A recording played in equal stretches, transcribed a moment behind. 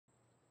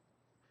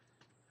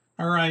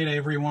All right,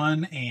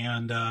 everyone,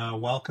 and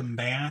welcome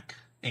back.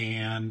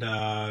 And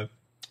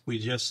we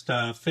just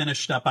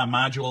finished up on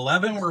Module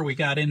 11, where we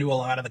got into a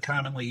lot of the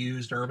commonly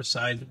used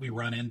herbicides that we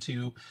run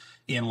into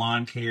in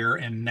lawn care.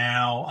 And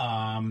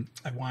now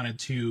I wanted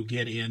to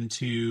get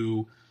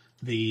into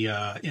the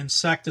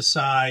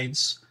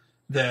insecticides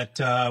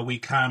that we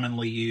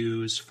commonly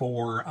use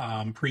for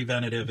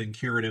preventative and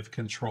curative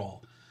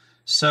control.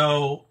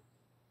 So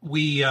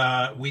we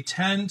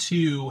tend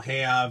to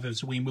have,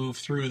 as we move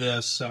through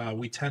this,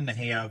 we tend to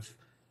have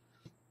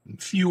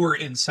fewer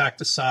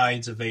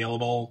insecticides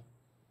available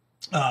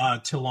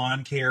to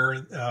lawn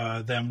care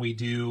than we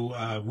do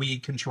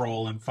weed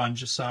control and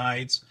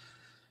fungicides.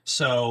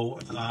 So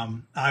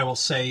I will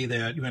say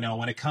that,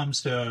 when it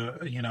comes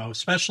to,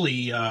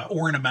 especially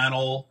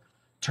ornamental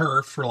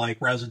turf for like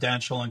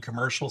residential and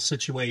commercial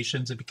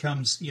situations, it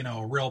becomes,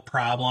 a real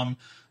problem,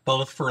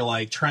 both for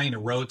like trying to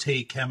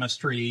rotate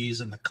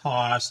chemistries and the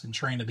cost and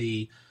trying to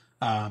be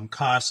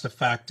cost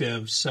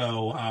effective.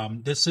 So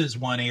this is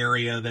one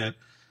area that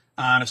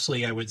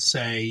honestly I would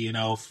say,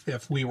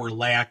 if we were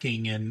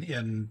lacking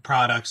in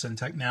products and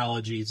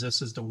technologies,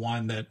 this is the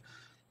one that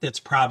it's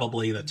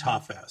probably the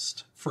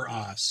toughest for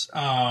us.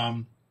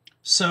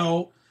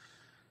 So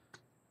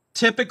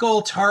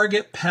typical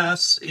target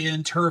pests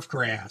in turf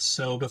grass.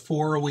 So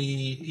before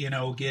we,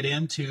 get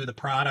into the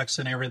products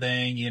and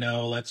everything,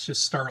 let's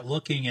just start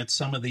looking at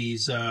some of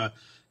these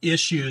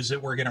issues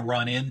that we're going to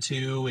run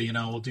into.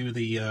 We'll do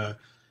the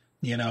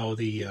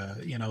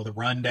the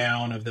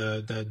rundown of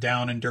the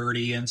down and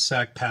dirty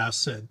insect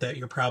pests that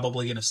you're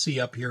probably going to see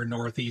up here in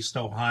Northeast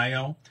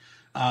Ohio.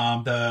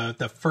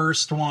 The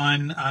first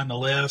one on the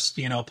list,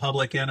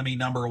 public enemy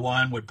number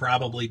one would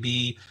probably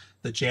be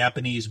the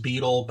Japanese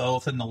beetle,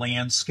 both in the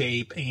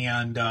landscape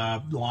and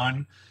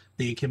lawn.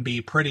 They can be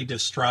pretty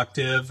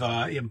destructive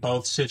in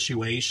both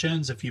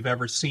situations. If you've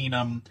ever seen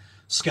them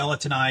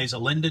skeletonize a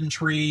linden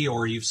tree,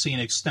 or you've seen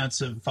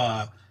extensive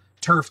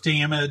turf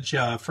damage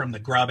from the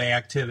grub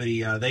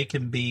activity, they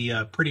can be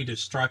pretty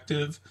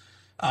destructive.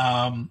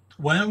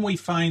 When we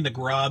find the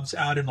grubs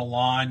out in the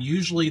lawn,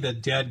 usually the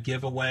dead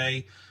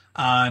giveaway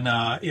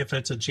on if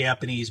it's a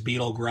Japanese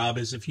beetle grub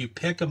is if you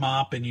pick them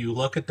up and you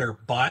look at their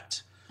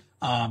butt,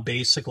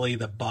 basically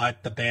the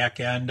butt, the back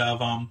end of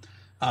them,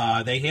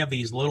 they have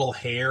these little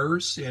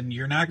hairs, and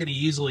you're not going to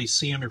easily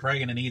see them. You're probably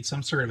going to need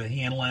some sort of a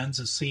hand lens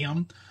to see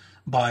them,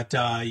 but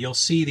you'll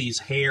see these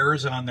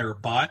hairs on their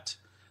butt.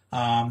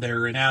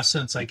 They're, in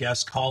essence, I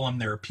guess, call them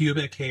their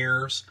pubic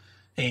hairs.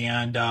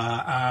 And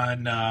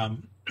on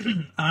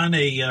on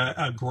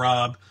a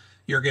grub,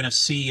 you're going to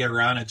see,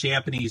 or on a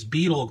Japanese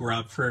beetle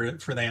grub for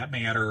that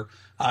matter,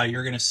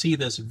 you're going to see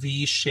this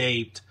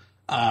V-shaped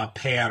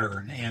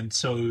pattern. And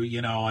so,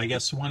 I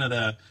guess one of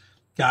the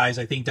guys,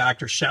 I think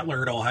Dr.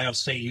 Shetler at Ohio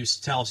State, used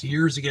to tell us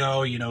years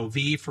ago,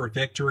 V for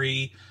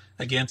victory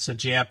against a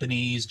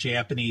Japanese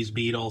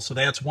beetle. So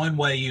that's one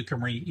way you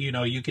can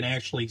you can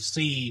actually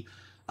see,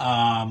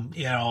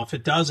 if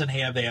it doesn't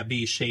have that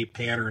V-shaped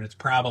pattern, it's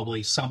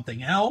probably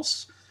something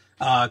else.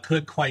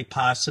 Could quite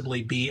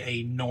possibly be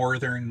a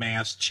northern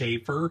masked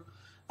chafer.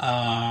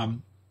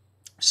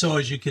 So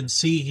as you can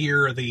see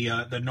here,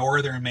 the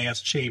northern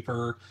masked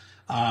chafer,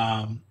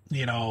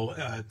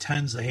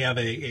 tends to have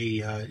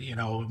a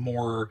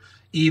more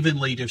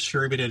evenly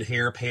distributed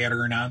hair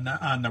pattern on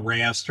the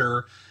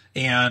raster,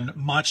 and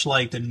much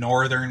like the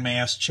northern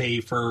masked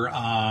chafer,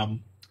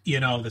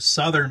 the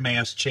southern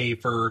masked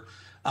chafer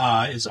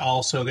is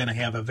also going to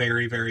have a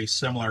very, very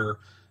similar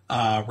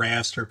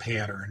raster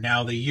pattern.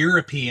 Now the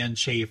European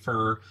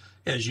chafer,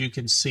 as you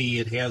can see,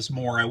 it has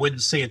more, I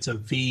wouldn't say it's a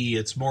V,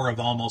 it's more of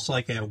almost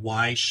like a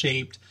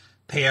Y-shaped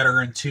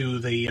pattern to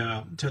the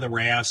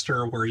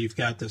raster, where you've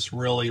got this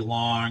really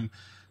long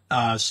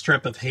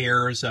strip of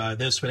hairs.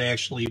 This would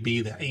actually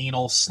be the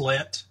anal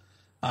slit,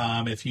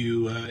 if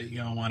you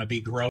want to be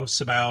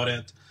gross about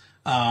it.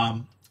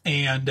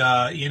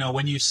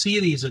 When you see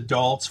these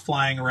adults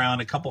flying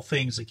around, a couple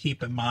things to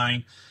keep in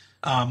mind.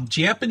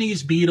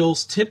 Japanese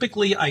beetles,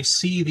 typically I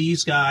see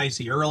these guys,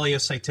 the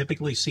earliest I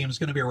typically see them is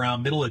going to be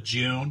around middle of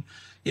June.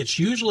 It's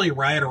usually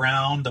right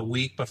around the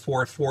week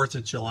before 4th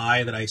of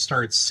July that I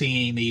start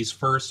seeing these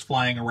first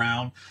flying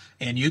around,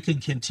 and you can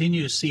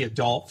continue to see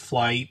adult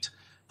flight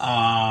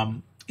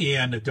and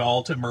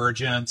adult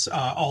emergence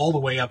all the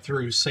way up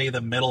through, say, the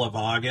middle of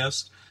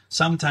August,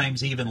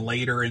 sometimes even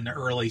later in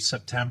early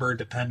September,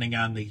 depending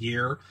on the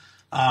year.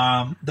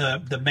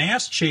 The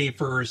masked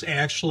chafers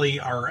actually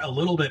are a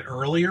little bit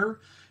earlier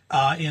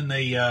in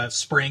the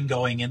spring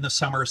going in the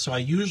summer. So I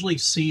usually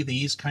see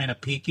these kind of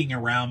peaking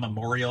around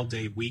Memorial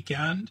Day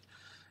weekend.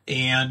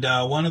 And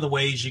one of the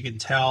ways you can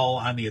tell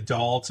on the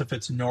adults if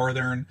it's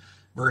northern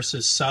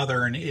versus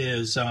southern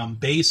is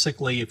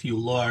basically, if you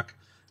look,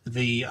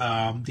 the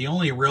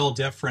only real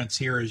difference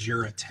here is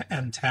your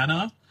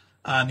antenna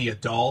on the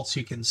adults.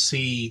 You can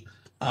see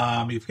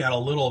you've got a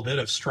little bit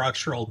of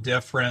structural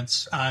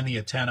difference on the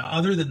antenna.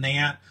 Other than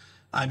that,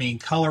 I mean,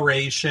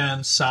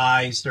 coloration,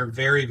 size, they're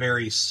very,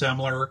 very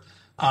similar.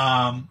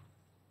 The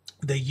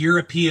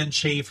European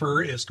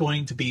chafer is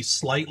going to be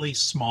slightly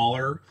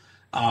smaller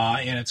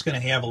and it's going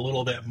to have a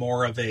little bit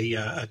more of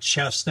a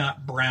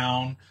chestnut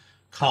brown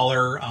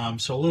color,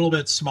 so a little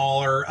bit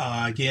smaller.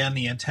 Again,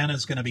 the antenna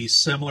is going to be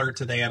similar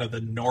to that of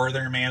the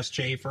northern masked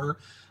chafer,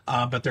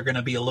 but they're going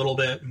to be a little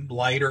bit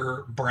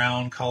lighter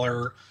brown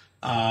color,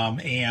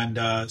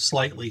 and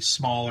slightly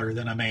smaller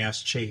than a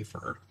masked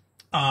chafer.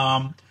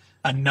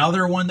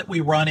 Another one that we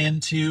run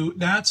into,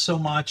 not so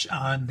much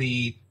on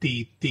the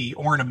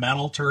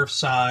ornamental turf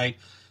side,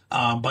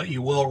 but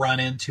you will run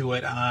into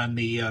it on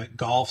the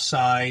golf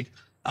side,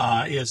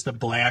 is the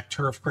black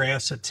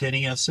turfgrass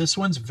Atinius. This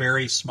one's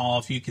very small.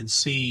 If you can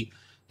see,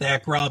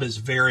 that grub is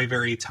very,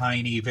 very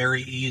tiny,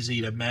 very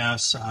easy to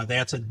miss.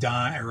 That's a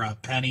dime or a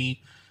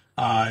penny.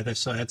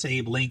 So that's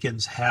Abe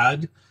Lincoln's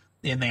head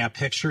in that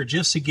picture,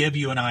 just to give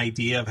you an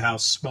idea of how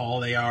small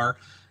they are.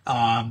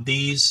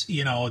 These,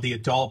 the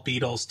adult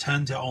beetles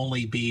tend to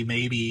only be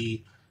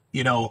maybe,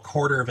 a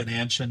quarter of an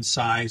inch in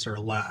size or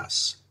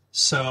less.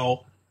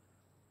 So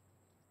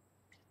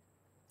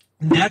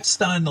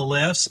next on the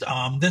list,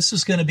 this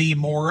is going to be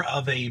more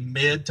of a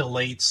mid to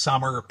late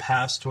summer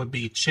pest, would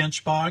be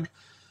chinch bug.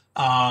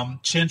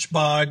 Chinch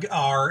bug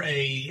are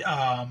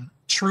a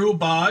true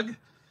bug.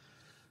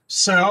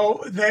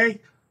 So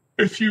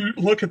if you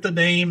look at the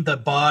name, the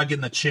bug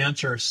and the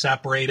chinch are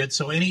separated.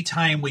 So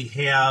anytime we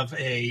have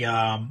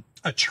a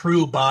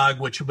true bug,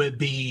 which would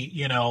be,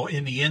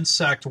 in the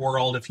insect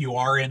world, if you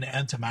are in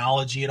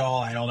entomology at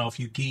all, I don't know if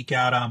you geek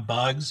out on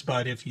bugs,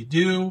 but if you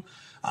do,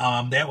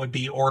 that would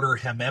be order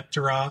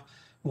Hemiptera,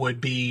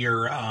 would be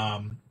your,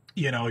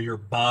 your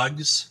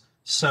bugs.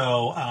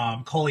 So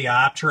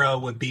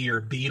Coleoptera would be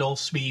your beetle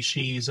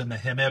species, and the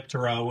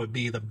Hemiptera would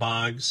be the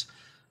bugs.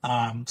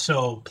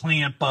 So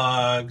plant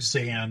bugs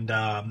and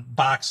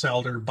box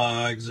elder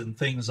bugs and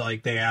things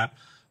like that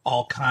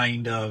all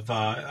kind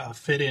of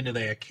fit into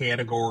that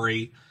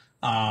category.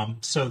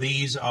 So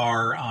these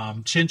are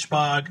chinch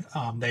bug.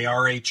 They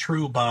are a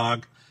true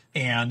bug,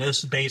 and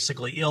this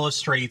basically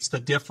illustrates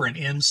the different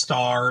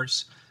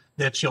instars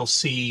that you'll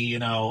see.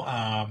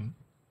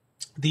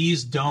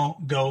 These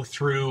don't go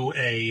through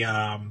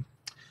a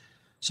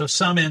so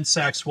some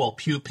insects will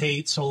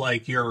pupate. So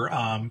like your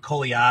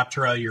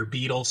Coleoptera, your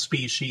beetle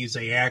species,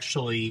 they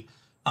actually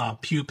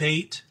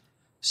pupate.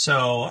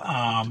 So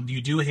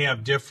you do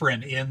have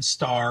different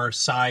instar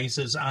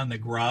sizes on the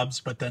grubs,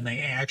 but then they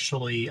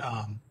actually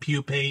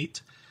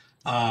pupate.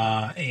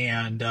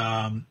 And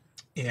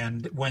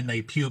when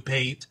they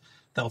pupate,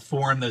 they'll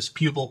form this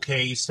pupal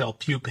case. They'll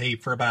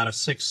pupate for about a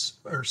 6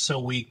 or so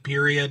week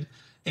period,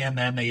 and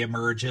then they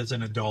emerge as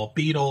an adult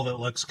beetle that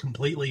looks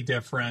completely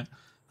different,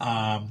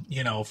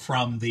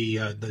 from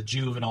the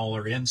juvenile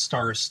or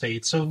instar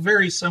state. So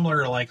very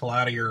similar to like a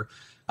lot of your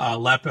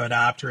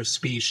Lepidoptera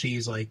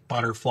species like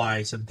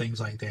butterflies and things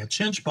like that.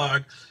 Chinch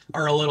bug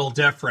are a little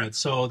different.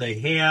 So they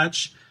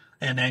hatch,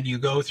 and then you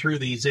go through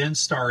these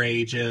instar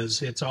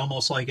ages. It's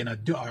almost like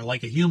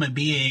like a human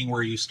being,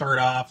 where you start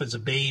off as a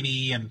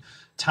baby and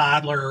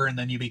toddler, and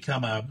then you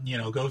become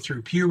go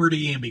through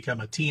puberty and become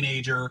a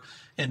teenager.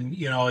 And,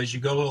 as you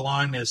go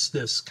along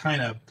this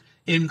kind of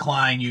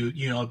incline,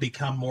 you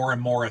become more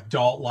and more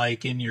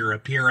adult-like in your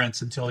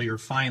appearance until you're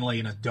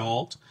finally an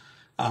adult,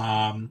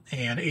 and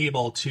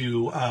able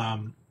to,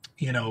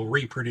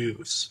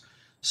 reproduce.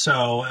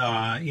 So,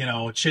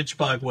 chinch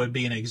bug would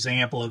be an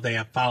example of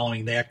that,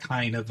 following that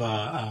kind of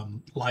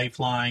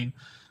lifeline.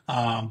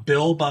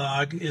 Bill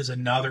bug is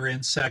another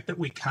insect that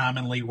we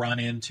commonly run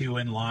into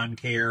in lawn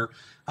care.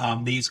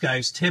 These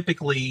guys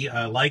typically,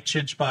 like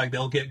chinch bug,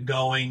 they'll get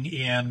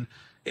going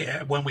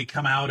when we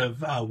come out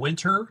of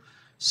winter.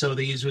 So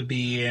these would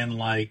be in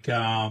like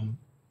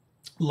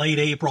late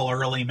April,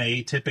 early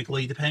May,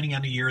 typically. Depending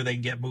on the year, they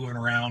can get moving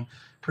around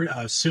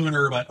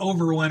sooner, but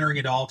overwintering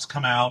adults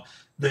come out.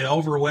 The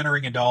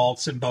overwintering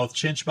adults in both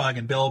chinch bug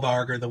and bill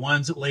bug are the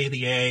ones that lay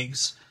the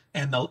eggs,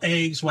 and the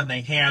eggs, when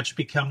they hatch,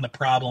 become the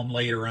problem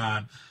later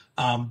on.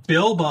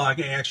 Bill bug,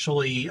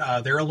 actually,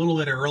 they're a little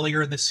bit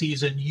earlier in the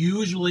season.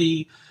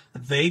 Usually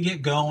they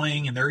get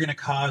going, and they're going to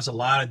cause a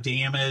lot of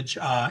damage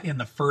in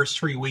the first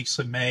 3 weeks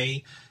of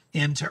May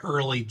into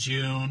early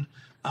June.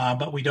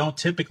 But we don't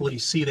typically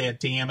see that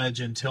damage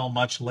until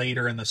much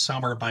later in the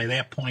summer. By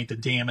that point, the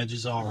damage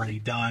is already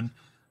done.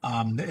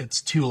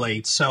 It's too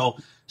late. So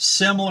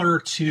similar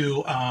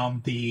to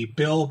the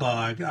bill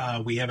bug,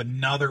 we have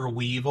another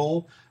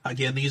weevil.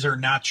 Again, these are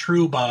not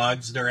true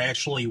bugs. They're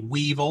actually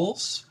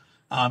weevils.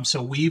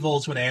 So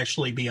weevils would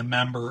actually be a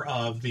member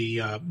of the,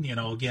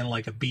 again,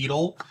 like a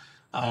beetle.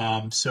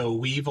 So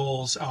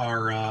weevils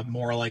are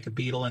more like a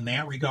beetle in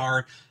that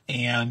regard,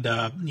 and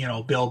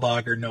bill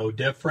bug are no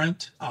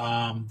different.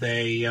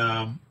 They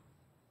are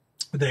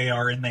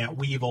in that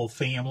weevil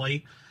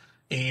family,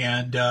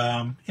 and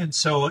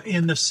so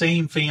in the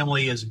same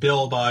family as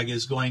bill bug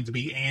is going to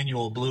be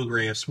annual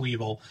bluegrass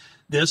weevil.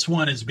 This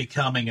one is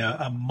becoming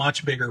a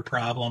much bigger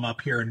problem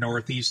up here in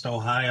Northeast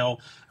Ohio.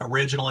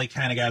 Originally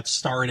kind of got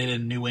started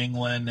in New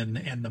England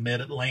and the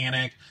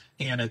Mid-Atlantic,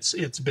 and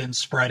it's been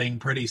spreading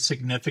pretty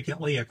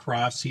significantly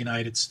across the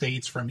United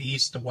States from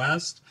east to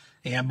west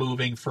and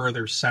moving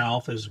further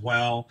south as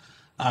well.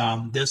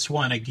 This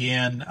one,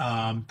 again,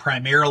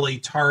 primarily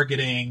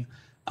targeting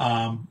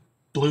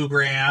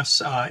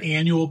bluegrass,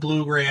 annual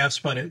bluegrass,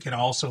 but it can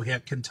also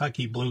hit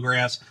Kentucky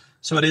bluegrass.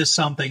 So it is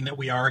something that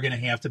we are going to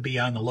have to be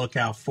on the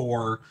lookout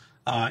for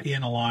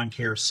in a lawn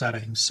care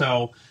setting.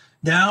 So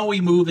now we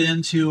move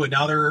into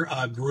another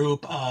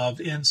group of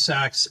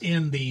insects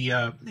in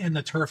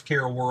the turf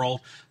care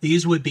world.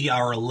 These would be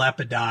our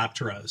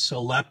Lepidopteras.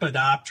 So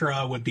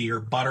Lepidoptera would be your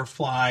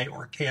butterfly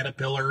or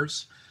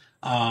caterpillars.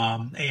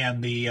 And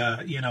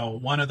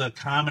one of the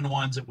common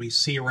ones that we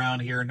see around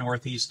here in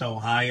Northeast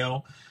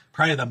Ohio,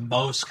 probably the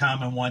most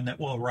common one that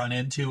we'll run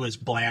into is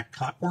black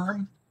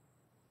cutworm.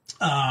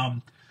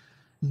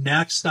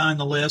 Next on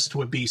the list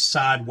would be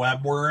sod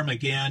webworm.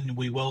 Again,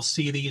 we will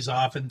see these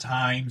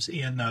oftentimes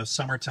in the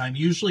summertime,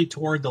 usually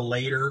toward the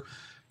later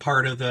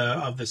part of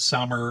the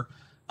summer.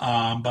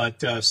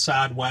 But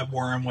sod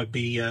webworm would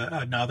be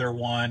another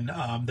one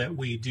that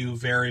we do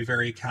very,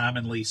 very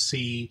commonly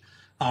see.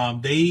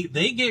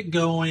 They get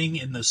going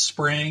in the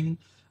spring,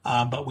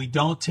 but we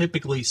don't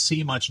typically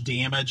see much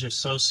damage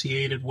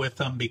associated with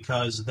them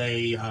because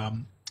they,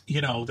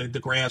 the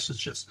grass is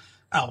just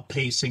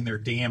outpacing their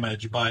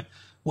damage. But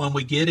when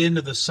we get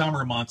into the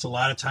summer months, a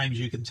lot of times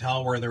you can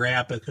tell where they're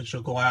at because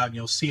you'll go out and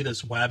you'll see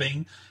this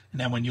webbing. And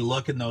then when you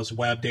look in those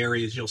webbed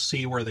areas, you'll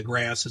see where the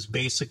grass is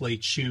basically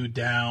chewed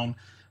down,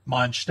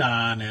 munched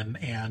on, and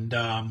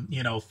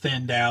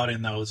thinned out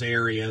in those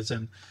areas.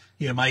 And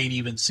you might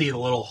even see the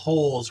little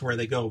holes where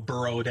they go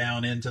burrow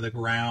down into the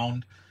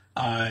ground.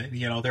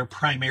 They're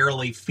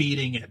primarily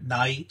feeding at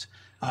night.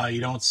 You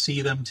don't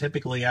see them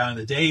typically out in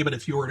the day, but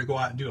if you were to go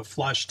out and do a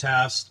flush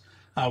test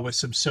with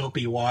some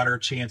soapy water,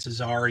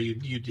 chances are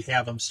you'd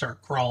have them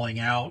start crawling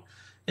out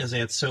as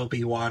that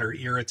soapy water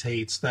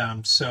irritates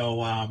them.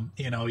 So,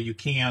 you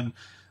can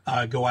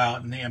go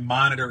out and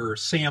monitor or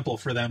sample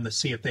for them to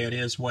see if that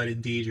is what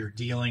indeed you're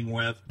dealing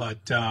with.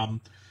 But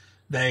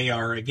they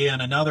are,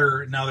 again,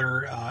 another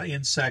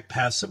insect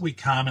pest that we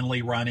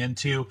commonly run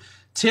into.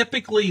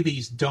 Typically,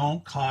 these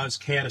don't cause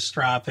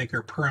catastrophic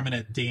or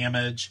permanent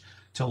damage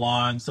to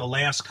lawns. The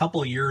last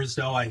couple of years,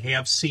 though, I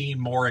have seen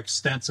more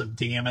extensive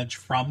damage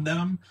from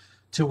them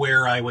to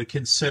where I would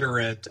consider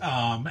it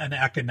an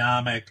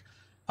economic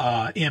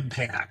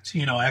impact,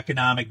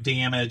 economic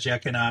damage,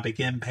 economic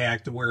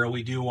impact, where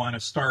we do want to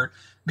start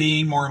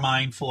being more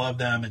mindful of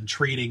them and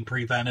treating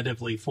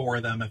preventatively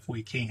for them if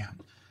we can.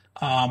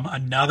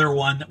 Another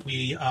one that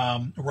we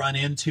run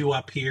into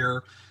up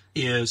here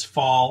is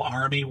fall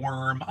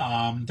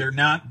armyworm. They're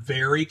not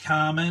very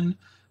common,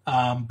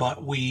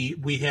 but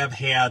we have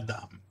had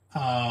them.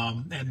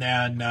 And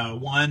then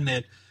one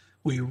that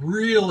we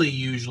really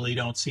usually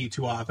don't see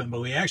too often, but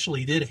we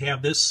actually did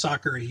have this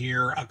sucker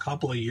here a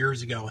couple of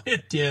years ago.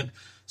 It did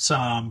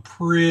some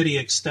pretty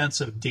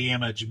extensive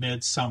damage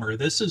midsummer.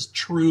 This is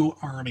true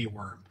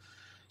armyworm.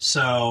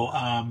 So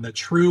the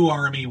true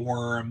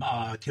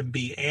armyworm can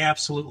be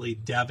absolutely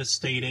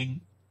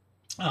devastating.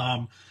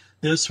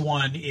 This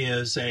one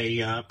is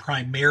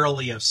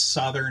primarily a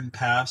southern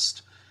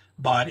pest,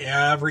 but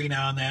every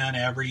now and then,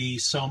 every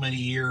so many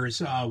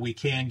years, we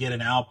can get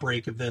an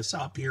outbreak of this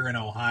up here in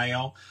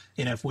Ohio.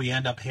 And if we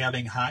end up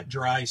having hot,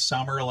 dry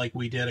summer like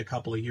we did a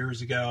couple of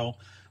years ago,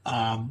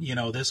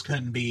 this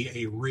can be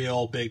a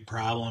real big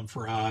problem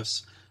for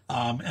us.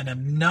 And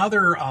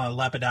another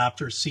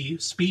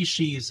Lepidoptera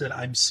species that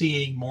I'm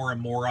seeing more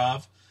and more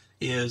of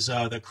is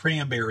the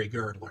cranberry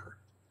girdler.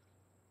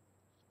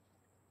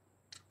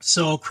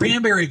 So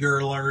cranberry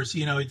girdlers,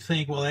 you'd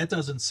think, well, that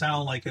doesn't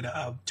sound like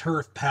a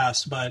turf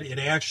pest, but it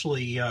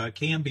actually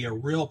can be a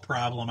real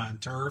problem on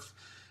turf.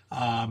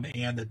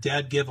 And the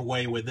dead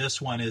giveaway with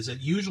this one is it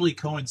usually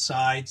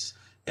coincides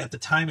at the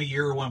time of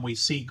year when we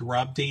see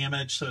grub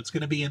damage. So it's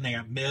going to be in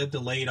that mid to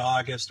late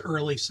August,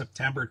 early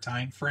September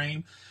time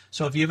frame.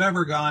 So if you've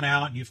ever gone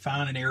out and you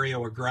found an area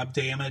with grub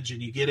damage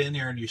and you get in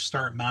there and you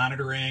start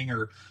monitoring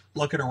or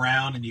looking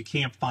around and you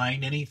can't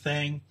find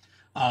anything,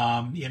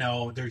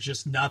 there's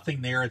just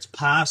nothing there. It's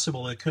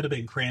possible it could have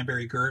been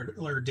cranberry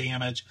girdler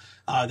damage.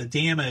 The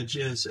damage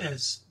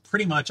is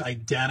pretty much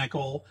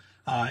identical.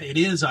 It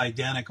is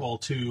identical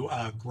to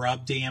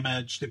grub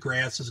damage. The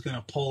grass is going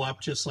to pull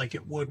up just like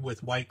it would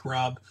with white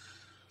grub,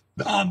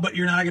 but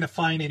you're not going to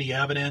find any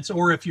evidence.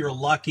 Or if you're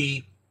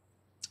lucky,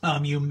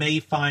 you may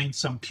find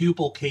some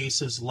pupal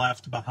cases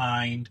left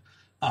behind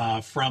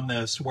from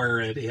this where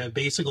it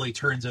basically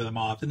turns them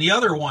off. And the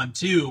other one,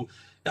 too,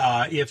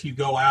 if you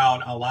go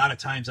out, a lot of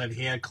times I've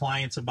had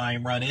clients of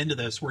mine run into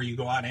this where you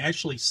go out and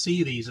actually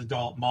see these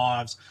adult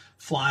moths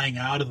flying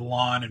out of the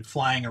lawn and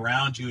flying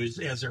around you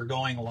as they're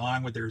going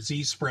along with their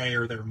Z-spray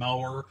or their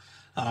mower.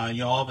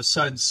 All of a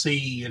sudden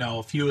see,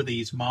 a few of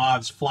these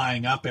moths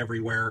flying up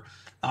everywhere.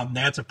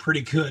 That's a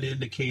pretty good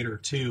indicator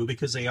too,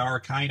 because they are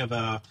kind of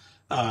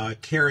a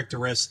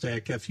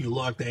characteristic. If you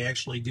look, they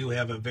actually do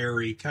have a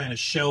very kind of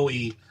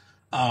showy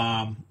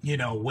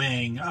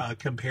wing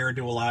compared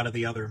to a lot of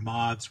the other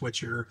moths,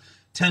 which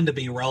tend to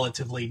be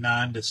relatively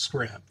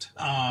nondescript.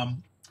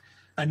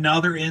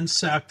 Another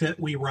insect that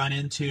we run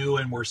into,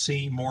 and we're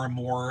seeing more and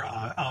more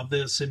of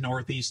this in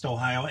Northeast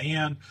Ohio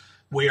and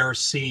we are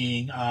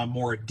seeing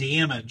more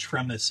damage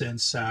from this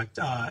insect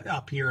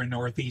up here in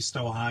Northeast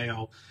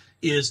Ohio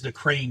is the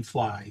crane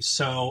fly.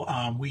 So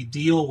we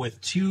deal with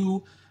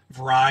two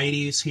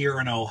varieties here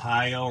in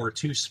Ohio, or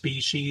two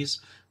species.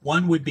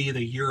 One would be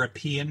the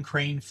European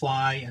crane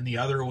fly, and the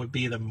other would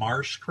be the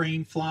marsh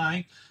crane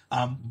fly.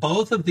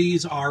 Both of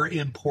these are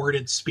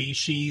imported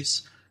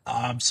species,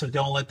 so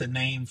don't let the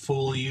name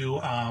fool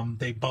you.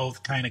 They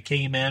both kind of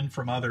came in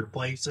from other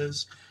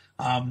places.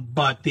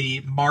 But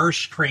the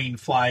marsh crane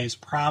fly is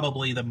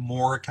probably the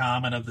more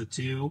common of the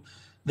two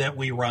that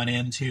we run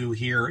into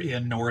here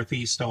in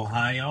Northeast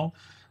Ohio.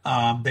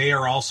 They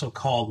are also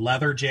called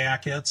leather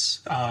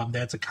jackets.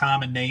 That's a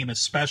common name,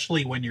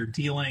 especially when you're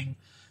dealing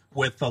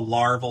with the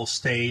larval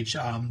stage.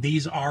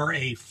 These are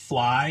a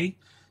fly,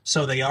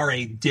 so they are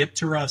a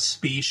Diptera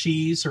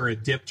species, or a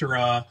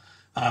Diptera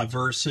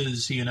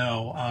versus,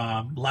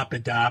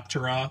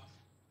 Lepidoptera.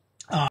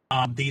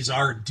 These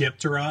are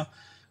Diptera,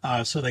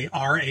 so they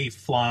are a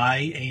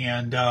fly,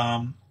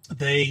 and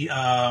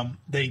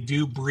they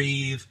do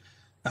breathe.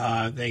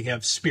 They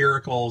have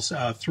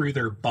spiracles through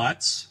their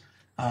butts,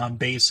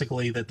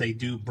 basically, that they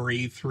do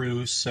breathe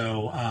through.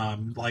 So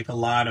like a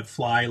lot of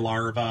fly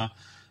larvae,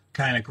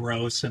 kind of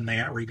gross in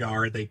that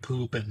regard. They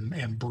poop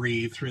and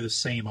breathe through the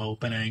same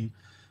opening.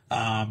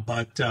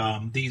 But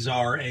these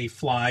are a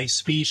fly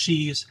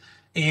species.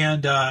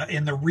 And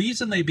the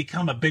reason they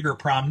become a bigger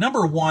problem,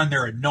 number one,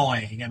 they're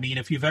annoying. I mean,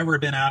 if you've ever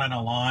been out on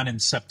a lawn in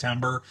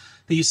September,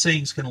 these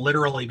things can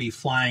literally be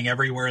flying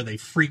everywhere. They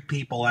freak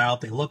people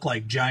out. They look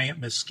like giant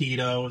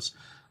mosquitoes.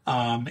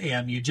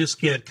 And you just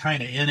get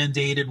kind of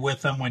inundated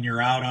with them when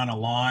you're out on a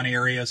lawn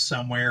area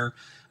somewhere.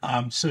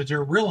 So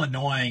they're real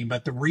annoying,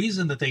 but the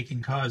reason that they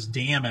can cause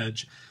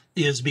damage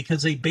is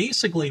because they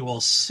basically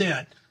will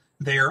sit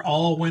there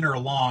all winter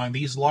long.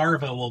 These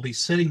larvae will be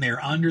sitting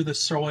there under the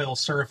soil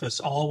surface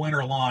all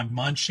winter long,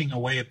 munching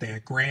away at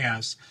that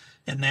grass.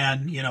 And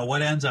then,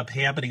 what ends up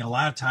happening a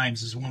lot of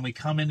times is when we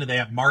come into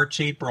that March,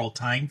 April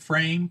time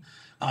frame,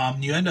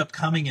 you end up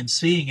coming and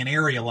seeing an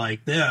area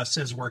like this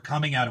as we're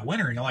coming out of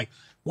winter. And you're like,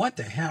 what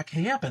the heck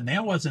happened?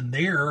 That wasn't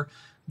there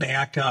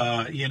back,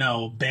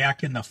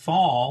 back in the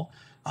fall.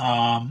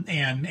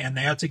 And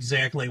that's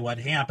exactly what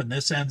happened.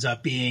 This ends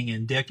up being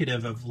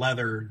indicative of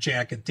leather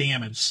jacket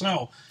damage.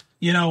 So,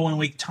 when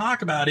we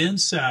talk about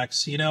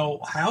insects,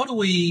 how do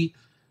we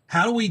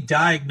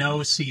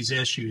diagnose these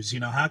issues?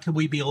 How can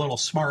we be a little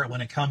smart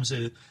when it comes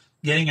to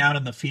getting out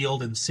in the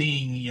field and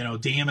seeing,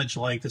 damage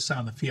like this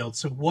on the field?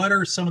 So what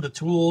are some of the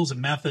tools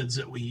and methods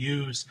that we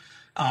use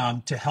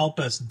to help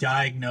us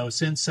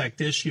diagnose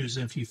insect issues?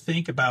 And if you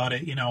think about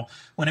it,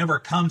 whenever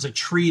it comes to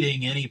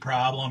treating any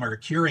problem or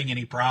curing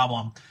any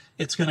problem,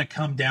 it's going to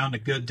come down to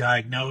good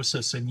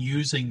diagnosis and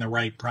using the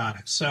right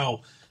products.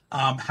 So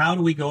how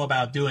do we go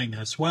about doing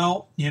this?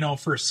 Well,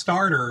 for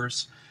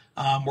starters,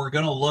 we're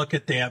going to look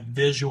at that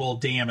visual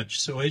damage.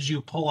 So as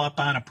you pull up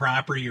on a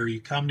property or you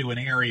come to an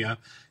area,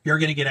 you're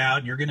going to get out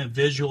and you're going to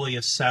visually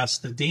assess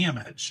the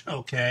damage,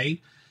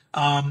 okay?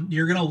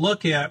 You're going to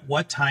look at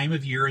what time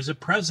of year is it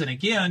present.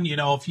 Again,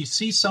 if you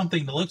see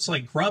something that looks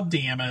like grub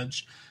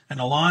damage and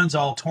the lawn's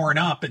all torn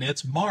up and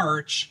it's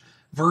March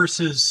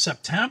versus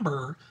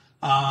September,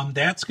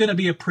 that's going to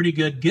be a pretty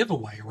good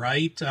giveaway,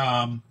 right?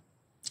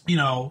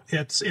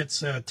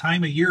 It's a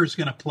time of year is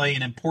going to play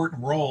an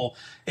important role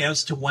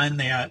as to when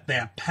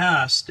that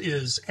pest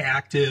is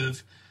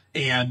active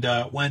and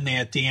when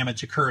that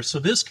damage occurs. So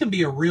this can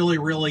be a really,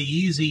 really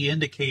easy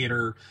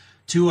indicator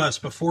to us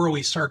before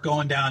we start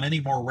going down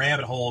any more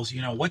rabbit holes.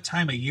 What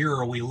time of year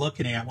are we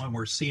looking at when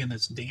we're seeing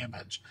this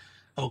damage?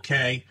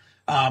 Okay.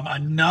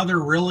 Another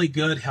really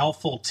good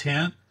helpful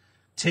tip,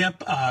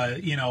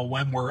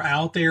 when we're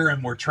out there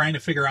and we're trying to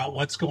figure out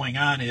what's going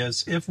on,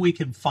 is if we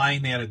can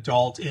find that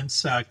adult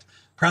insect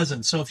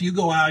present. So if you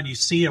go out and you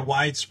see a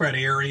widespread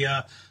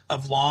area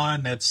of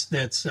lawn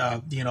that's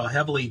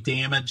heavily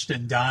damaged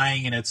and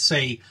dying, and it's,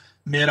 say,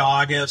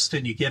 mid-August,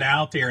 and you get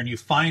out there and you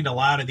find a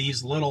lot of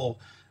these little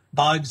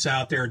bugs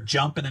out there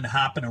jumping and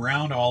hopping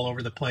around all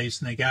over the place,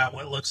 and they got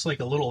what looks like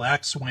a little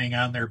X-wing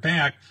on their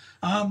back,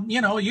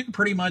 you can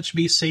pretty much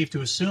be safe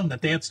to assume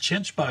that that's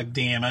chinch bug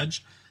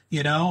damage.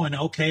 And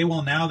okay,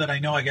 well, now that I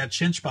know I got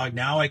chinch bug,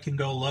 now I can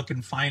go look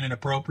and find an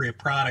appropriate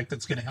product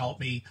that's going to help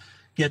me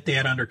get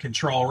that under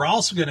control. We're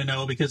also going to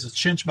know, because it's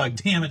chinch bug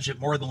damage, that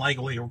more than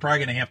likely we're probably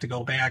going to have to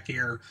go back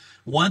here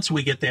once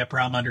we get that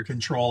problem under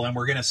control, and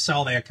we're going to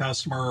sell that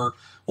customer,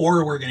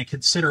 or we're going to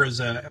consider as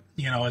a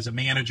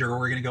manager,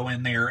 we're going to go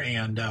in there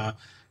and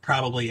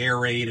probably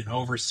aerate and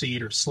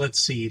overseed or slit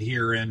seed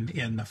here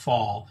in the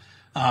fall.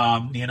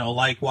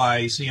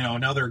 Likewise,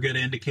 another good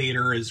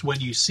indicator is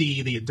when you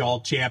see the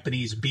adult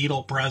Japanese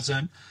beetle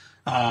present,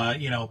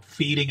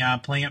 feeding on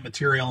plant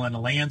material in the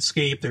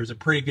landscape. There's a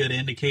pretty good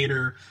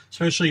indicator,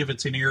 especially if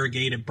it's an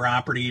irrigated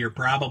property. You're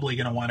probably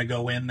going to want to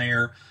go in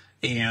there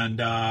and,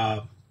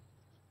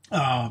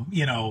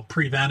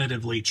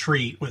 preventatively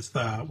treat with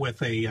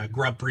a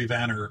grub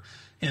preventer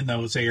in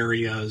those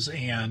areas.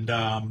 And,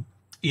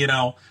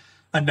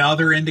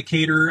 another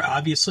indicator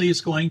obviously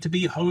is going to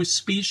be host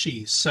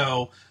species.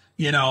 So,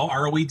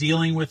 Are we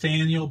dealing with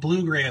annual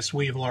bluegrass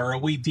weevil? Or are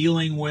we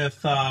dealing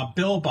with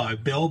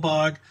billbug?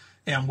 Billbug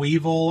and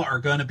weevil are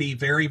going to be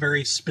very,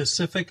 very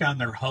specific on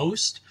their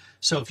host.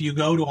 So if you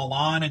go to a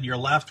lawn and you're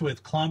left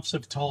with clumps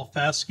of tall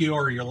fescue,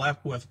 or you're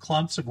left with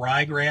clumps of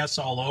ryegrass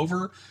all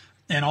over,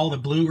 and all the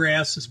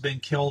bluegrass has been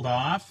killed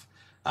off,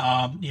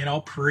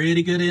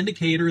 pretty good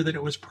indicator that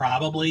it was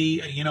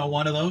probably,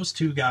 one of those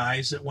two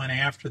guys that went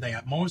after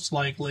that. Most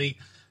likely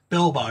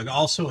billbug.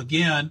 Also,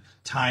 again,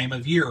 time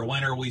of year.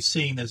 When are we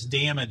seeing this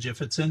damage?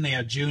 If it's in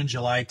that June,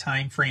 July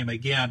timeframe,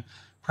 again,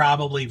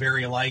 probably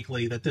very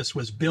likely that this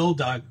was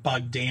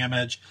billbug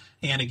damage.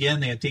 And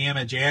again, that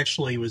damage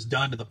actually was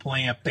done to the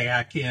plant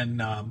back in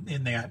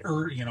that,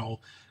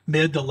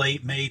 mid to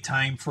late May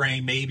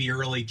timeframe, maybe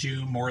early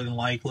June, more than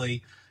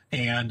likely.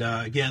 And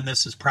again,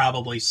 this is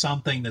probably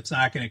something that's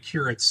not going to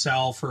cure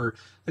itself, or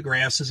the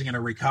grass isn't going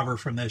to recover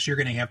from this. You're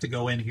going to have to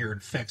go in here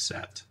and fix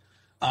it.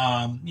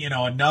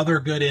 Another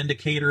good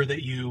indicator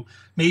that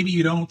maybe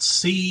you don't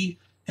see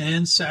an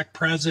insect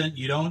present,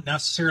 you don't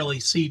necessarily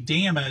see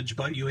damage,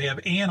 but you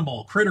have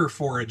critter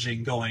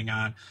foraging going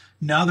on.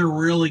 Another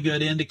really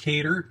good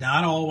indicator,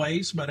 not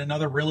always, but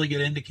another really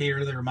good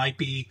indicator, there might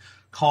be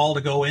call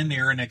to go in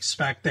there and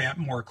inspect that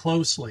more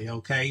closely.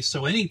 Okay,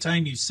 so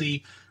anytime you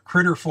see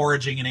critter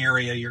foraging an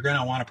area, you're going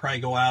to want to probably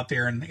go out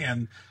there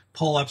and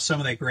pull up some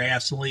of that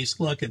grass, at least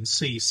look and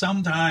see.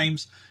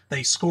 Sometimes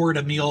they scored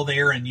a meal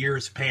there in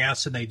years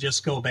past and they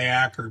just go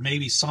back, or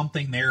maybe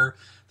something there,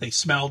 they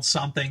smelled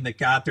something that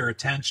got their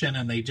attention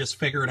and they just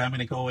figured, I'm going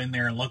to go in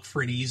there and look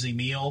for an easy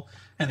meal,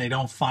 and they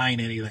don't find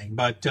anything.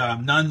 But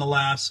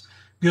nonetheless,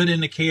 good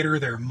indicator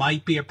there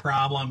might be a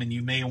problem and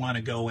you may want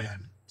to go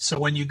in. So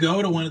when you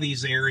go to one of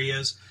these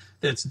areas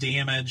that's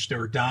damaged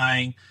or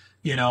dying,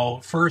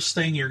 first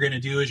thing you're going to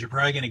do is you're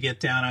probably going to get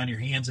down on your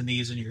hands and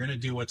knees and you're going to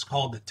do what's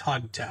called the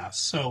tug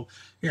test. So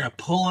you're going to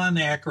pull on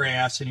that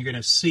grass and you're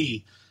going to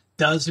see,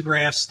 does the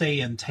grass stay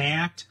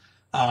intact?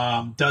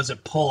 Does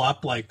it pull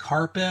up like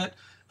carpet?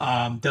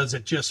 Does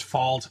it just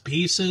fall to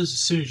pieces as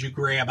soon as you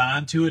grab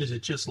onto it? Is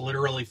it just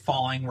literally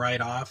falling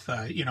right off,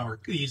 or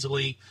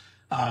easily,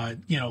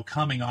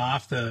 coming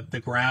off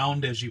the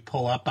ground as you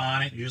pull up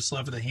on it? You're just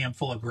left with a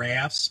handful of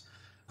grass.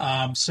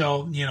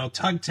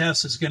 Tug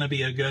test is going to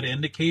be a good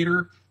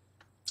indicator.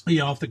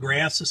 If the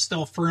grass is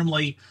still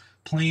firmly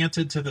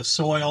planted to the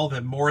soil,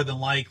 then more than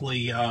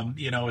likely,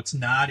 it's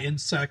not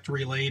insect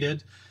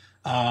related.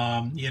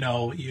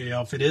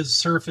 If it is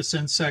surface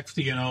insect,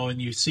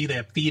 and you see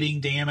that feeding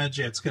damage,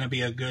 it's going to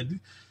be a good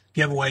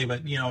giveaway.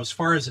 But, as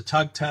far as the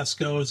tug test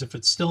goes, if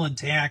it's still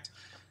intact,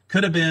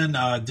 could have been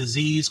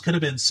disease, could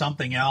have been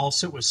something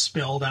else that was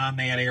spilled on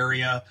that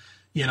area.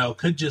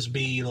 Could just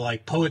be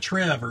like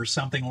Preventative or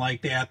something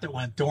like that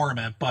went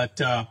dormant.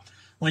 But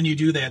when you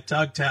do that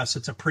tug test,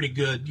 it's a pretty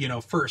good,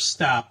 first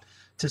step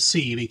to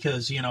see,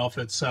 because, if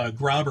it's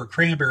grub or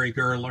cranberry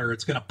girdler,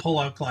 it's going to pull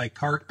up like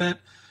carpet.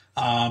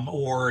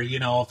 Or,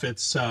 if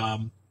it's,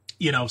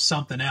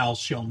 something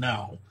else, you'll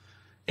know.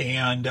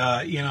 And,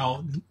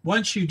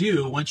 once you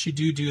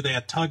do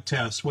that tug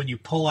test, when you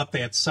pull up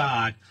that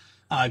sod,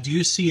 do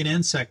you see an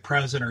insect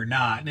present or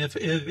not? And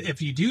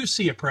if you do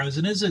see a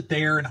present, is it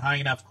there in high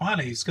enough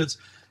quantities? Because,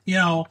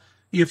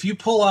 if you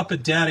pull up a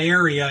dead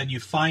area and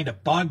you find a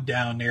bug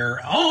down there,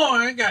 oh,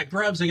 I got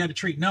grubs I got to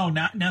treat. No,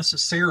 not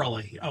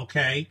necessarily.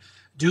 Okay.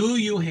 Do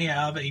you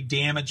have a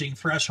damaging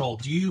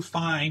threshold? Do you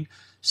find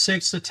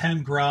 6 to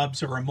 10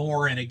 grubs or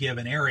more in a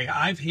given area?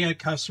 I've had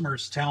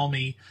customers tell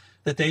me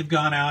that they've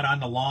gone out on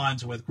the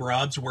lawns with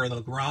grubs where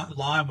the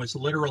lawn was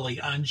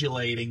literally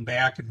undulating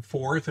back and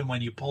forth, and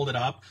when you pulled it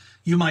up,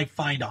 you might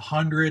find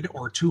 100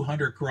 or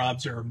 200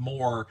 grubs or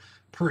more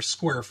per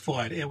square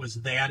foot. It was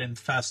that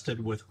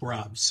infested with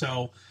grubs.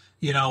 So,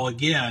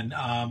 again,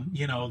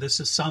 this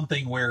is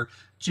something where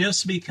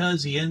just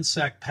because the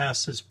insect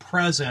pest is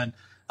present,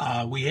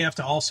 we have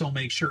to also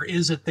make sure,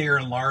 is it there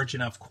in large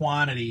enough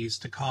quantities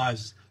to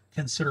cause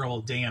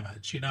considerable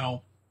damage,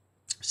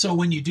 So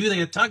when you do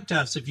that tug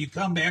test, if you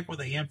come back with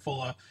a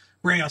handful of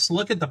grass,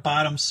 look at the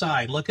bottom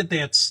side, look at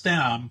that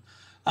stem.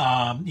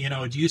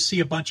 Do you see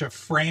a bunch of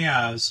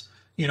frass,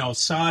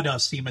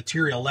 sawdusty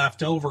material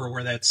left over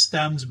where that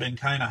stem's been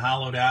kind of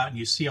hollowed out, and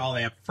you see all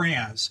that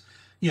frass?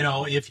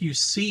 If you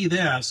see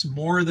this,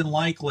 more than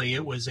likely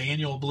it was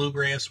annual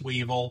bluegrass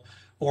weevil,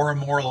 or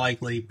more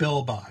likely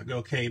billbug,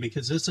 okay?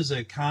 Because this is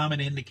a common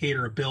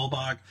indicator of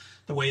billbug.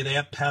 The way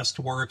that pest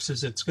works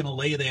is it's going to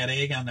lay that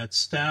egg on that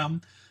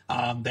stem.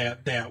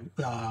 That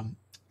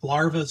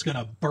larva is going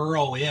to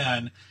burrow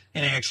in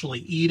and actually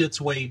eat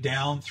its way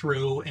down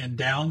through and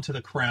down to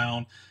the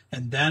crown,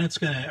 and then it's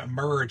going to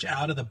emerge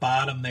out of the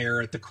bottom there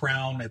at the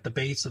crown, at the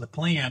base of the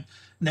plant,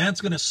 and then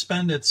it's going to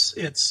spend its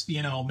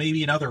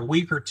maybe another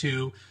week or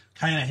two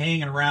kind of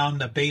hanging around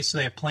the base of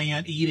that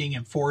plant, eating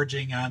and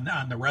foraging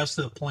on the rest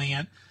of the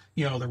plant,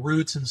 the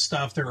roots and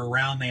stuff that are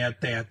around the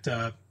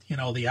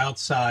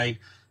outside,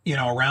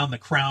 around the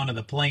crown of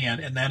the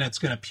plant, and then it's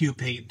going to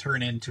pupate and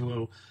turn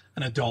into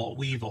an adult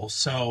weevil.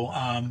 So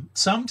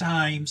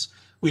sometimes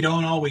we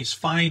don't always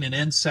find an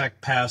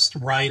insect pest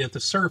right at the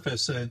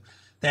surface.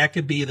 that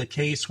could be the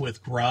case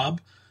with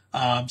grub.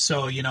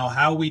 So,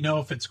 how we know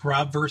if it's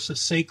grub versus,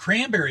 say,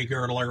 cranberry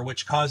girdler,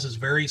 which causes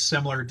very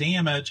similar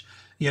damage.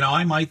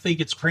 I might think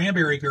it's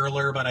cranberry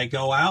girdler, but I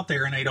go out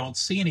there and I don't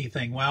see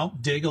anything. Well,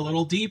 dig a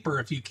little deeper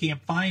if you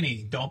can't find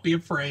anything. Don't be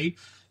afraid.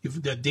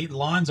 If the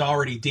lawn's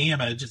already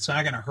damaged, it's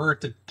not going to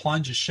hurt to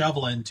plunge a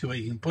shovel into it.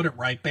 You can put it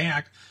right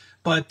back.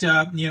 But,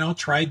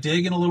 try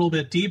digging a little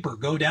bit deeper.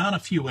 Go down a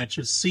few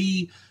inches.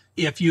 See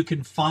if you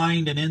can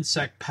find an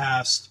insect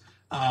pest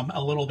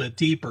a little bit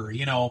deeper.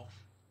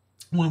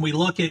 When we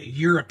look at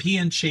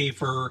European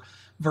chafer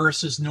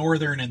versus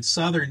northern and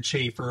southern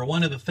chafer,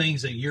 one of the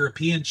things that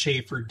European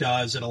chafer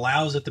does, it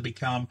allows it to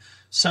become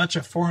such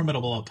a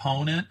formidable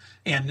opponent.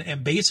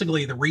 And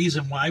basically the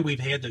reason why we've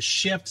had to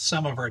shift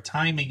some of our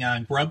timing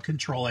on grub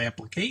control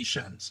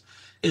applications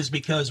is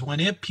because when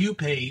it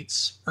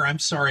pupates,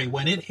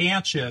 when it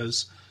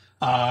hatches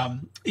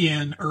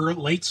in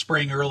late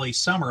spring, early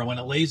summer, when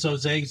it lays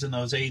those eggs and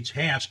those eggs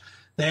hatch,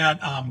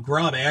 that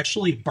grub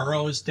actually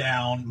burrows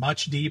down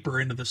much deeper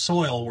into the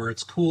soil where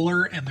it's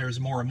cooler and there's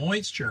more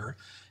moisture.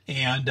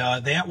 And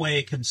that way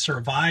it can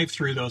survive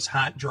through those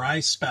hot, dry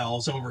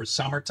spells over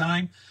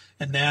summertime.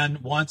 And then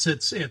once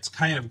it's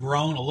kind of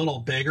grown a little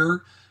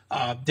bigger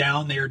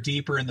down there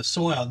deeper in the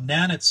soil, and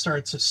then it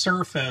starts to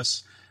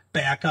surface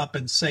back up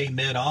in, say,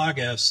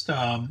 mid-August,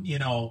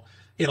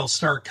 it'll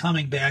start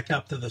coming back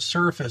up to the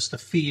surface to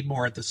feed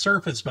more at the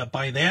surface. But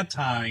by that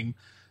time,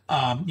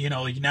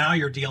 now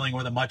you're dealing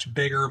with a much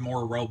bigger,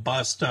 more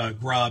robust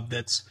grub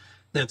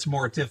that's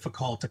more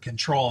difficult to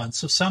control. And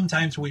so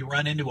sometimes we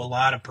run into a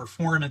lot of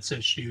performance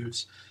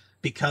issues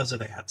because of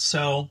that.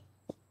 So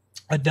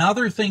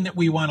another thing that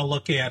we want to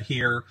look at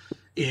here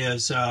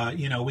is,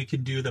 we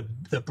can do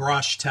the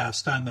brush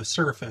test on the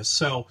surface.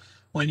 So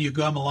when you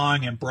come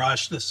along and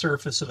brush the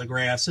surface of the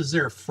grass, is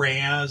there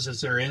frass,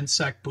 is there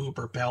insect poop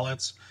or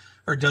pellets,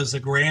 or does the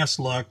grass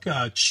look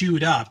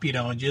chewed up,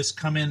 and just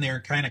come in there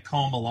and kind of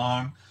comb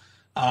along.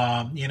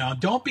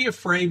 Don't be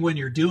afraid when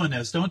you're doing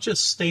this. Don't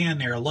just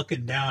stand there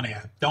looking down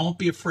at it. Don't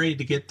be afraid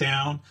to get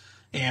down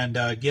and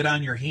get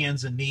on your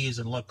hands and knees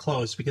and look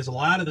close, because a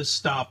lot of this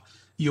stuff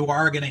you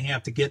are going to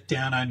have to get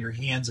down on your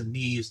hands and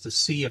knees to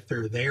see if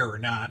they're there or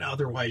not.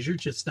 Otherwise, you're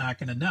just not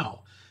going to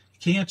know.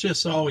 You can't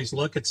just always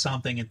look at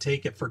something and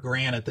take it for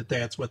granted that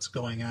that's what's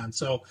going on.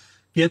 So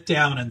get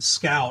down and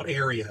scout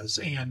areas.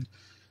 And,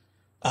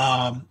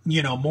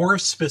 more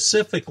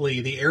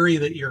specifically, the area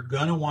that you're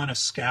going to want to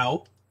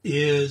scout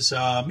is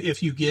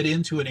if you get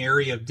into an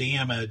area of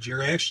damage,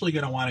 you're actually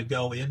going to want to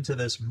go into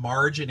this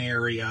margin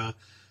area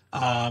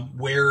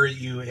where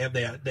you have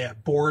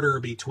that border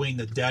between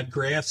the dead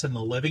grass and the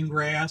living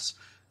grass.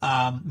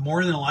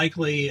 More than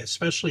likely,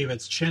 especially if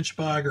it's chinch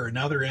bug or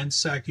another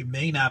insect, you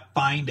may not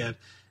find it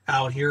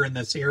out here in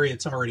this area.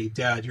 It's already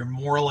dead. You're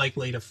more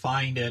likely to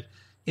find it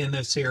in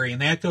this area,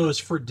 and that goes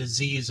for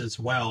disease as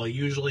well.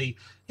 Usually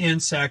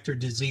insect or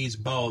disease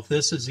both.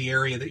 This is the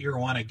area that you're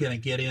going to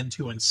get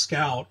into and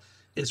scout,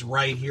 is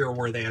right here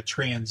where that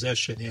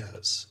transition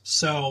is.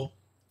 So,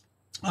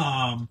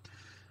 I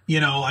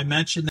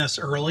mentioned this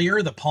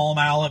earlier, the palm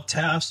olive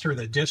test or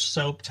the dish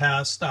soap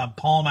test.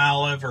 Palm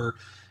olive, or,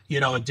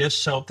 a dish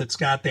soap that's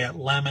got that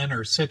lemon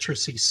or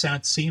citrusy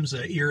scent, seems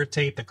to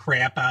irritate the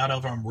crap out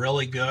of them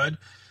really good.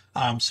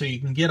 So you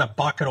can get a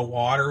bucket of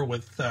water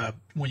with,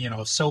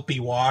 soapy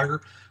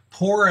water,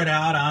 pour it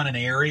out on an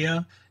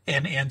area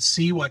and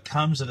see what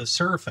comes to the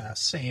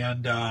surface.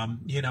 And,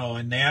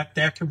 and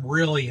that can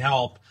really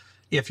help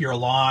if you're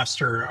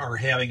lost or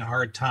having a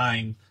hard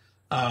time,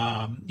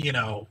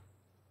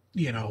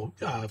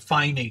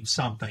 finding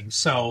something.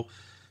 So,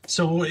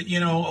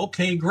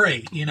 okay,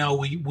 great.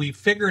 We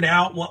figured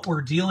out what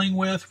we're dealing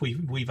with.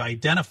 We've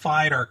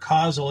identified our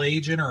causal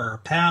agent or our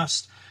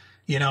pest.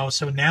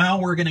 So now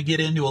we're going to get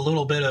into a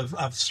little bit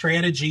of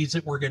strategies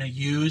that we're going to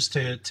use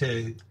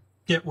to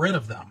get rid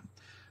of them.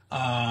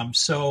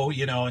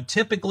 And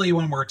typically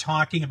when we're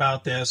talking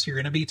about this, you're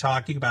going to be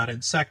talking about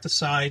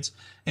insecticides,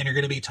 and you're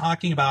going to be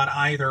talking about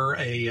either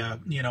a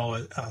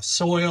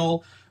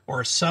soil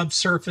or a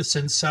subsurface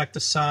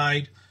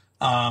insecticide.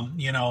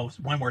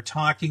 When we're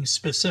talking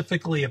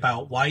specifically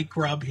about white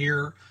grub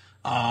here,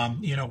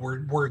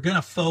 we're going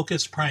to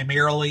focus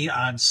primarily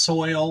on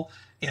soil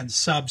and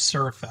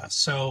subsurface.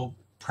 So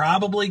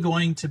probably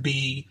going to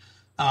be,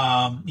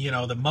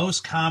 the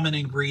most common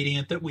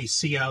ingredient that we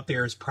see out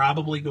there is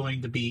probably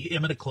going to be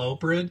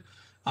imidacloprid.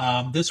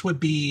 This would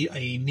be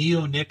a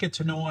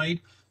neonicotinoid.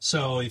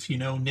 So if you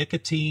know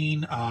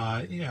nicotine,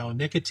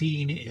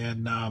 nicotine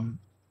in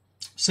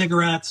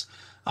cigarettes,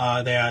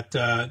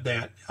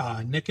 that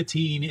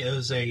nicotine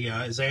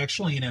is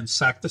actually an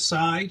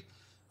insecticide.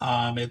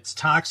 It's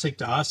toxic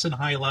to us in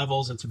high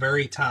levels. It's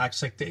very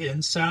toxic to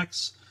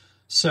insects.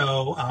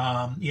 So,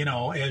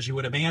 as you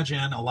would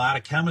imagine, a lot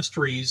of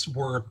chemistries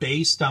were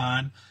based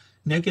on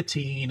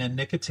nicotine and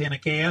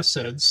nicotinic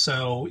acid.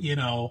 So,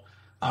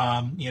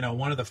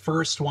 one of the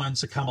first ones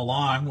to come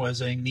along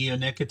was a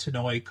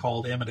neonicotinoid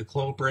called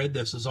imidacloprid.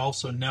 This is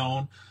also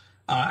known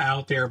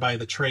out there by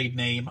the trade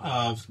name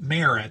of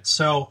Merit.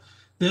 So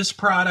This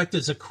product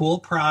is a cool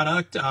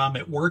product.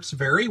 It works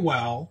very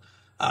well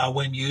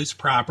when used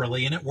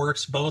properly, and it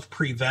works both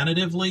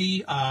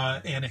preventatively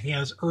and it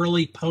has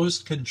early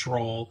post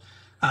control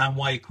on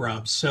white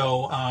grubs.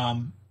 So,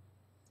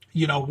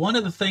 one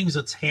of the things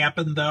that's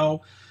happened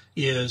though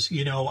is,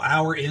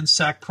 our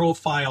insect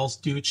profiles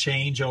do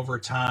change over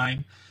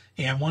time.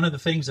 And one of the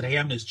things that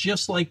happened is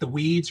just like the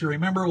weeds.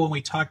 Remember when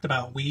we talked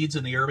about weeds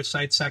in the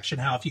herbicide section,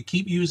 how if you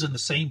keep using the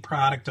same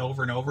product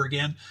over and over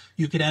again,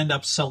 you could end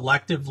up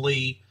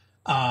selectively,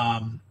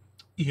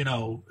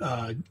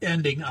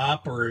 ending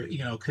up or,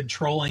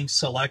 controlling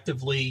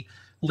selectively,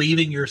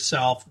 leaving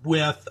yourself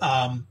with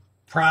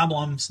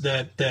problems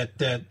that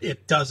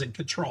it doesn't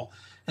control.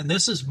 And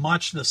this is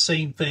much the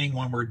same thing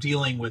when we're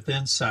dealing with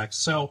insects.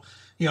 So,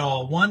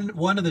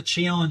 one of the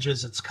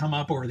challenges that's come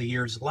up over the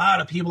years, a lot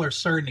of people are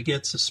starting to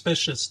get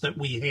suspicious that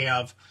we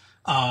have,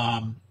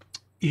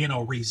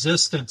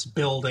 resistance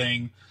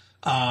building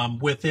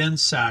with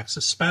insects,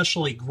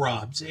 especially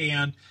grubs.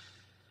 And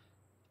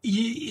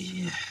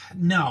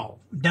no,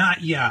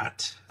 not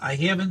yet. I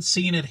haven't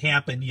seen it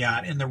happen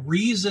yet. And the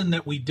reason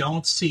that we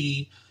don't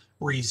see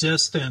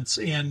resistance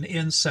in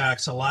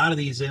insects, a lot of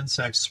these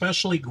insects,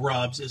 especially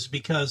grubs, is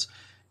because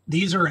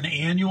these are an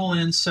annual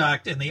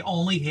insect and they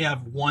only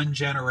have one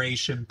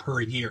generation per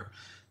year.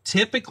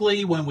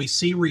 Typically, when we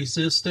see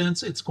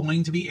resistance, it's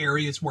going to be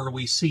areas where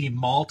we see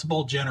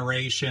multiple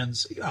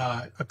generations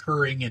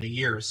occurring in a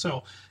year.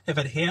 So if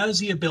it has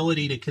the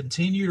ability to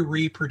continue to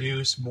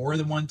reproduce more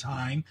than one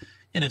time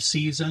in a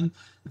season,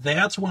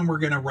 that's when we're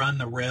going to run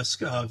the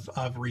risk of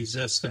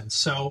resistance.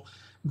 So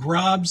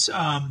grubs,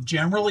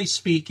 generally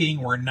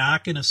speaking, we're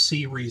not going to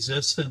see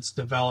resistance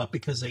develop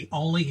because they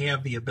only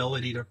have the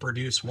ability to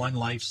produce one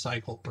life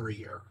cycle per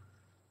year.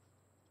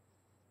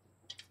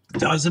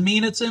 Doesn't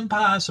mean it's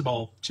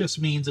impossible,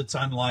 just means it's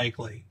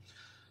unlikely.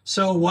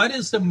 So what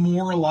is the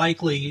more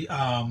likely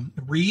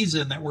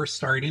reason that we're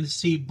starting to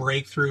see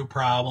breakthrough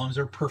problems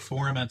or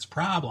performance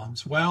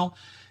problems? Well,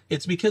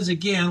 it's because,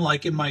 again,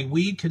 like in my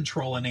weed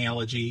control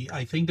analogy,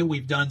 I think that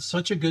we've done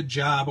such a good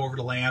job over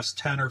the last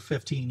 10 or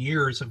 15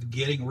 years of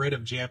getting rid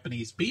of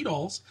Japanese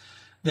beetles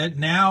that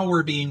now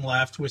we're being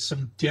left with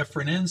some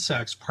different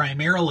insects,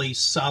 primarily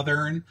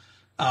southern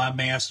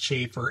masked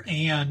chafer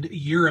and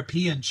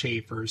European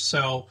chafers.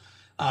 So,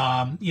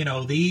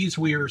 these,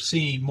 we are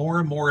seeing more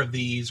and more of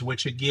these,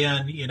 which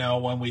again,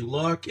 when we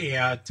look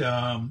at,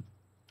 the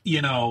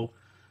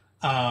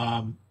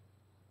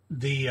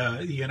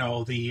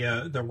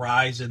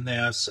rise in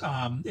this,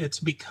 it's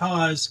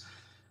because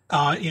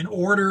in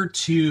order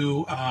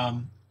to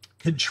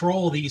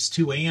control these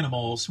two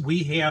animals,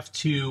 we have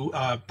to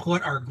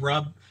put our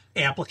grub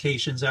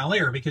applications out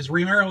there. Because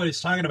remember what I was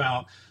talking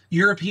about,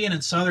 European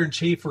and southern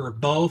chafer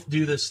both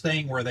do this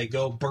thing where they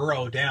go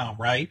burrow down,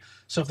 right?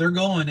 So if they're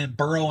going and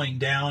burrowing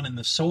down in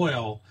the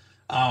soil,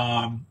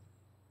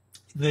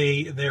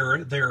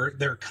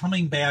 they're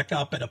coming back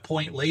up at a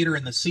point later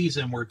in the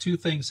season where two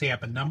things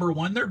happen. Number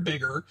one, they're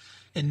bigger,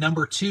 and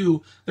number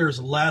two,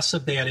 there's less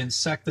of that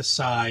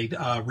insecticide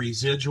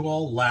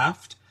residual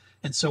left.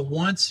 And so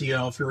once,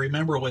 if you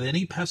remember, with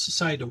any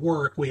pesticide to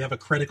work, we have a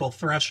critical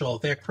threshold.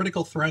 If that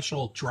critical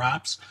threshold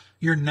drops,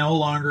 you're no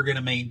longer going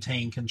to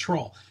maintain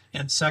control.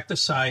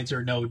 Insecticides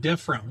are no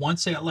different.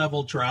 Once that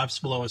level drops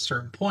below a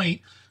certain point,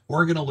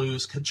 we're going to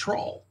lose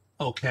control,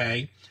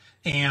 okay?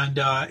 And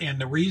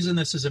the reason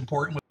this is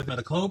important with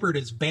imidacloprid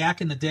is back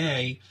in the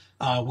day,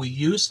 we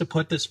used to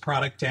put this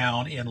product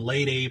down in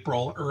late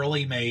April,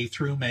 early May,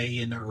 through May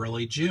into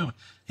early June.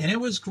 And it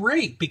was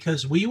great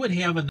because we would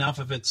have enough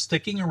of it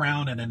sticking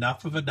around and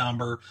enough of a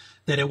number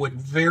that it would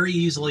very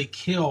easily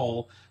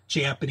kill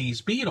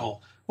Japanese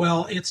beetle.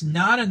 Well, it's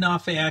not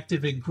enough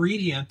active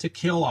ingredient to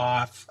kill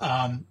off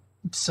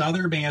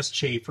southern masked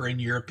chafer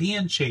and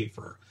European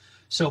chafer.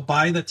 So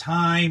by the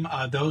time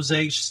those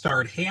eggs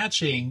start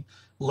hatching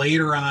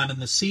later on in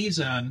the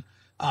season,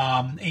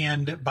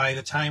 and by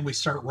the time we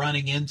start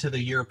running into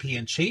the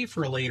European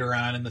chafer later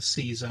on in the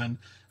season,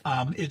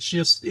 it's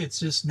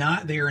just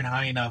not there in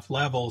high enough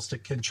levels to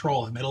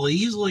control them. It'll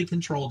easily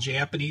control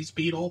Japanese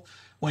beetle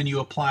when you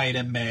apply it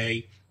in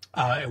May.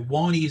 It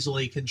won't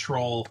easily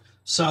control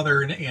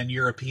southern and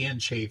European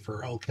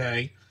chafer,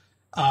 okay?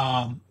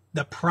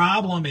 The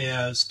problem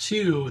is,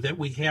 too, that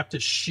we have to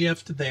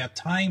shift that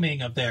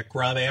timing of that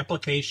grub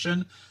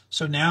application.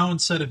 So now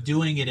instead of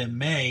doing it in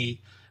May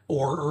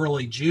or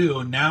early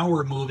June, now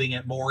we're moving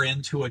it more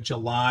into a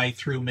July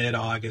through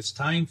mid-August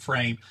time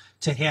frame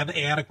to have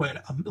adequate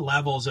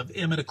levels of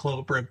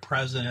imidacloprid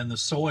present in the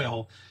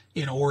soil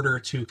in order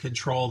to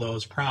control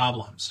those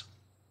problems.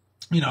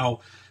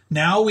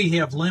 Now we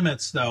have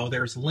limits, though.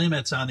 There's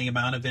limits on the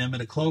amount of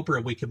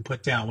imidacloprid we can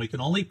put down. We can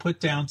only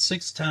put down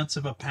 0.6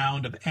 of a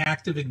pound of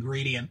active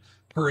ingredient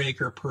per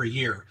acre per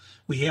year.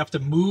 We have to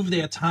move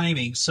that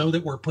timing so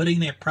that we're putting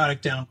that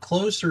product down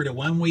closer to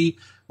when we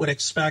would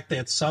expect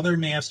that southern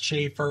masked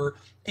chafer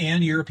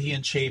and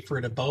European chafer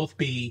to both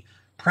be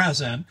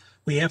present,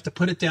 we have to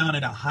put it down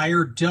at a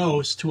higher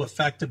dose to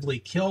effectively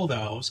kill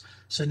those.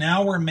 So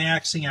now we're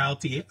maxing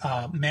out the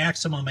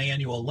maximum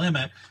annual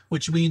limit,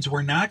 which means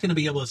we're not going to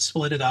be able to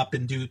split it up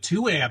and do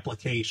 2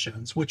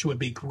 applications, which would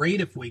be great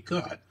if we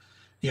could.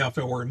 If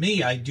it were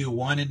me, I'd do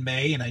one in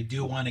May and I'd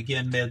do one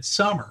again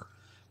midsummer.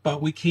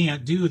 But we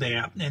can't do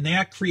that. And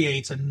that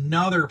creates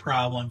another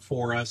problem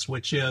for us,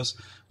 which is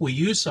we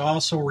used to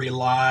also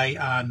rely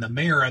on the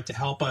Merit to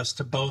help us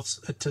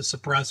to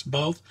suppress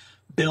both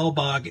bill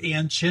bug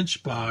and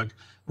chinch bug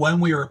when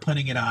we were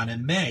putting it on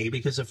in May,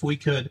 because if we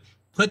could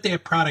put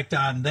that product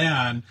on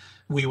then,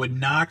 we would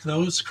knock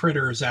those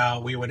critters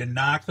out, we would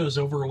knock those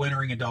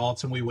overwintering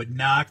adults, and we would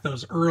knock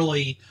those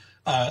early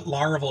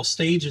larval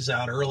stages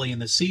out early in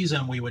the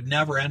season. We would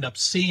never end up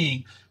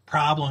seeing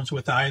problems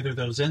with either of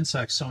those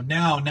insects. So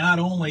now not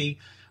only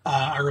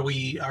have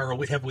we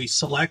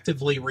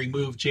selectively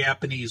removed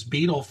Japanese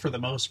beetle for the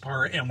most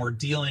part, and we're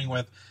dealing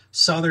with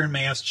southern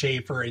mass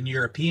chafer and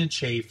European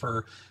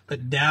chafer,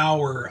 but now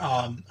we're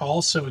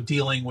also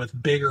dealing with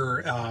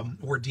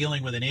we're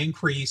dealing with an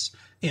increase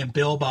in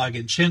bill bug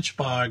and chinch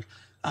bug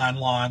on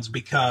lawns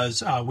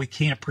because we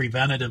can't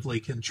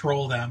preventatively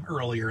control them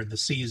earlier in the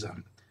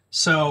season.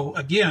 So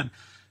again,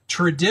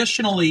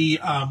 traditionally,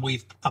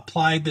 we've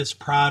applied this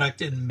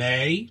product in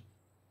May.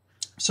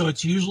 So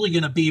it's usually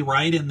going to be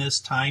right in this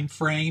time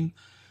frame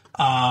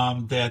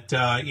and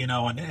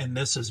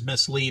this is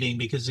misleading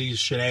because these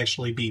should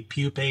actually be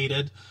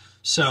pupated.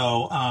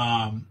 So,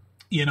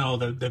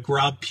 the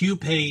grub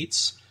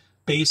pupates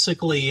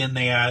basically in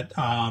that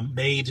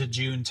May to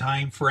June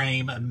time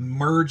frame,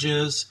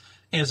 emerges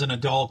as an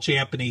adult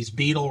Japanese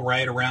beetle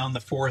right around the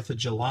 4th of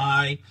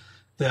July.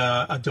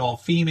 The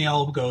adult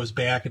female goes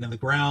back into the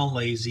ground,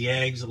 lays the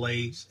eggs,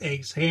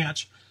 eggs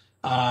hatch,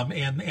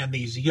 and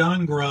these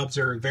young grubs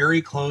are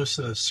very close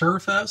to the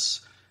surface.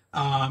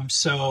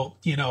 This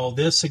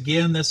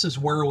is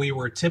where we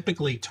were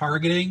typically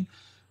targeting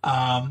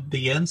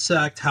the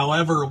insect.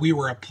 However, we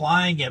were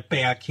applying it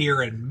back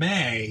here in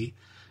May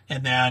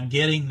and then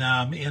getting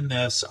them in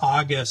this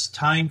August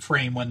time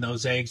frame when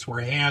those eggs were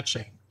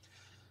hatching.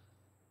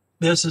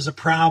 This is a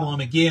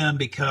problem again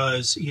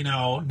because,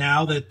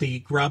 now that the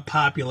grub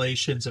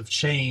populations have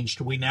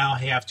changed, we now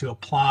have to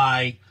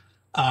apply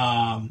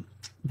the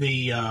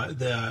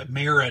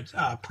Merit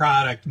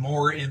product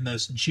more in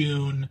this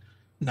in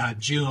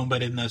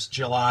this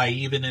July,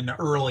 even in the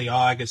early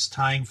August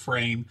time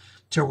frame,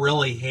 to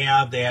really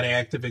have that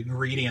active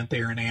ingredient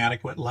there in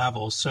adequate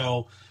levels.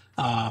 So,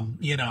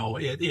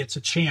 it's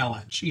a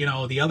challenge.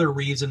 The other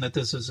reason that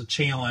this is a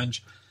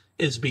challenge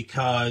is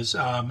because,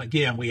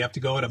 again, we have to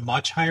go at a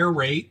much higher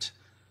rate,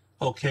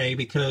 okay,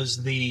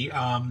 because the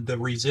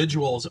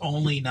residual is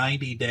only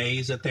 90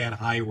 days at that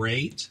high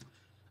rate.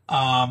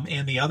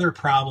 And the other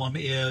problem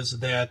is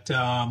that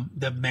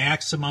the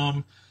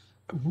maximum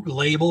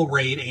label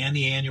rate and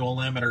the annual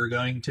limit are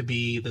going to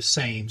be the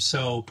same.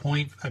 So I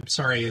think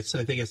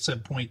it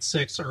said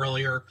 0.6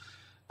 earlier.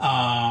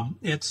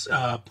 It's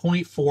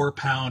 0.4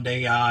 pound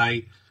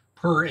AI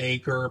per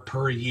acre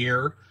per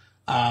year.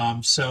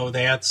 So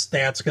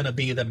that's going to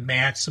be the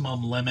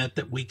maximum limit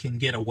that we can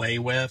get away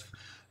with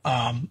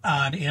on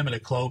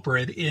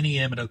imidacloprid, any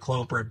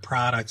imidacloprid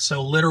product.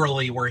 So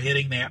literally we're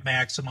hitting that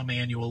maximum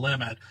annual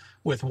limit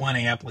with one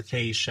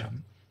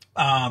application.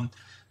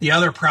 The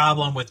other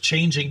problem with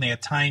changing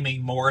that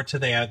timing more to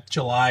that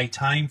July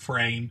time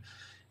frame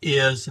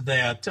is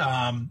that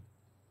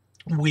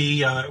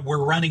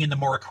we're running into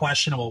more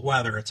questionable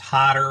weather. It's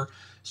hotter,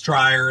 it's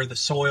drier, the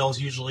soil's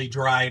usually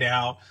dried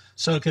out.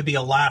 So it could be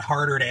a lot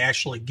harder to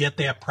actually get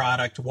that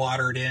product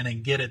watered in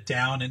and get it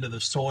down into the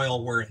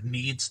soil where it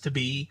needs to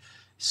be.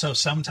 So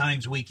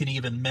sometimes we can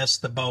even miss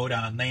the boat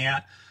on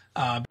that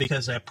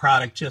because that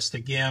product just,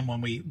 again, when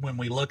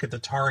we look at the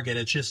target,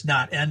 it's just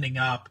not ending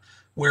up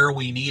where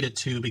we need it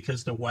to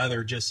because the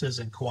weather just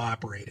isn't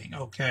cooperating,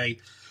 okay?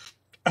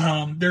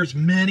 There's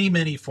many,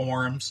 many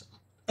forms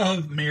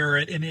of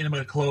Merit and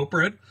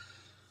imidacloprid.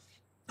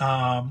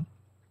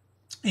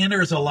 And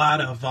there's a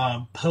lot of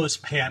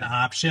post-pat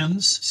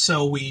options.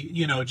 So we,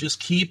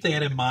 just keep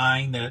that in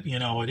mind that,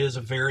 it is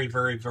a very,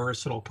 very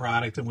versatile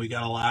product and we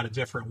got a lot of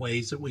different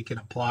ways that we can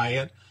apply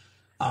it.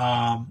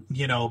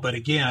 But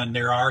again,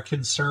 there are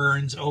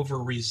concerns over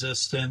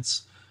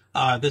resistance.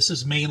 This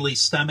is mainly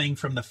stemming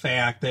from the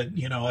fact that,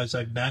 as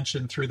I've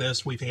mentioned through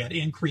this, we've had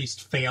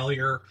increased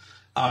failure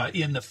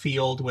in the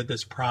field with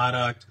this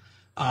product.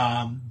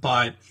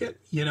 But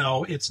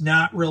it's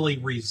not really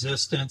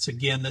resistance.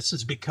 Again, this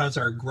is because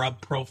our grub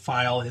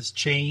profile has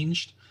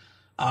changed,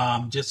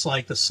 just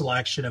like the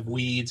selection of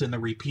weeds and the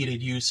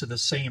repeated use of the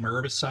same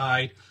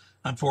herbicide.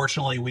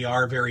 Unfortunately, we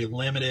are very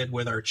limited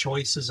with our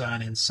choices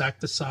on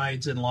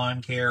insecticides in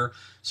lawn care,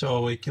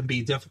 so it can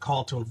be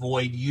difficult to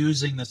avoid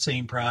using the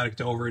same product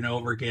over and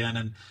over again.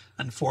 And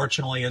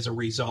unfortunately, as a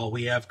result,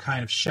 we have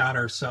kind of shot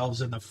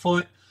ourselves in the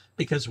foot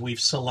because we've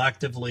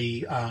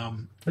selectively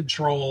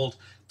controlled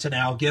to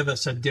now give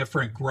us a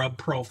different grub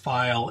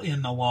profile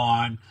in the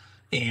lawn,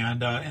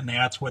 and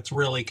that's what's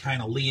really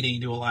kind of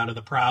leading to a lot of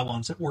the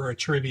problems that we're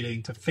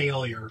attributing to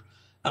failure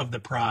of the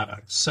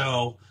product.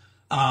 So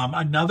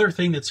Another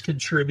thing that's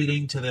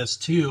contributing to this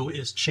too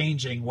is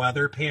changing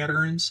weather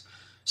patterns.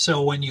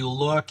 So when you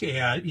look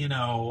at,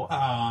 USDA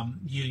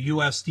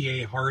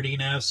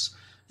hardiness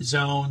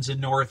zones in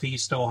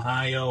Northeast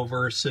Ohio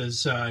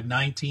versus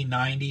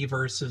 1990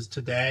 versus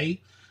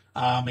today,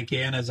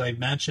 again, as I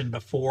mentioned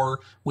before,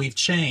 we've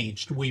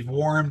changed. We've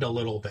warmed a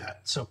little bit.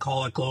 So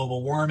call it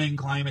global warming,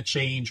 climate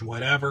change,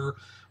 whatever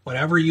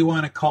you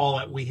want to call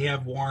it. We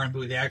have warmed.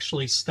 We've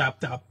actually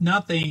stepped up.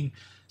 Nothing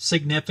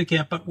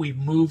significant, but we've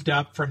moved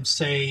up from,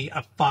 say,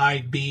 a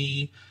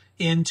 5B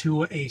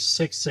into a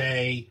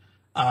 6A,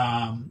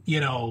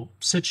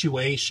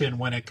 situation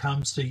when it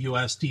comes to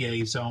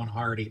USDA zone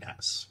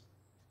hardiness.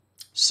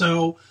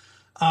 So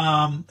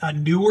a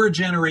newer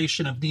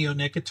generation of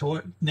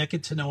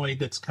neonicotinoid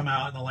that's come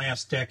out in the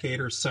last decade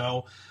or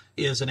so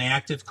is an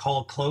active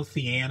called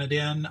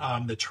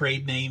clothianidin. The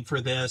trade name for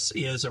this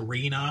is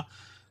Arena.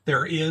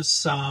 There is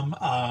some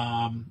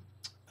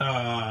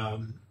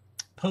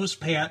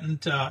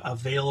post-patent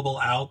available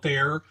out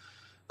there.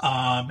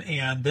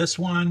 And this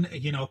one,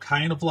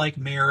 kind of like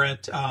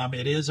Merit,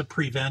 it is a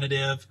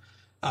preventative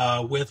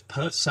with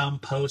some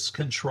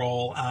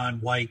post-control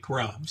on white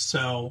grubs.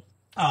 So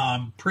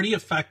pretty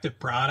effective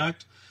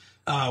product.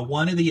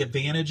 One of the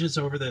advantages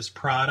over this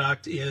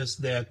product is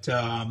that,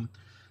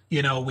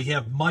 we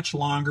have much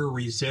longer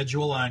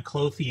residual on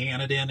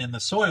clothianidin in the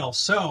soil.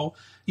 So,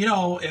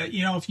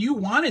 if you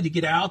wanted to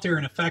get out there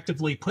and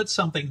effectively put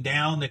something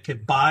down that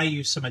could buy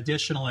you some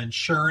additional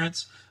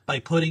insurance by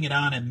putting it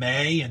on in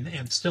May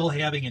and still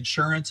having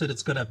insurance that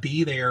it's going to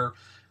be there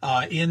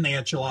in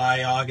that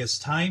July,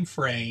 August time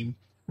frame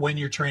when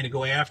you're trying to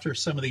go after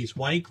some of these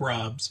white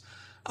grubs,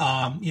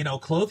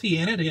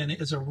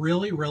 clothianidin is a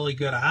really, really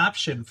good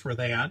option for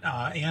that.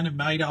 And it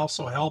might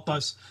also help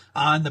us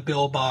on the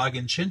billbug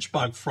and chinch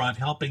bug front,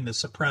 helping to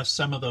suppress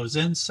some of those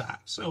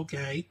insects.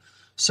 Okay.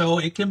 So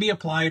it can be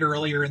applied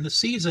earlier in the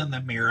season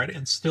than Merit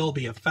and still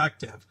be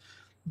effective.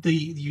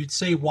 You'd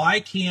say, why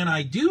can't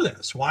I do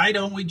this? Why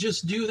don't we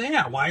just do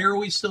that? Why are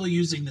we still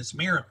using this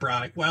Merit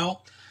product?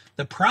 Well,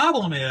 the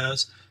problem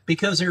is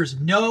because there's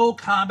no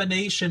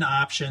combination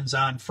options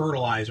on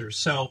fertilizers.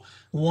 So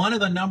one of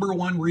the number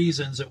one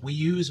reasons that we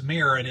use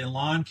Merit in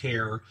lawn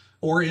care,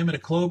 or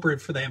imidacloprid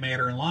for that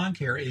matter in lawn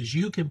care, is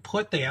you can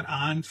put that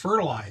on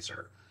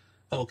fertilizer.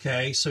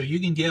 Okay, so you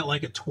can get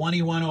like a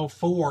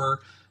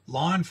 2104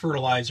 lawn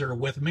fertilizer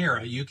with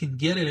Merit. You can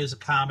get it as a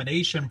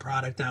combination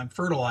product on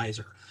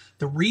fertilizer.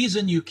 The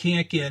reason you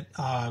can't get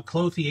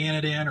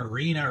clothianidin or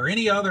Arena or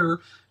any other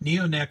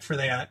neonic for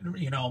that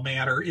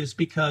matter is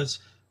because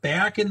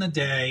back in the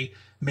day,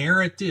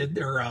 Bayer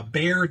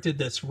did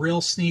this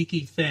real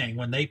sneaky thing.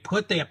 When they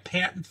put that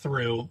patent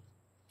through,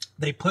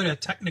 they put a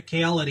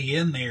technicality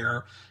in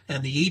there,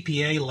 and the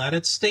EPA let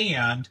it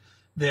stand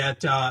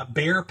that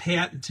Bayer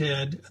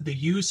patented the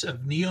use of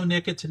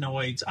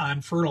neonicotinoids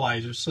on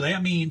fertilizers. So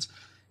that means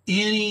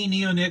any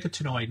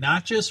neonicotinoid,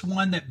 not just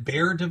one that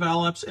Bayer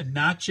develops and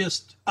not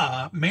just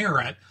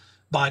Merit,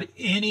 but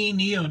any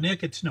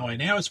neonicotinoid.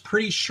 Now, it's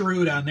pretty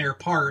shrewd on their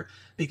part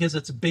because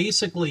it's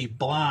basically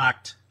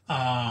blocked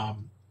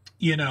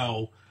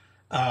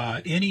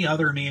any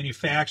other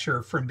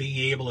manufacturer from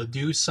being able to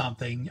do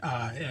something,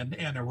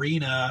 and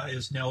Arena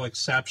is no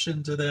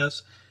exception to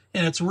this.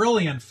 And it's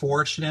really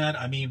unfortunate.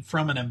 I mean,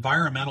 from an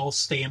environmental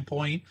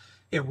standpoint,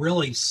 it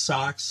really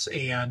sucks.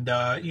 And,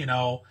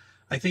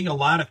 I think a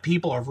lot of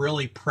people have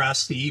really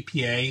pressed the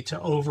EPA to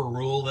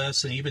overrule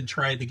this and even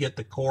tried to get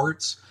the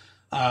courts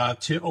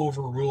to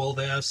overrule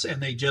this,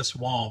 and they just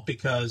won't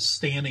because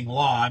standing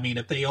law. I mean,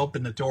 if they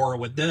open the door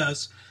with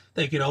this,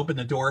 they could open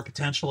the door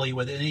potentially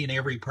with any and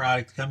every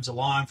product that comes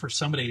along for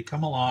somebody to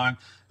come along,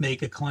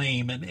 make a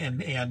claim,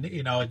 and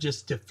it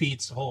just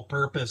defeats the whole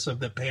purpose of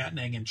the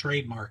patenting and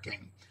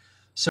trademarking.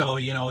 So,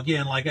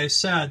 again, like I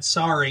said,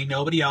 sorry,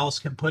 nobody else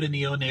can put a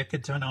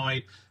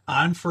neonicotinoid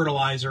on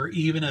fertilizer,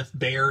 even if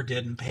Bayer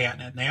didn't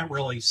patent it, and that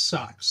really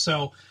sucks.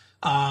 So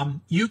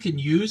you can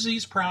use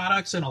these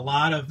products in a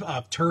lot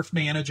of turf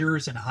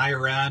managers and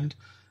higher end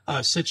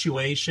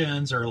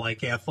situations, or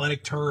like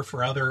athletic turf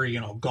or other,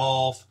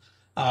 golf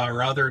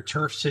or other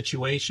turf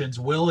situations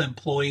will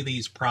employ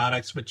these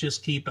products, but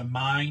just keep in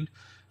mind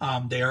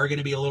they are going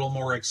to be a little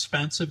more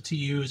expensive to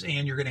use,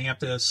 and you're going to have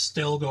to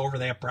still go over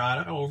that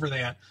product, over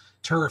that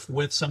turf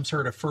with some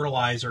sort of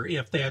fertilizer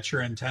if that's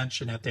your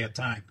intention at that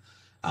time.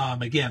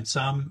 Again,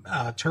 some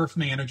turf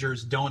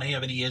managers don't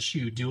have any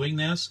issue doing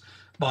this,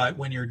 but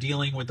when you're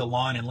dealing with the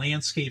lawn and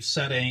landscape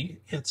setting,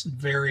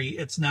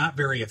 it's not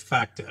very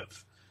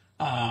effective.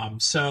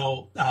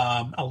 So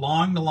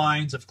along the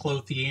lines of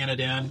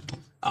clothianidin,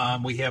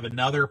 we have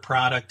another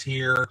product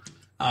here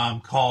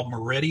called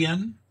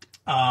Meridian.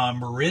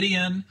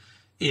 Meridian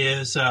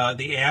is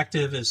the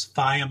active is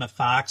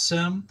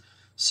thiamethoxam.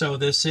 So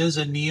this is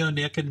a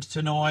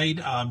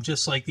neonicotinoid,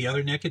 just like the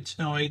other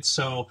nicotinoids.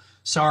 So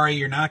sorry,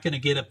 you're not going to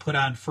get it put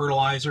on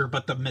fertilizer,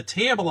 but the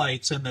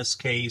metabolites in this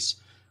case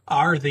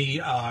are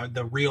the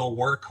real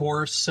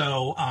workhorse.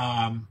 So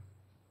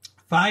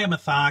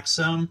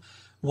thiamethoxam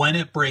when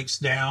it breaks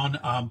down.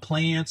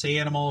 Plants,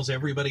 animals,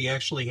 everybody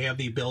actually have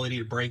the ability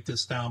to break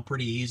this down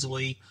pretty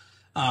easily.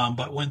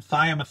 But when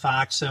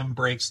thiamethoxam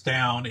breaks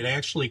down, it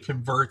actually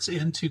converts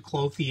into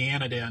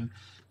clothianidin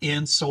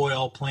in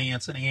soil,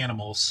 plants, and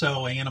animals.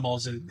 So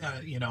animals,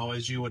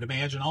 as you would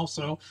imagine,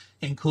 also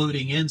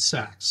including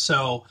insects.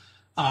 So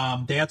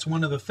that's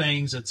one of the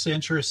things that's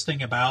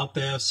interesting about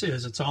this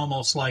is it's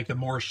almost like a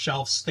more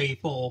shelf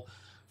staple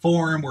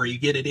form where you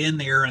get it in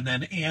there, and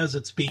then as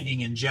it's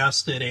being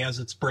ingested, as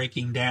it's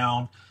breaking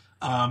down,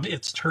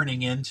 it's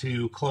turning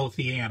into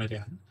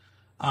clothianidin.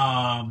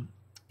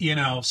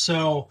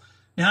 So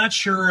not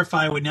sure if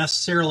I would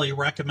necessarily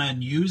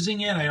recommend using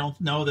it. I don't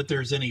know that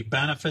there's any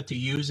benefit to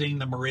using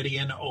the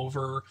Meridian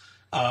over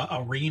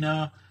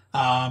Arena,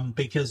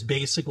 because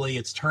basically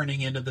it's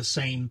turning into the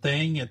same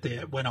thing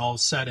when all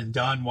is said and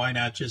done. Why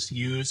not just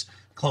use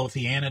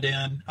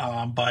clothianidin?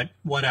 But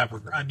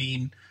whatever. I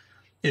mean,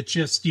 it's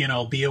just,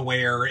 be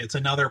aware. It's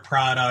another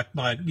product,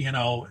 but,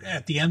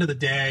 at the end of the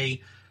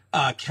day,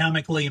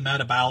 chemically,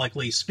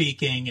 metabolically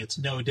speaking, it's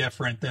no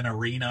different than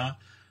Arena.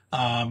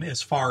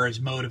 As far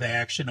as mode of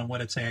action and what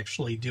it's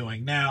actually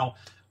doing. Now,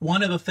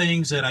 one of the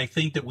things that I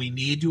think that we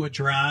need to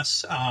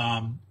address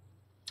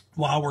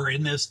while we're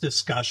in this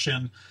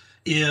discussion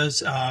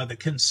is the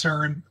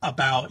concern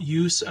about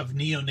use of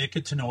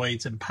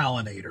neonicotinoids and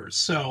pollinators.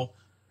 So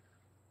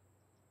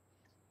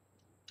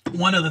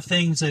one of the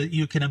things that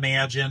you can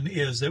imagine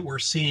is that we're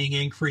seeing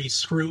increased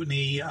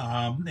scrutiny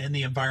in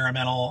the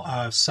environmental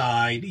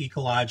side,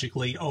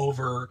 ecologically,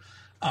 over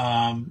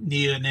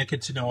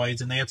neonicotinoids,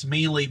 and that's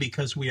mainly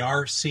because we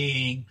are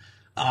seeing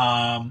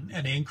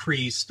an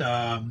increased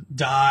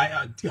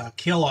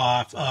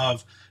kill-off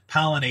of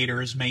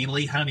pollinators,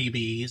 mainly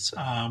honeybees.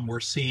 We're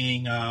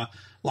seeing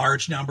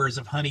large numbers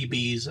of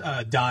honeybees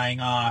dying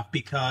off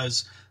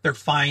because they're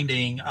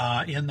finding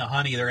in the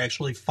honey, they're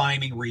actually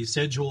finding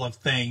residual of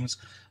things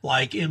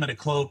like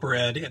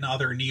imidacloprid and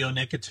other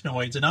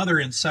neonicotinoids and other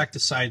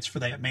insecticides for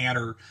that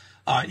matter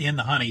in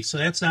the honey. So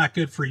that's not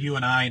good for you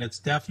and I, and it's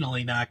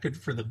definitely not good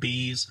for the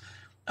bees.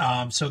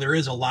 So there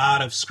is a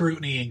lot of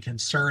scrutiny and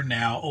concern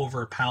now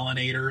over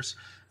pollinators.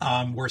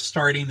 We're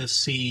starting to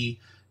see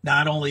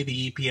not only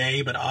the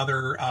EPA, but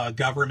other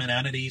government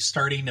entities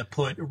starting to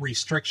put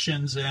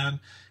restrictions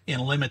in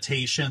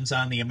limitations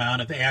on the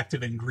amount of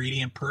active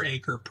ingredient per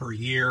acre per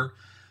year.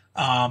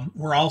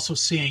 We're also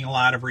seeing a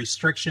lot of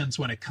restrictions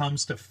when it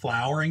comes to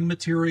flowering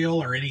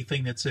material or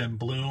anything that's in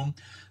bloom.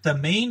 The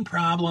main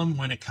problem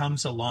when it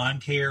comes to lawn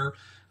care,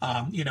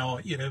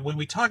 when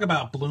we talk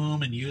about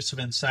bloom and use of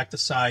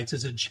insecticides,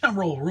 as a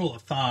general rule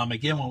of thumb,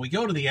 again, when we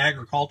go to the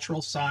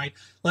agricultural side,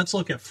 let's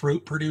look at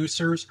fruit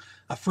producers.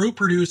 A fruit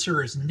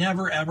producer is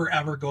never, ever,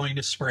 ever going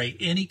to spray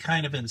any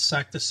kind of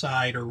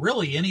insecticide, or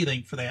really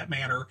anything for that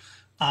matter,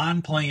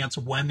 on plants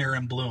when they're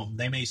in bloom.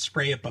 They may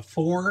spray it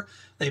before,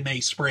 they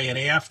may spray it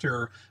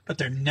after, but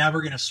they're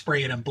never going to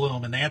spray it in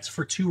bloom. And that's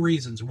for two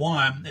reasons.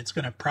 One, it's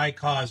going to probably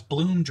cause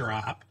bloom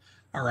drop,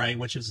 all right,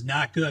 which is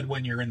not good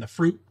when you're in the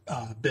fruit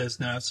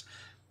business.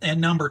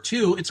 And number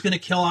two, it's going to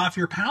kill off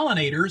your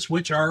pollinators,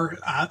 which are,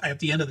 at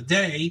the end of the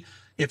day,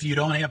 if you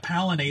don't have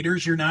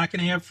pollinators, you're not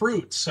going to have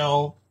fruit.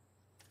 So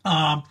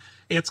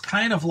it's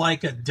kind of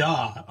like a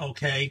duh,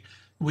 okay?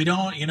 We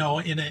don't, in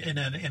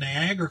an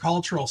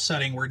agricultural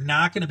setting, we're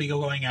not going to be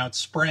going out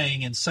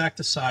spraying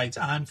insecticides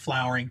on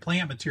flowering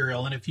plant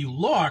material. And if you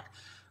look,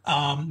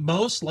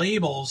 most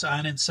labels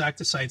on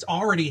insecticides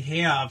already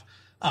have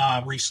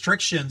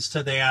restrictions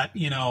to that,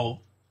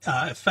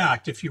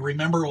 effect. If you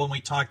remember when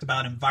we talked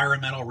about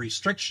environmental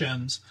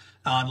restrictions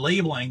on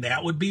labeling,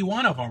 that would be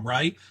one of them,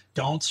 right?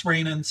 Don't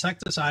spray an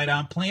insecticide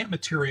on plant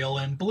material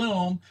in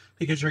bloom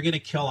because you're going to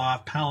kill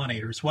off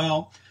pollinators.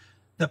 Well,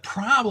 the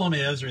problem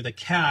is, or the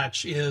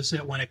catch is,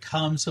 that when it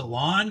comes to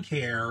lawn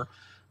care,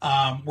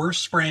 we're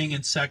spraying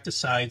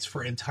insecticides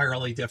for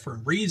entirely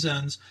different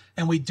reasons,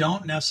 and we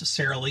don't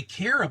necessarily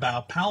care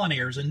about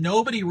pollinators, and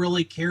nobody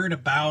really cared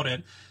about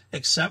it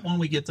except when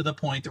we get to the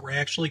point that we're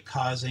actually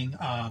causing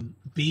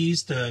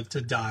bees to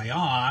die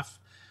off,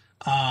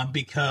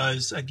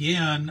 because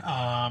again,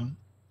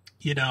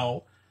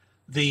 the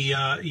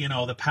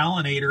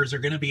pollinators are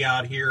going to be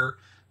out here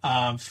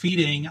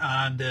feeding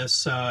on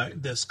this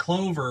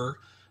clover,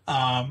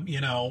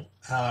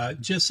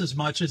 just as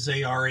much as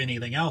they are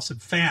anything else. In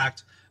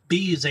fact,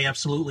 bees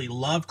absolutely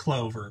love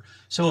clover.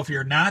 So if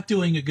you're not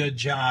doing a good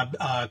job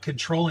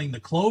controlling the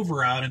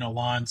clover out in a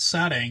lawn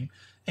setting,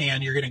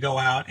 and you're going to go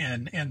out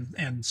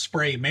and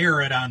spray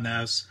merit on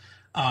this,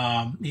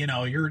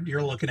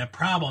 you're looking at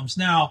problems.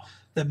 Now,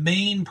 the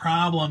main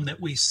problem that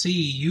we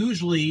see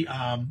usually,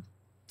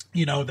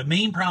 the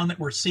main problem that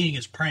we're seeing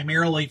is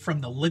primarily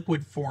from the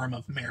liquid form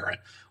of merit,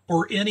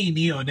 or any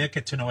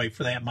neonicotinoid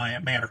for that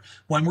matter.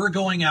 When we're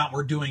going out,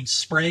 we're doing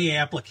spray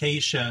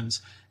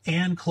applications,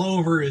 and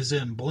clover is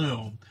in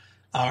bloom,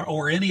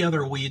 or any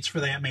other weeds for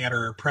that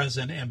matter are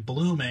present and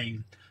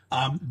blooming.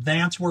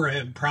 That's where we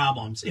have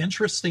problems.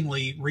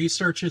 Interestingly,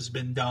 research has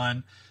been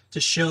done to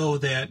show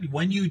that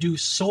when you do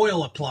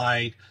soil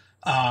applied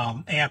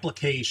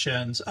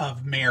applications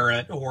of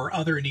merit or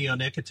other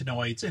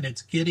neonicotinoids, and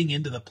it's getting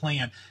into the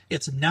plant.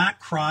 It's not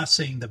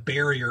crossing the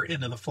barrier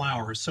into the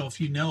flowers. So if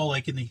you know,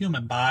 like in the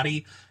human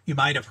body, you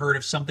might have heard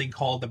of something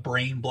called the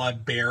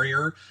brain-blood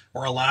barrier,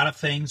 or a lot of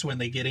things when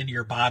they get into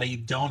your body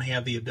don't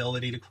have the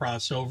ability to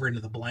cross over into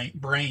the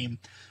brain.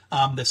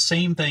 The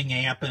same thing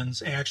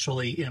happens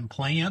actually in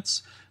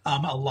plants.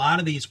 A lot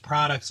of these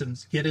products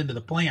get into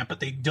the plant,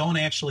 but they don't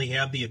actually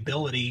have the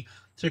ability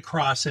to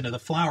cross into the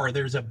flower.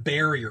 There's a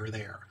barrier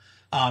there.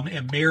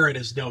 And merit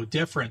is no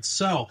different.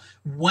 So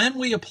when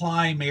we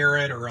apply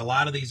merit or a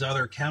lot of these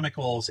other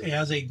chemicals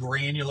as a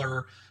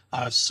granular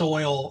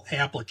soil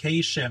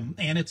application,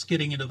 and it's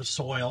getting into the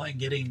soil and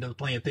getting into the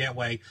plant that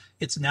way,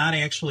 it's not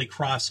actually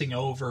crossing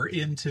over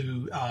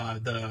into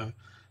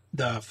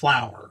the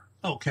flower.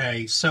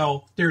 Okay,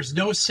 so there's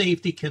no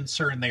safety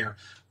concern there.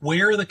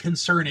 Where the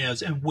concern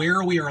is and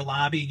where we are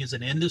lobbying as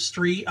an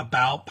industry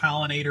about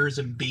pollinators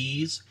and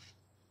bees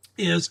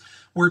is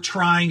we're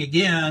trying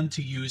again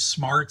to use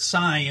smart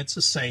science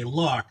to say,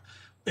 look,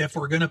 if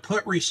we're going to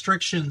put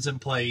restrictions in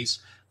place,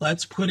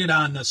 let's put it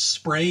on the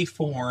spray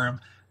form,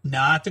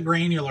 not the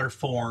granular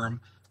form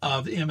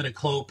of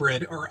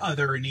imidacloprid or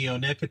other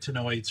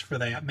neonicotinoids for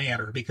that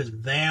matter, because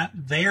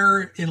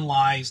therein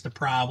lies the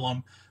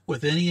problem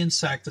with any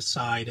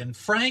insecticide. And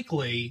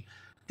frankly,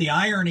 the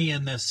irony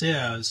in this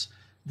is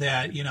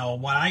that,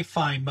 what I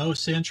find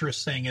most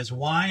interesting is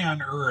why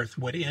on earth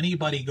would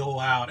anybody go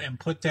out and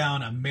put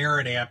down a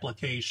merit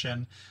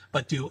application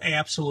but do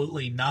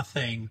absolutely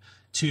nothing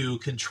to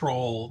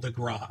control the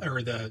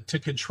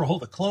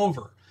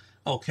clover?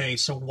 Okay,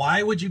 so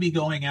why would you be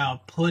going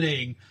out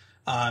putting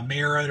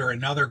merit or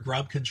another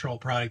grub control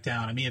product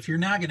down? I mean, if you're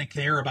not going to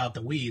care about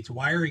the weeds,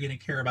 why are you going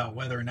to care about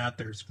whether or not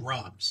there's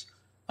grubs?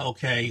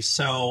 Okay,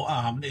 so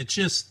it's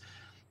just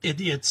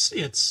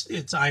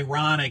it's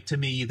ironic to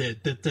me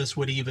that this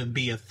would even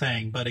be a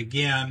thing. But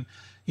again,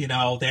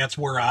 that's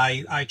where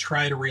I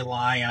try to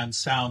rely on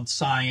sound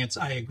science.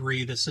 I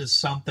agree this is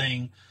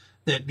something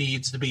that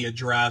needs to be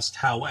addressed.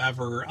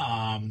 However,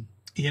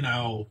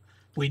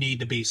 we need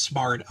to be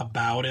smart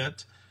about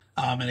it.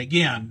 And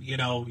again,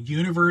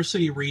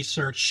 university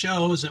research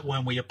shows that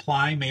when we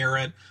apply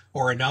merit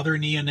or another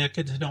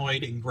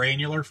neonicotinoid in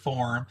granular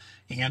form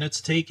and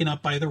it's taken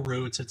up by the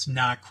roots, it's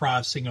not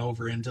crossing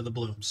over into the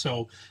bloom.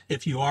 So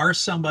if you are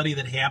somebody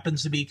that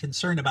happens to be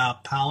concerned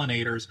about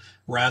pollinators,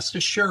 rest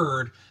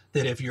assured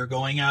that if you're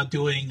going out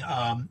doing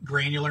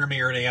granular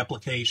merit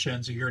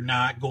applications, you're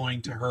not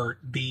going to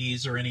hurt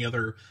bees or any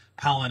other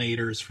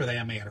pollinators for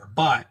that matter.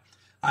 But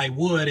I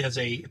would, as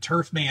a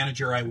turf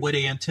manager, I would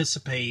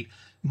anticipate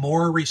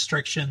more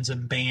restrictions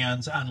and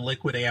bans on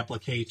liquid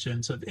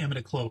applications of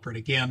imidacloprid.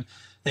 Again,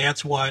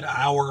 that's what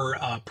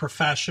our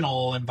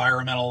professional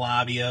environmental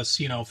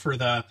lobbyists, for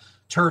the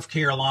turf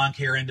care, lawn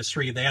care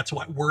industry, that's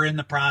what we're in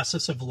the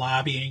process of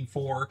lobbying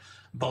for,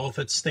 both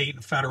at state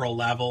and federal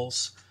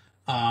levels.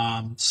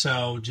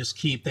 So just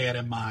keep that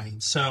in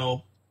mind.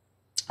 So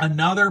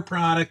another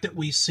product that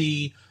we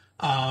see,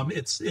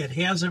 it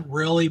hasn't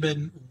really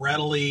been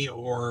readily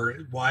or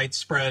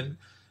widespread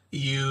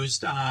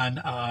used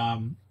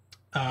on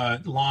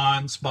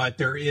lawns, but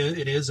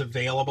it is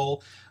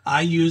available.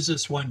 I use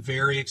this one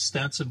very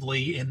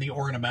extensively in the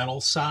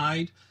ornamental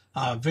side.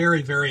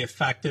 Very, very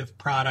effective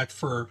product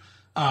for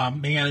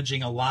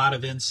managing a lot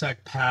of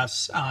insect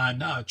pests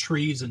on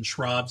trees and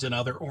shrubs and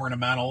other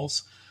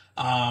ornamentals,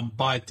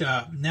 but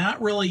not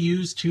really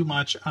used too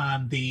much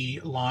on the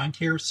lawn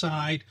care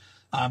side.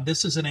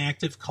 This is an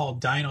active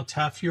called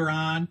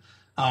dinotefuran.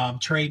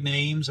 Trade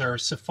names are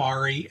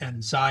Safari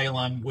and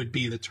Xylem would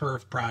be the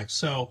turf product.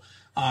 So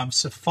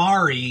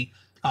Safari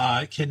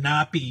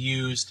cannot be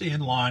used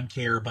in lawn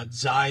care, but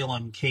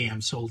Xylem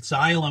can. So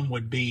Xylem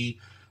would be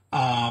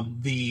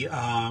the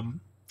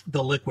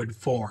liquid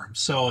form.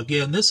 So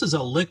again, this is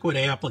a liquid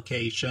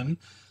application.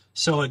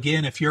 So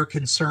again, if you're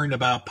concerned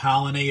about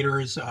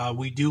pollinators,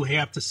 we do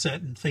have to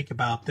sit and think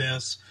about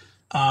this.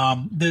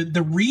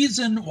 The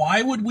reason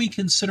why would we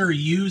consider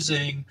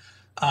using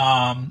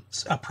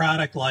a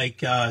product like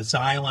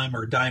Xylem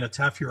or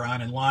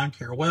dinotefuran in lawn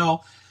care?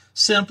 Well,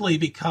 simply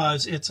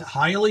because it's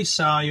highly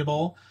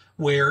soluble,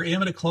 where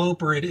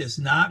imidacloprid is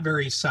not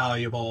very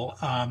soluble.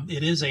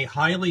 It is a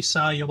highly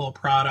soluble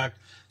product,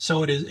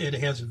 so it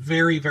has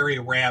very, very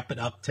rapid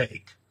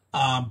uptake.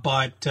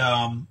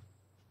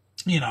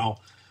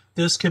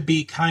 This could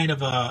be kind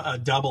of a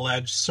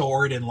double-edged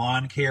sword in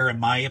lawn care, in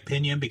my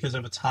opinion, because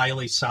if it's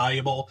highly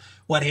soluble,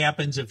 what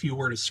happens if you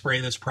were to spray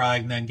this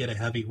product and then get a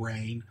heavy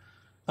rain?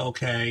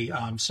 Okay,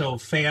 so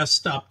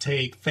fast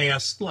uptake,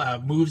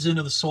 moves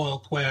into the soil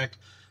quick.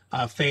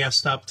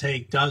 Fast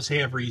uptake does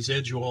have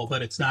residual,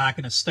 but it's not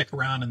going to stick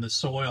around in the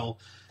soil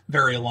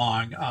very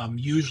long.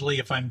 Usually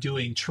if I'm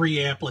doing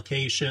tree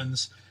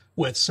applications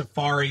with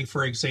Safari,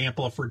 for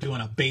example, if we're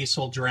doing a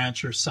basal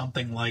drench or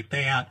something like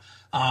that,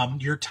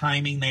 you're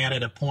timing that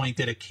at a point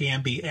that it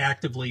can be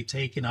actively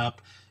taken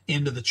up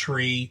into the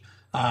tree.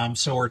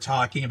 So we're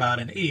talking about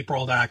an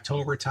April to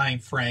October time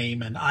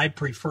frame, and I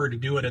prefer to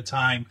do it at a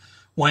time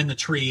when the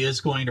tree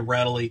is going to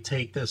readily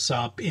take this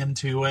up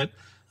into it.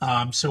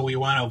 So we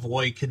want to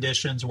avoid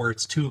conditions where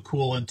it's too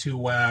cool and too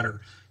wet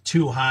or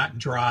too hot and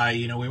dry.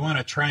 We want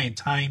to try and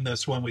time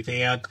this when we've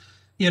had,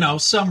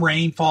 some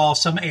rainfall,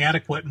 some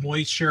adequate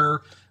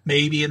moisture,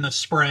 maybe in the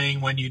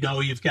spring when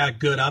you've got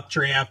good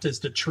updraft as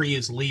the tree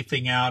is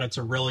leafing out. It's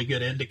a really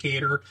good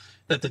indicator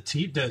that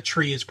the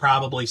tree is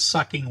probably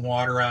sucking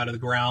water out of the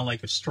ground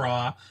like a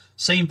straw.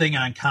 Same thing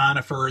on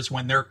conifers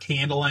when they're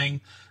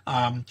candling.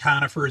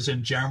 Conifers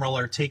in general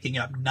are taking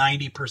up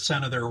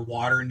 90% of their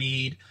water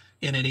need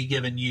in any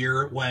given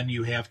year when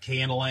you have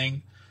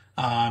candling.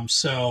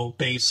 So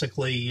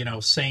basically,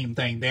 same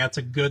thing. That's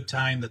a good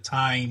time to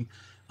time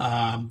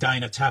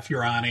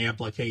dinotephuron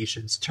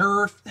applications.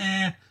 Turf,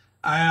 I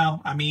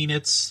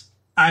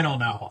don't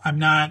know. I'm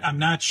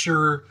not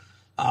sure,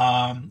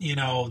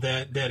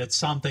 that it's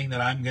something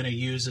that I'm going to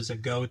use as a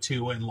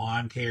go-to in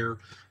lawn care,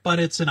 but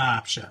it's an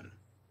option.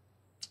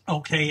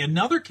 Okay,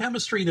 another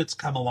chemistry that's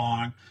come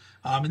along,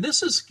 and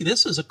this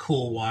is a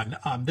cool one.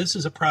 This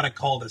is a product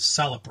called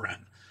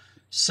Acelepryn.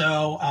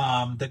 So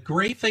the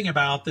great thing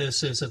about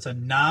this is it's a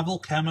novel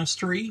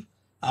chemistry,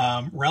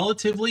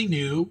 relatively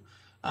new.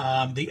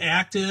 The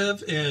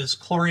active is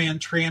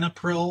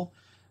chlorantraniliprole.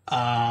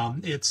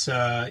 It's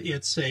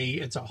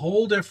a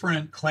whole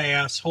different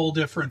class, whole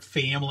different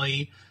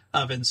family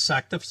of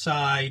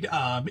insecticide.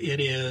 It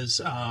is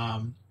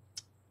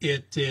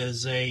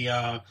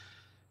a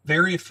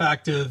very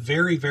effective,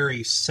 very,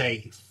 very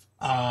safe,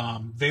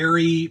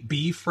 very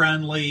bee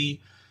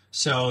friendly.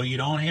 So you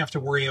don't have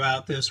to worry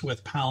about this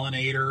with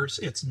pollinators.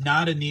 It's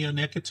not a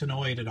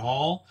neonicotinoid at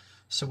all.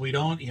 So we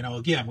don't,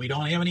 again, we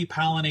don't have any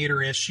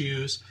pollinator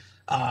issues.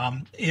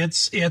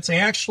 It's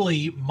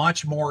actually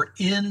much more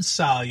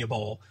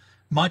insoluble,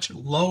 much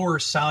lower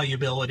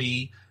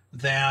solubility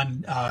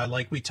than,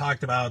 like we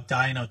talked about,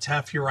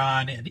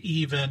 dinotephuron and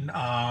even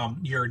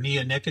your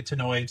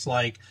neonicotinoids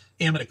like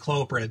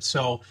imidacloprid.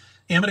 So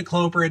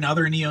imidacloprid and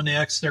other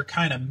neonics, they're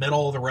kind of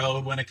middle of the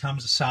road when it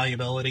comes to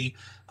solubility.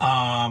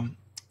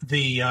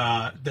 The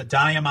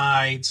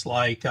diamides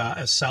like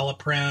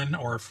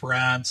Acelepryn or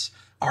Ference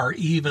are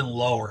even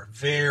lower,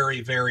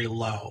 very, very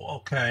low,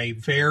 okay,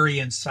 very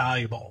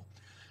insoluble.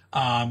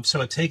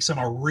 So it takes them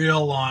a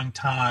real long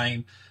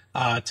time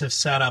to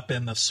set up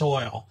in the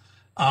soil.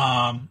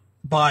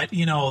 But,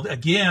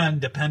 again,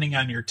 depending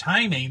on your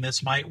timing,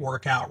 this might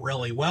work out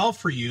really well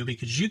for you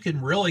because you can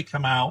really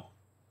come out,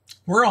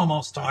 we're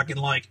almost talking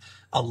like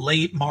a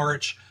late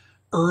March,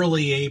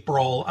 early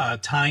April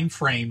time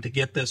frame to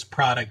get this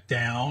product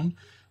down.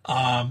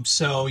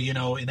 So,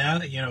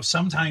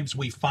 sometimes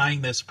we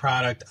find this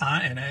product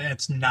on, and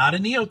it's not a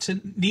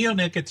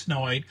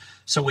neonicotinoid,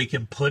 so we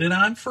can put it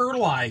on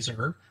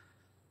fertilizer.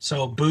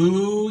 So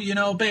boo,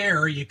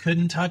 bear, you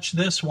couldn't touch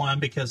this one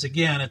because,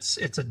 again, it's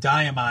a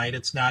diamide,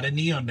 it's not a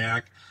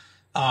neonic.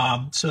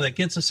 So that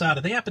gets us out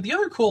of that. But the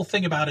other cool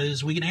thing about it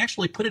is we can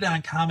actually put it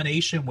on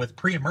combination with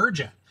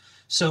pre-emergent.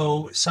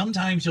 So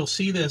sometimes you'll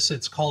see this,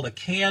 it's called a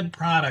CAD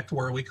product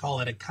where we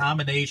call it a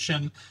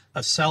combination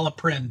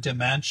Acelepryn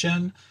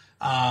dimension.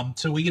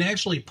 So we can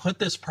actually put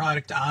this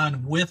product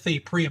on with a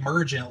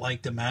pre-emergent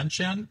like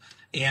dimension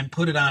and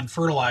put it on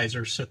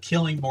fertilizer, so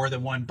killing more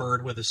than one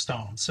bird with a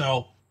stone.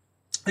 So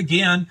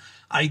again,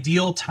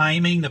 ideal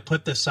timing to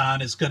put this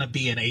on is going to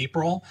be in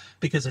April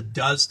because it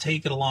does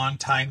take it a long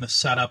time to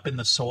set up in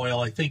the soil.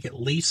 I think at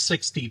least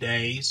 60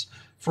 days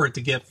for it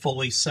to get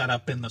fully set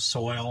up in the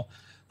soil.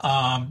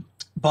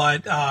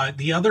 But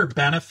the other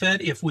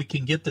benefit, if we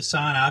can get this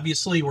on,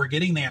 obviously we're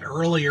getting that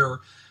earlier,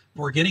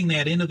 we're getting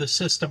that into the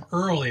system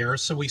earlier,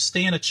 so we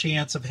stand a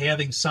chance of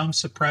having some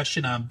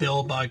suppression on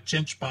billbug,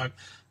 chinchbug.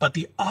 But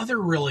the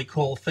other really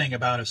cool thing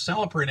about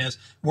Acelepryn is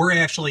we're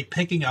actually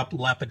picking up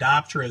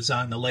Lepidopteras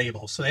on the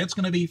label. So that's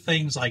going to be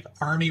things like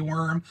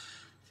armyworm,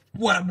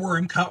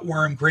 wetworm,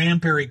 cutworm,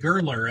 Granberry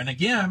girdler. And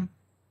again,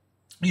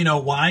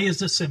 why is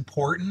this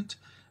important?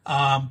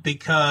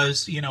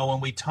 Because, when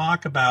we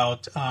talk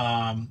about,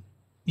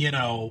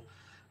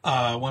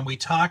 when we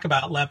talk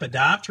about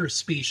Lepidoptera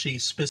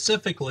species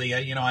specifically,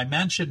 I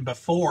mentioned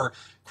before,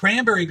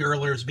 Cranberry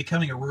girdler is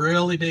becoming a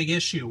really big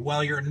issue.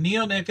 Well, your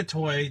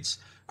neonicotinoids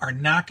are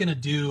not going to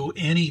do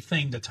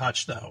anything to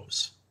touch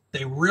those.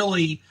 They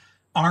really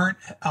aren't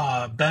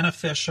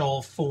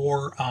beneficial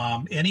for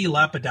any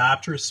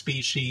Lepidoptera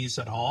species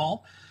at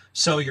all.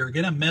 So you're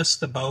going to miss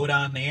the boat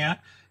on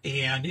that.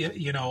 And,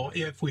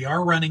 if we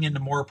are running into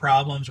more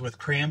problems with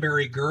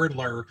Cranberry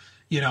girdler,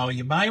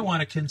 you might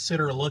want to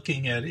consider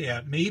looking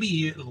at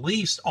maybe at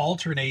least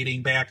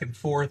alternating back and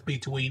forth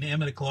between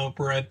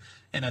imidacloprid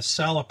and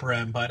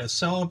Acelepryn. But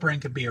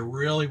Acelepryn could be a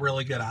really,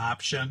 really good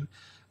option.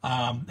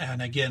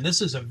 And again,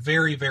 this is a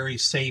very, very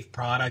safe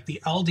product.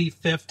 The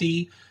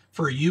LD50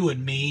 for you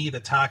and me, the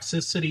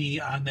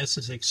toxicity on this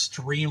is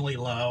extremely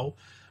low.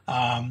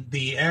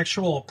 The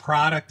actual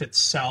product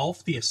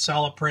itself, the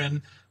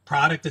Acelepryn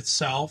product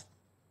itself,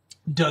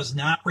 does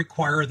not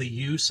require the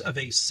use of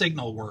a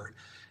signal word.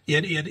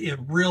 It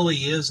really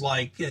is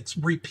like it's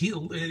repeat.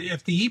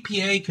 If the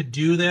EPA could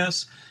do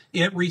this,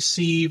 it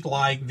received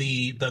like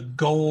the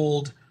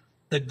gold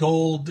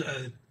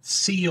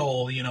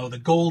seal,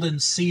 the golden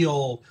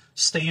seal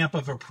stamp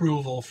of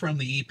approval from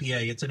the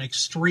EPA. It's an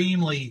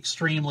extremely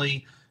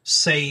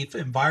safe,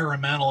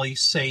 environmentally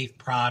safe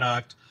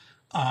product.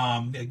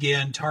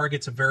 Again,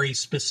 targets a very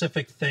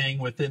specific thing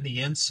within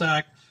the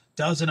insect,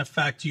 doesn't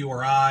affect you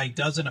or I,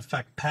 doesn't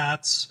affect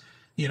pets,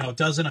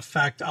 doesn't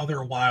affect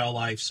other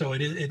wildlife. So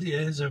it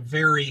is a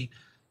very,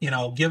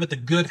 give it the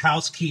good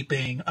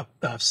housekeeping,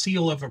 a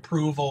seal of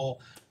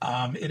approval.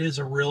 It is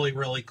a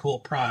really cool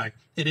product.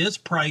 It is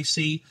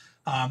pricey.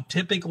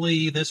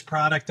 Typically, this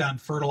product on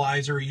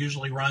fertilizer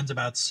usually runs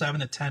about $7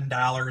 to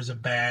 $10 a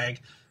bag,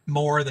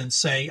 more than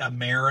say a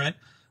Merit.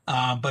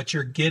 But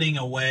you're getting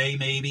away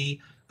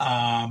maybe,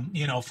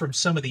 from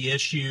some of the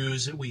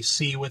issues that we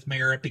see with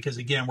Merit, because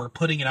again, we're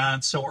putting it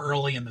on so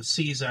early in the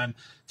season.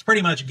 It's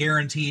pretty much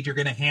guaranteed you're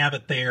going to have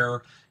it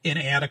there in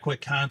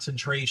adequate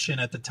concentration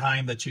at the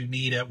time that you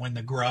need it when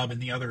the grub and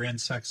the other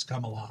insects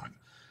come along.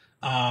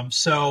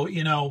 So,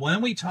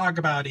 when we talk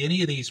about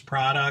any of these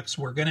products,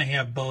 we're going to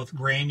have both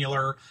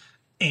granular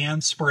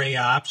and spray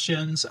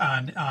options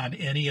on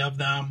any of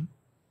them.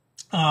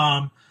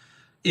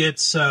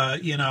 It's,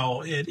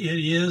 it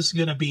is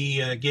going to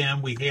be,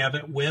 again, we have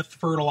it with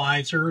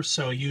fertilizer.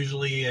 So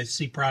usually I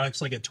see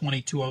products like a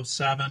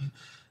 2207.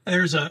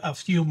 There's a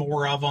few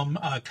more of them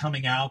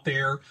coming out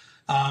there.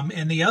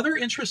 And the other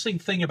interesting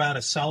thing about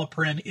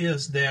acelepryn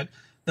is that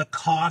the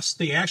cost,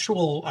 the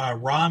actual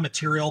raw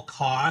material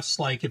costs,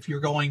 like if you're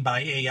going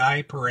by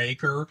AI per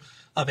acre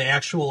of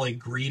actual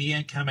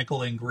ingredient,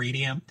 chemical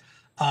ingredient,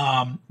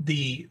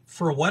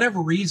 for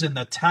whatever reason,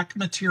 the tech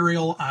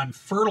material on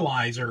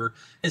fertilizer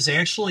is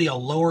actually a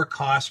lower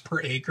cost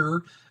per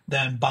acre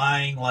than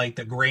buying like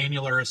the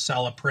granular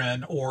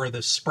acelepryn or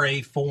the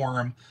spray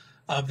form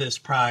of this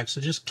product.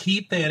 So just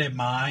keep that in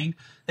mind.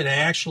 It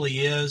actually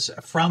is,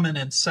 from an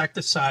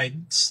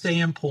insecticide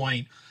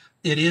standpoint,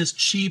 it is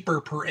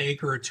cheaper per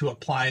acre to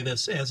apply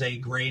this as a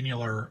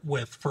granular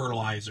with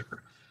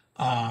fertilizer.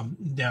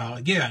 Now,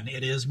 again,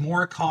 it is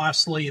more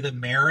costly than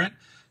Merit.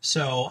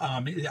 So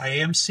I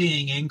am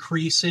seeing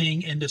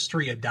increasing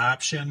industry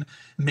adoption,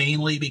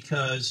 mainly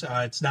because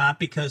it's not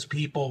because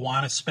people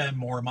want to spend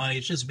more money.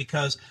 It's just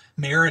because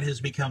Merit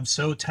has become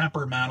so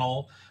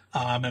temperamental,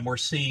 and we're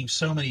seeing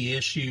so many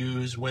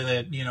issues with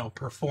it,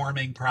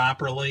 performing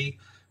properly,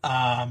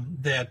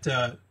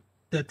 that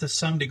to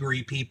some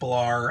degree people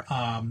are,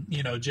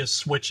 just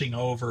switching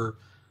over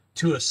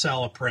to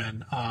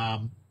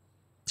acelepryn.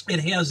 It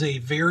has a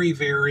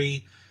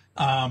very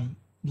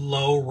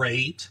low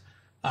rate.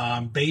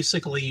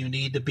 Basically, you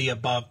need to be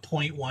above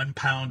 0.1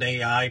 pound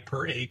AI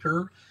per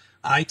acre.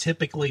 I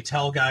typically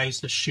tell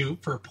guys to shoot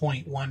for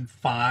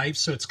 0.15,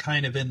 so it's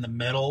kind of in the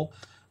middle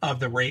of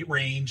the rate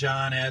range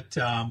on it,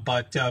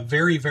 but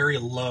very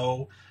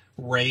low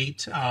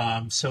rate.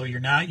 So you're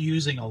not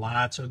using a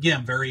lot. So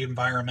again, very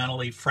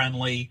environmentally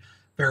friendly,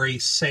 very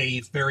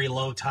safe, very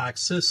low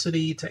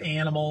toxicity to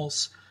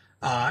animals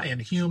and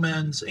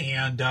humans,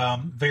 and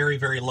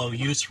very low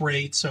use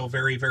rate. So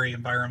very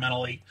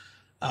environmentally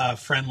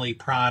friendly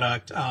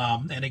product.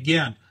 And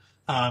again,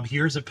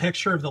 here's a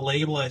picture of the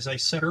label. As I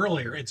said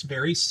earlier, it's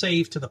very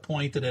safe to the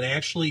point that it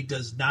actually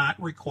does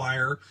not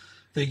require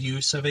the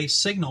use of a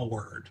signal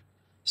word.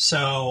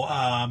 So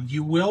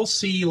you will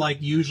see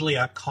like usually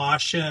a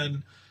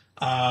caution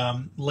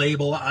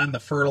label on the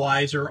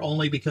fertilizer,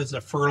 only because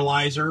the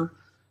fertilizer,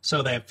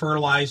 so that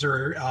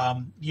fertilizer,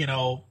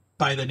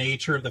 by the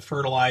nature of the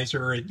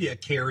fertilizer,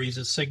 it carries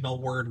a signal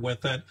word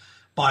with it.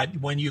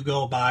 But when you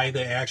go by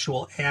the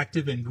actual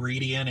active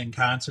ingredient and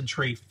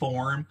concentrate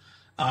form,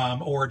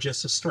 or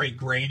just a straight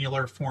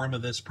granular form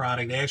of this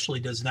product, it actually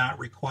does not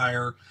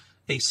require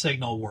a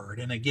signal word.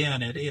 And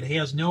again, it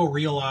has no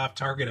real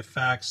off-target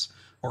effects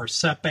or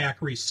setback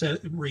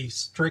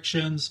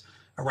restrictions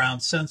around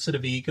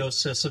sensitive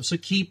ecosystems. So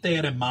keep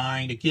that in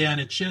mind. Again,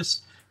 it's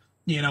just,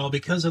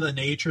 because of the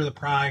nature of the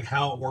product,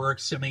 how it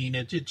works, I mean,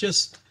 it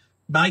just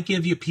might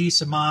give you peace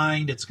of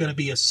mind. It's going to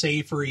be a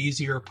safer,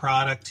 easier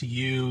product to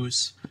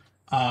use.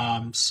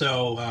 It's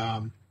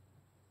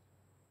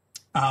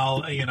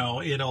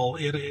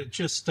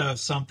just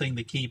something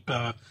to keep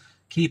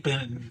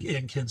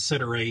in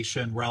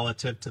consideration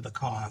relative to the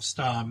cost.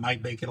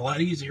 Might make it a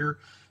lot easier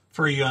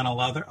for you on a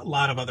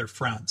lot of other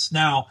fronts.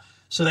 Now,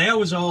 so that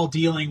was all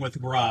dealing with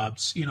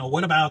grubs.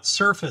 What about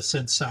surface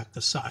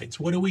insecticides?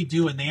 What do we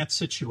do in that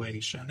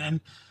situation?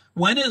 And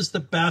when is the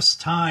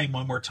best time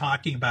when we're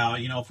talking about,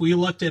 if we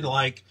looked at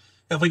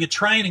if we could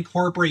try and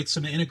incorporate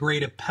some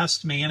integrated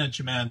pest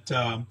management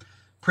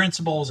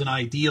principles and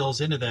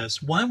ideals into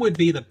this, when would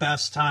be the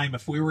best time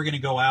if we were going to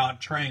go out and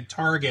try and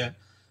target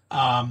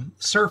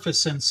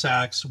surface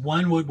insects?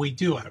 When would we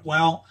do it?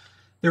 Well,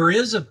 there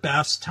is a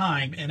best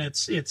time, and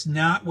it's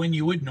not when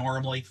you would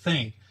normally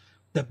think.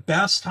 The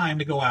best time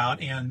to go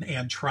out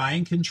and try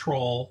and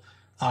control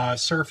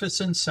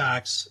surface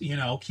insects,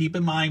 keep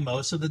in mind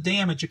most of the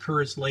damage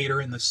occurs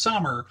later in the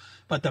summer,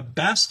 but the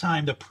best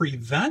time to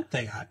prevent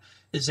that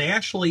is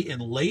actually in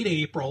late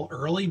April,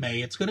 early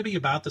May. It's going to be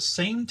about the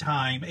same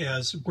time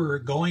as we're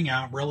going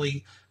out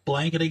really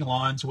blanketing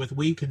lawns with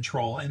weed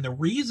control. And the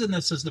reason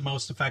this is the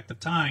most effective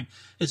time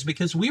is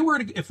because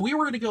if we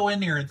were to go in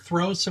there and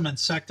throw some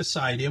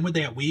insecticide in with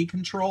that weed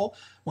control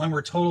when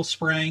we're total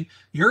spraying,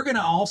 you're going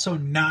to also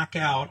knock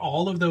out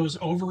all of those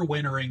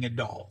overwintering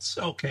adults.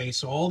 Okay,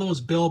 so all those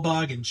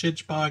billbug and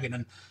chitchbug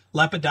and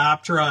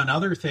Lepidoptera and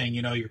other thing,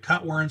 your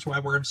cutworms,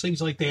 webworms,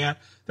 things like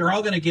that, they're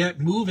all going to get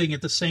moving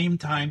at the same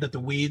time that the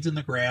weeds and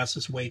the grass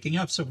is waking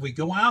up. So if we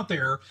go out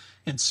there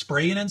and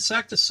spray an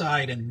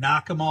insecticide and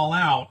knock them all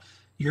out,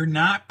 you're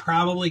not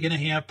probably going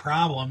to have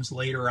problems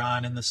later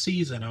on in the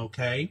season,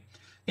 okay?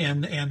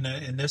 And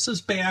this is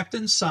backed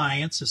in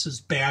science. This is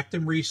backed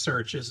in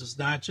research. This is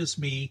not just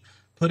me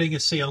putting a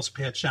sales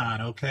pitch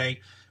on, okay?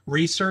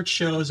 Research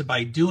shows that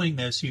by doing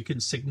this, you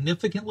can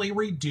significantly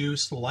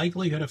reduce the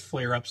likelihood of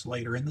flare-ups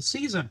later in the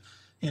season.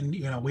 And,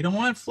 we don't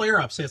want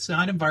flare-ups. That's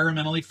not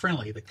environmentally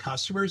friendly. The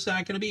customer's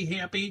not going to be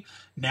happy.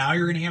 Now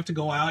you're going to have to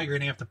go out. You're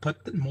going to have to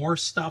put more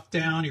stuff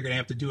down. You're going to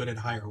have to do it at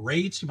higher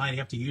rates. You might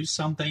have to use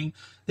something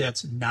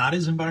that's not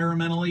as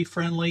environmentally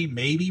friendly,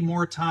 maybe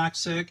more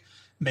toxic,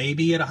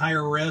 maybe at a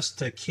higher risk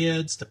to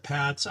kids, to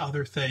pets,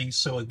 other things.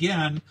 So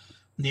again,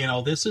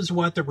 this is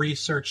what the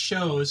research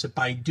shows, that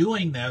by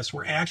doing this,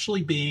 we're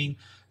actually being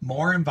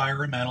more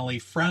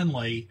environmentally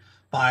friendly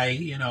by,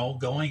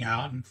 going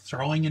out and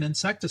throwing an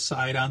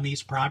insecticide on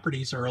these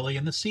properties early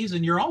in the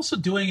season. You're also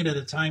doing it at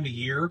a time of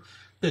year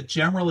that,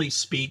 generally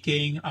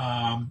speaking,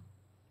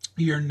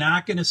 you're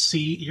not going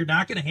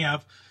to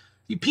have,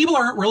 people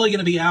aren't really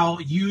going to be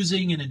out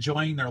using and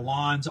enjoying their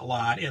lawns a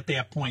lot at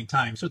that point in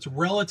time. So it's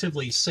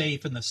relatively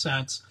safe in the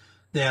sense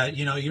that,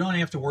 you don't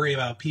have to worry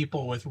about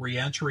people with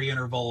reentry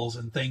intervals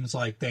and things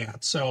like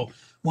that. So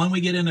when we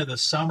get into the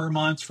summer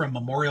months from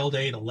Memorial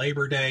Day to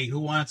Labor Day, who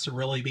wants to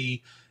really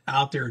be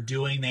out there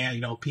doing that?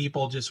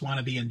 People just want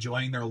to be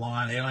enjoying their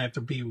lawn. They don't have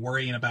to be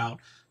worrying about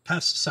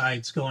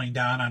pesticides going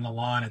down on the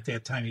lawn at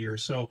that time of year.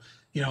 So,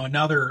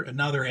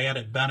 another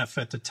added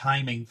benefit to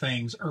timing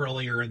things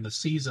earlier in the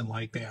season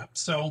like that.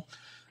 So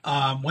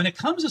when it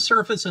comes to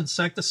surface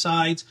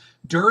insecticides,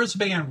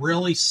 Durisban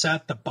really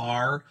set the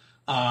bar.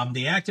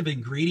 The active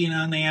ingredient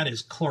on that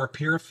is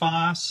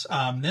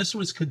chlorpyrifos. This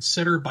was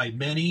considered by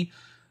many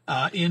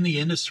in the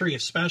industry,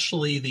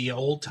 especially the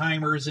old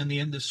timers in the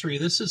industry.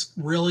 This is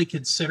really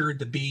considered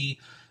to be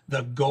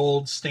the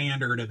gold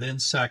standard of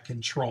insect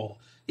control.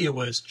 It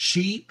was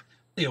cheap,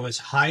 it was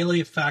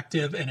highly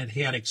effective, and it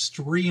had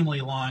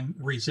extremely long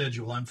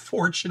residual.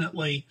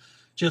 Unfortunately,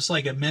 just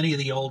like in many of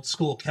the old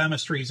school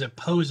chemistries, it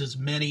poses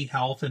many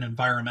health and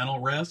environmental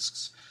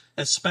risks,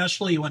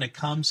 especially when it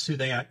comes to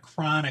that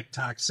chronic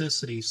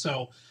toxicity.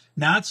 So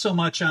not so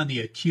much on the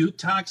acute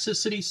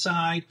toxicity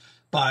side,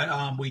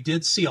 but we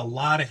did see a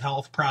lot of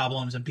health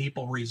problems in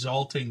people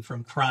resulting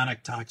from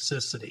chronic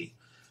toxicity.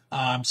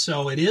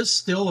 So it is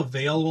still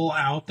available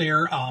out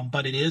there,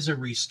 but it is a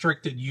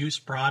restricted use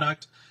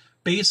product.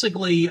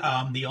 Basically,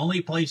 the only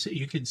place that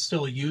you can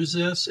still use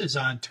this is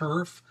on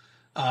turf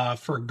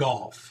for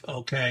golf.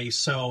 Okay,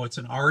 so it's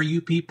an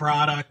RUP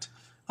product.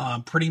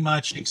 Pretty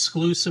much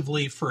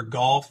exclusively for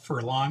golf,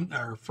 for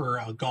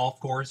golf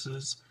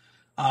courses.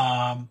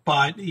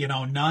 But,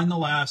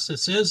 nonetheless,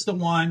 this is the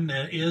one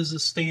that is the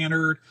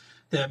standard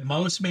that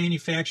most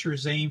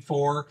manufacturers aim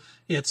for.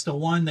 It's the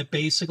one that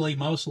basically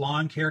most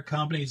lawn care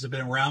companies have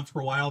been around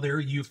for a while.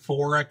 They're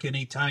euphoric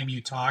anytime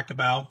you talk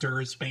about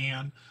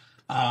Durisban.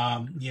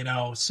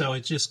 So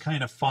it's just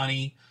kind of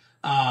funny.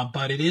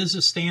 But it is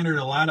a standard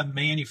a lot of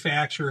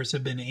manufacturers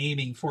have been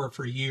aiming for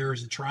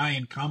years to try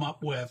and come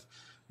up with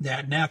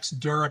that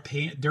next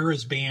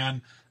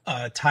Durisban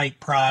type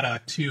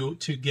product to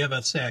give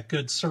us that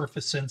good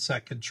surface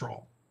insect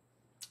control.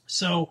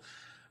 So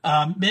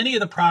many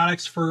of the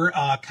products for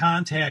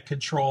contact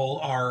control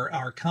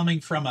are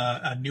coming from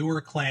a newer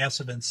class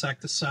of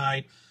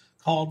insecticide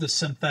called the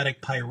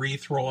synthetic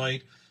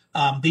pyrethroid.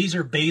 These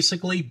are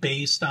basically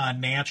based on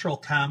natural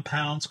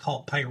compounds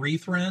called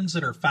pyrethrins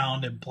that are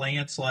found in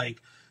plants like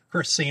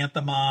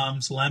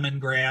chrysanthemums.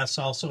 Lemongrass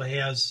also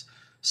has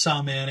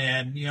some in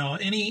it.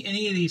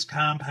 Any of these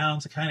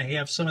compounds that kind of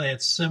have some of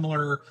that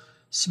similar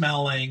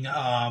smelling,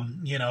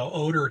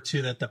 odor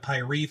to that, the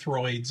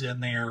pyrethroids in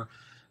there.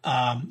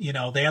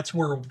 That's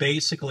where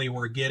basically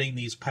we're getting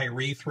these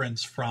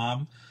pyrethrins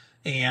from.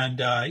 And,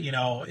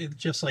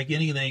 just like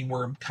anything,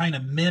 we're kind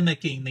of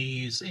mimicking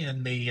these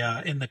in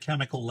the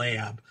chemical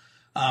lab.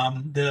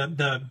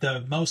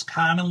 The most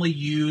commonly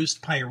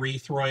used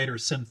pyrethroid or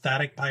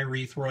synthetic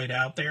pyrethroid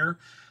out there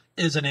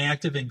is an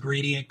active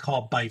ingredient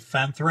called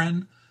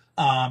bifenthrin.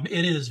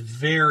 It is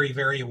very,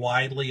 very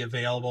widely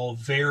available,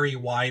 very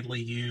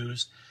widely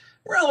used,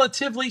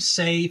 relatively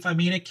safe. I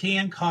mean, it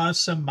can cause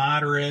some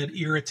moderate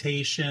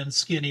irritation,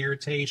 skin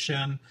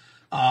irritation.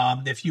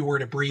 If you were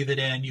to breathe it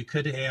in, you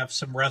could have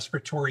some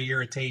respiratory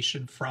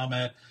irritation from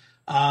it.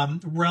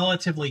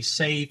 Relatively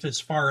safe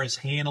as far as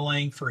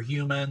handling for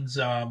humans,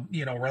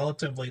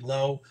 relatively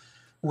low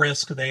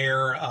risk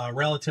there,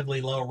 relatively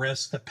low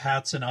risk to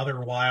pets and other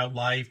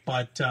wildlife.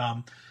 But,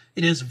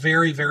 it is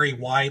very, very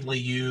widely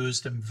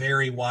used and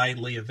very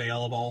widely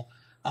available,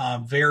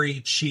 very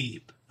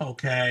cheap.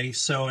 Okay,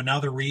 so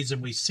another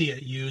reason we see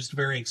it used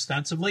very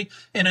extensively,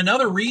 and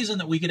another reason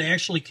that we could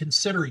actually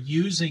consider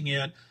using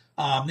it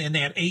in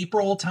that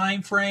April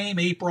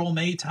timeframe,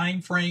 April-May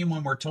timeframe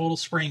when we're total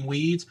spraying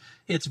weeds.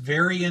 It's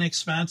very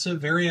inexpensive,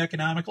 very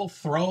economical.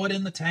 Throw it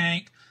in the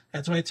tank.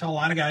 That's why I tell a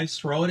lot of guys,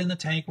 throw it in the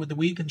tank with the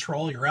weed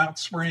control. You're out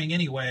spraying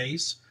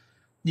anyways,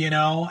 you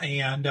know,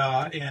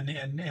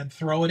 and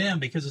throw it in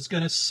because it's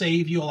going to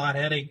save you a lot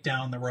of headache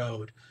down the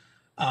road.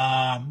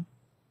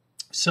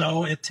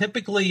 So it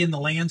typically in the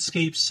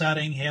landscape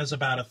setting has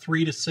about a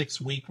 3 to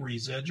 6 week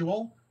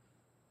residual.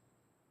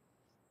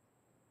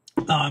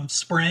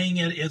 Spraying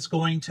it is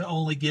going to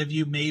only give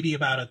you maybe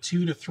about a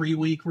 2 to 3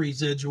 week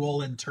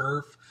residual in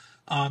turf.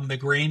 The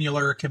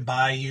granular can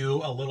buy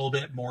you a little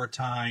bit more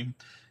time,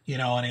 you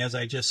know, and as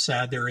I just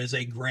said, there is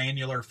a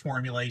granular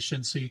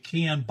formulation, so you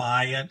can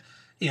buy it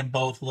in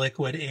both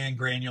liquid and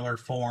granular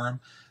form.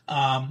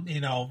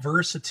 You know,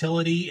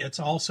 versatility, it's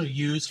also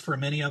used for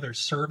many other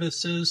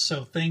services.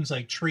 So things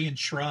like tree and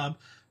shrub,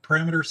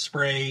 perimeter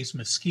sprays,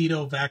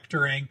 mosquito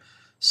vectoring.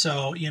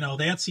 So, you know,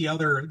 that's the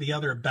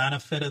other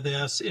benefit of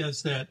this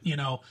is that, you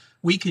know,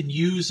 we can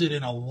use it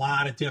in a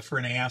lot of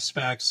different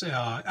aspects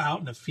out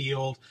in the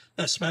field,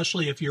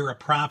 especially if you're a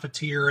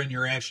profiteer and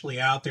you're actually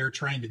out there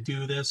trying to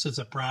do this as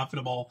a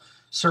profitable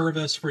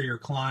service for your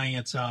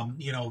clients.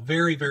 You know,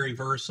 very, very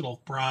versatile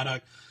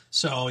product.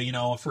 So, you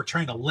know, if we're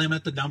trying to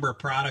limit the number of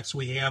products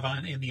we have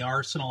in the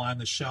arsenal on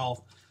the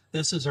shelf,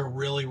 this is a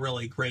really,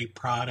 really great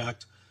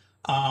product.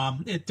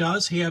 It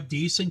does have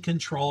decent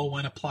control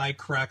when applied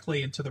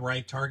correctly into the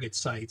right target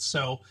sites.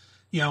 So,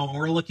 you know, when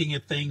we're looking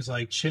at things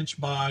like chinch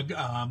bug,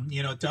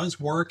 you know, it does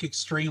work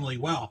extremely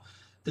well.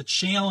 The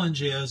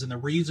challenge is, and the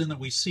reason that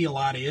we see a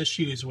lot of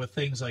issues with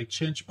things like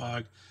chinch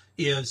bug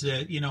is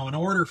that, you know, in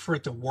order for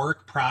it to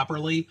work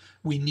properly,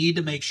 we need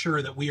to make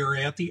sure that we are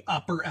at the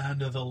upper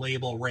end of the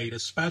label rate,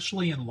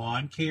 especially in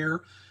lawn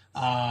care.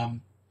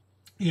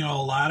 You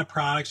know, a lot of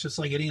products, just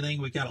like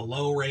anything, we got a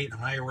low rate and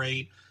high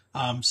rate.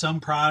 Some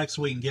products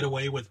we can get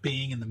away with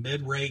being in the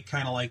mid rate,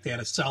 kind of like that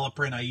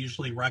aceleprint. I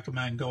usually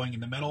recommend going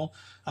in the middle.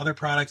 Other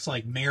products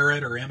like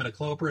Merit or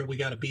imidacloprid, we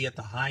got to be at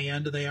the high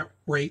end of that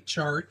rate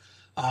chart.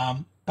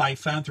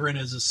 Bifenthrin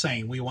is the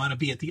same. We want to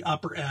be at the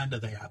upper end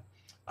of that.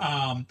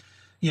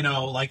 You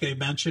know, like I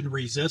mentioned,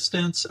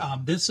 resistance.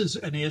 This is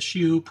an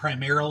issue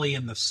primarily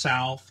in the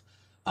South.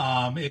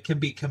 It can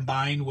be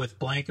combined with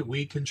blanket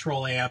weed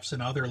control apps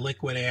and other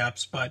liquid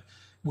apps, but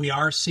we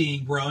are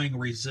seeing growing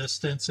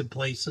resistance in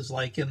places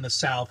like in the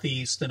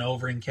Southeast and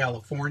over in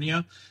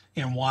California.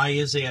 And why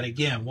is that?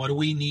 Again, what do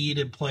we need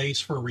in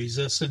place for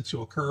resistance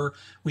to occur?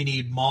 We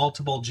need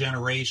multiple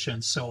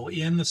generations. So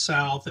in the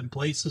South and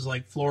places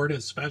like Florida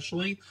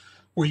especially,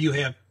 where you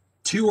have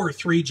 2 or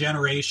 3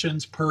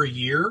 generations per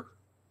year,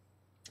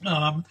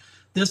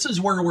 this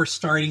is where we're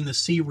starting to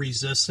see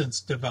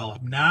resistance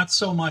develop. Not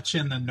so much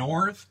in the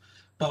north,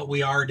 but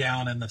we are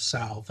down in the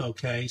south,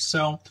 okay?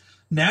 So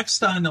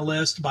next on the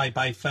list by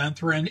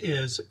bifenthrin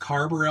is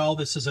carbaryl.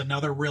 This is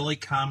another really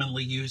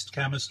commonly used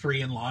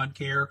chemistry in lawn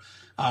care.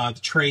 The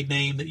trade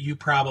name that you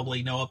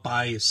probably know it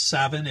by is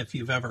Sevin, if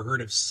you've ever heard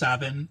of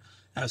Sevin,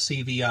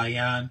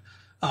 S-E-V-I-N.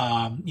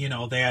 You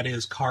know, that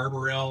is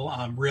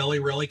carbaryl. Really,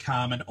 really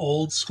common.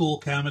 Old school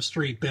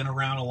chemistry, been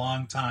around a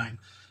long time.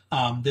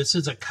 This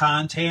is a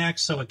contact,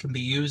 so it can be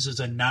used as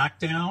a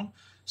knockdown,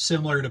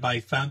 similar to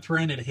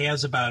bifenthrin. It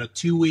has about a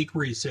 2-week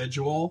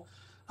residual,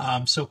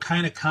 so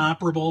kind of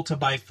comparable to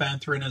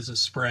bifenthrin as a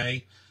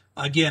spray.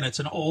 Again, it's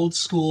an old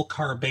school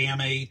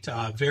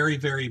carbamate, very,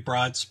 very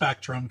broad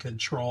spectrum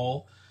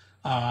control.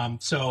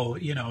 So,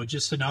 you know,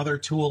 just another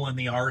tool in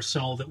the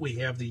arsenal that we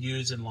have to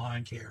use in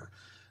lawn care.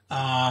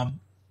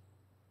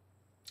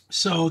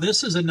 So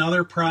this is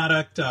another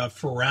product,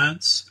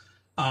 Ference.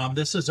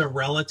 This is a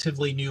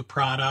relatively new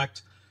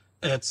product.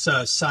 It's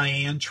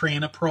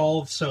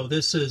cyantranoprol. So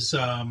this is,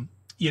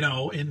 you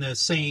know, in the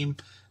same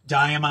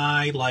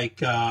diamide like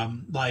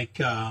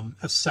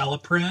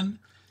acelepryn.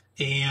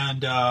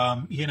 And,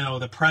 you know,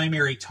 the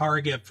primary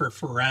target for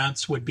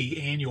Ference would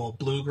be annual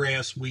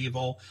bluegrass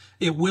weevil.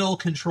 It will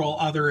control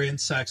other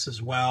insects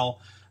as well.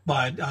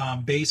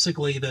 But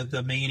basically,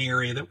 the main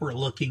area that we're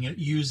looking at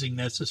using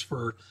this is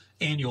for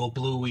annual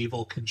blue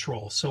weevil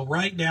control. So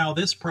right now,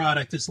 this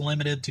product is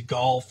limited to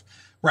golf,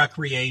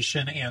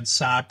 recreation, and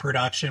sod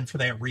production. For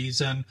that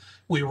reason,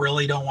 we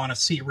really don't want to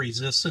see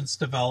resistance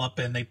develop,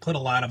 and they put a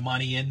lot of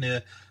money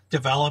into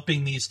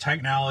developing these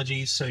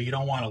technologies, so you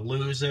don't want to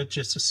lose it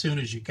just as soon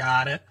as you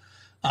got it.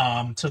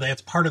 So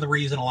that's part of the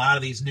reason a lot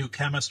of these new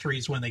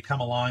chemistries, when they come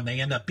along, they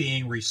end up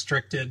being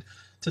restricted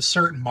to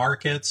certain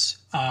markets.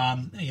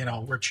 You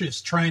know, we're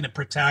just trying to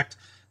protect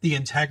the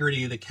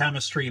integrity of the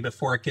chemistry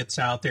before it gets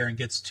out there and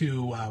gets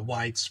too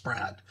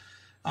widespread.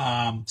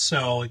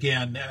 So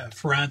again,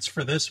 Ference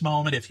for this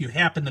moment, if you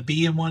happen to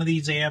be in one of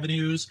these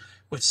avenues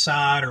with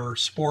sod or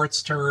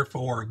sports turf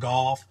or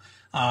golf,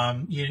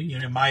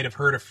 you might have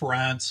heard of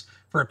Ference.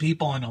 For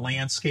people in the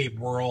landscape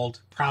world,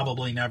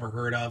 probably never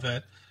heard of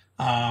it.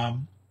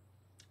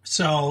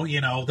 So,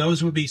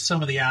 those would be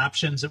some of the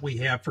options that we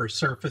have for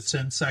surface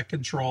insect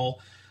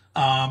control.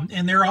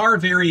 And there are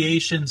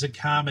variations and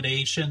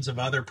combinations of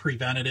other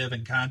preventative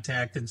and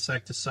contact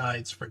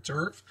insecticides for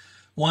turf.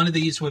 One of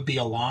these would be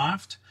a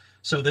loft.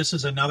 So this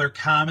is another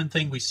common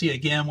thing we see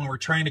again when we're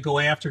trying to go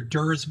after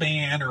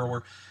Dursban, or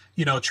we're,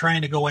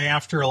 trying to go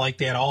after like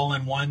that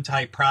all-in-one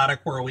type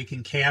product where we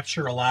can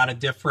capture a lot of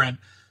different,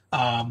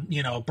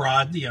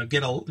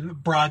 get a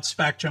broad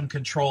spectrum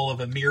control of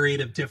a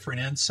myriad of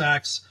different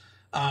insects.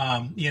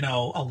 A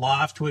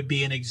loft would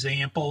be an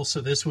example.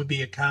 So this would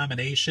be a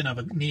combination of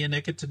a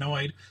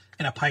neonicotinoid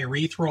and a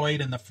pyrethroid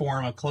in the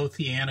form of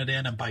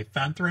clothianidin and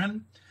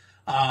bifenthrin.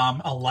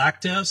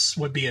 Electus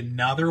would be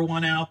another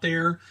one out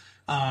there.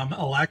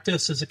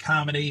 Electus is a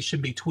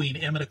combination between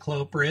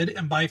imidacloprid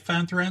and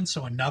bifenthrin,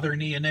 so another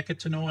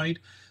neonicotinoid.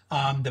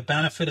 The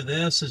benefit of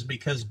this is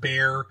because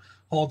Bayer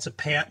holds a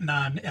patent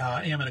on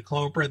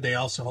imidacloprid, they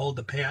also hold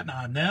the patent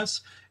on this,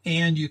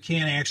 and you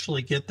can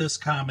actually get this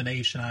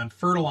combination on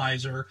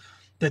fertilizer.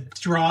 The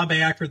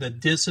drawback or the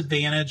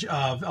disadvantage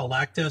of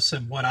Electus,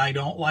 and what I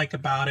don't like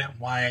about it and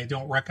why I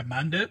don't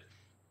recommend it,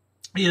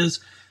 is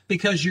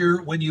because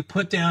when you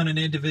put down an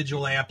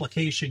individual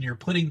application, you're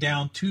putting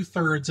down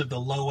 2/3 of the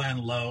low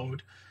end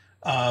load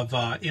of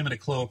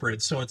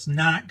imidacloprid, so it's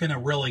not going to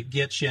really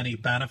get you any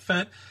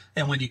benefit.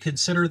 And when you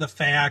consider the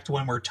fact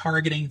when we're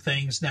targeting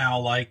things now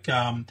like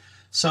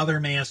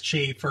Southern Mass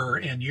Chafer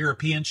and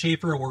European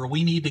Chafer, where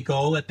we need to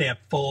go at that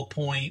full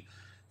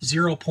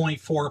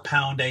 0.4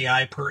 pound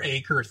AI per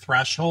acre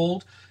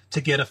threshold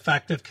to get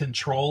effective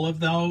control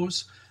of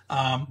those,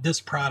 this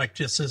product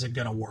just isn't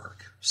going to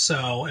work.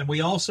 So, and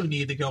we also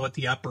need to go at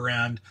the upper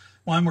end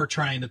when we're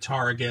trying to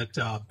target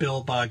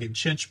bill bug and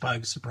chinch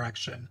bug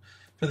suppression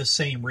for the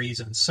same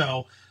reason.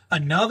 So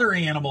another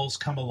animal's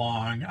come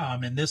along,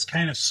 and this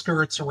kind of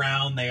skirts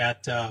around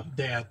that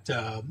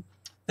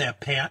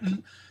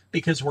patent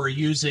because we're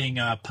using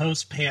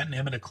post-patent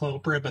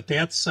imidacloprid, but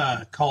that's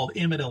called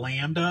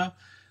imidalambda.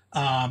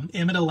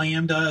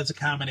 Imidalambda is a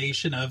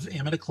combination of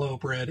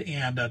imidacloprid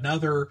and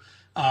another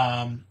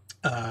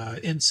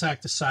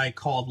insecticide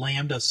called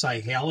lambda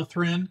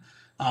cyhalothrin.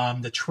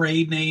 The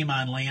trade name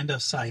on lambda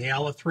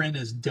cyhalothrin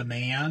is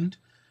Demand.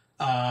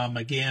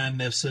 Again,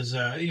 this is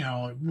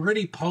a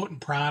pretty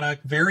potent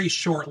product, very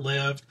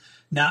short-lived,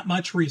 not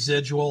much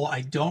residual.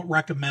 I don't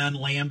recommend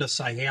lambda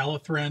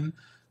cyhalothrin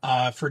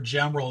for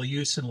general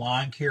use in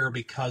lawn care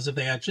because of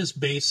that. Just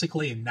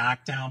basically a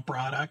knockdown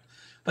product.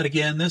 But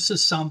again, this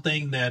is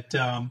something that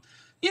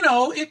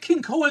it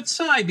can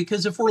coincide,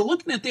 because if we're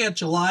looking at that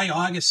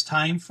July-August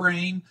time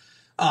frame,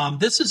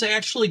 this is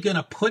actually going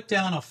to put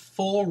down a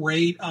full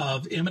rate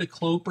of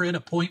imidacloprid, a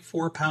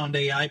 0.4 pound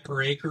AI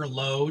per acre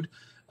load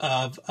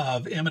of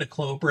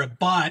imidacloprid,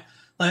 but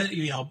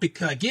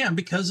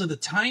because of the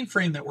time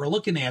frame that we're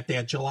looking at,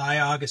 that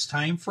July-August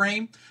time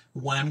frame,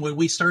 when would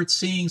we start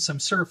seeing some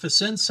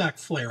surface insect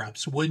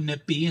flare-ups? Wouldn't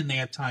it be in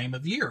that time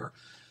of year?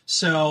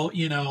 So,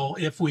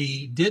 if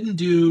we didn't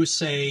do,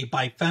 say,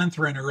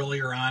 bifenthrin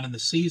earlier on in the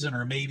season,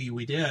 or maybe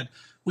we did,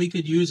 we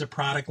could use a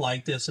product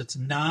like this. It's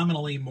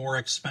nominally more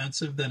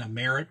expensive than a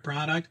Merit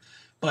product,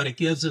 but it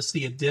gives us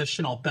the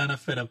additional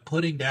benefit of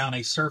putting down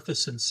a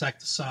surface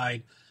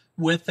insecticide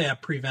with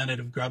that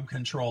preventative grub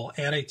control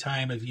at a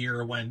time of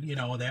year when,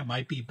 that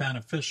might be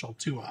beneficial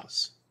to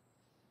us.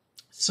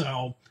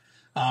 So,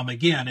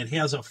 again, it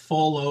has a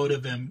full load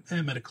of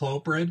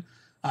imidacloprid,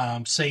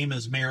 same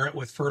as Merit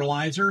with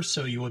fertilizer.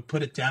 So you would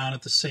put it down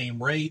at the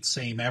same rate,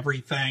 same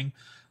everything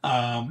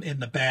in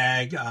the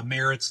bag.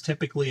 Merit's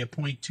typically a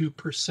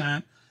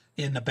 0.2%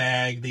 in the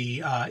bag. The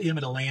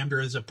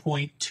imidalambda is a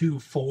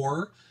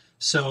 0.24.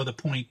 So the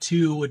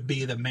 0.2 would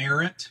be the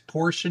Merit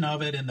portion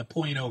of it, and the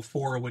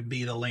 0.04 would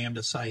be the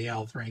lambda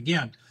cyhalothrin.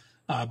 Again,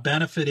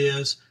 benefit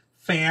is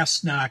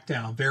fast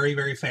knockdown, very,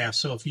 very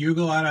fast. So if you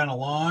go out on a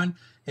lawn,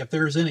 if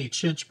there's any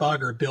chinch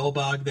bug or bill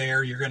bug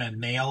there, you're going to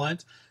nail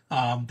it.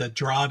 The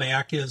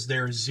drawback is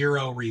there's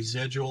zero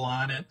residual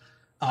on it.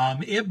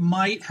 It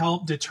might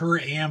help deter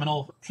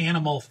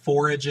animal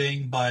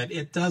foraging, but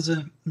it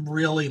doesn't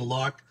really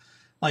look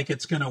like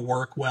it's going to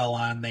work well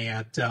on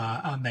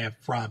that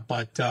front.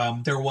 But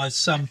there was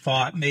some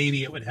thought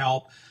maybe it would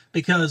help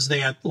because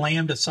that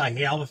lambda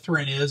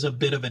cyhalothrin is a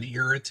bit of an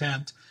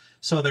irritant.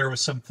 So there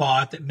was some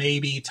thought that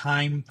maybe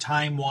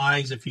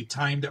time-wise, if you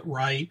timed it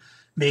right,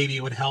 maybe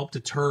it would help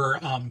deter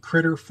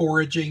critter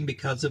foraging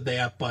because of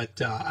that.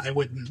 But I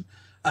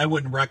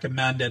wouldn't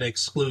recommend it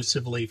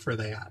exclusively for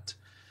that.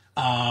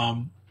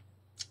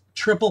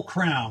 Triple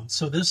Crown.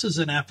 So this is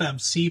an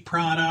FMC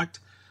product.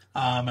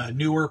 A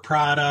newer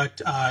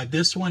product.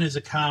 This one is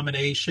a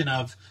combination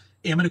of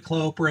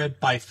imidacloprid,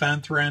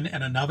 bifenthrin,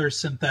 and another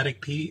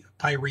synthetic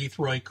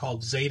pyrethroid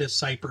called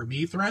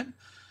zeta-cypermethrin.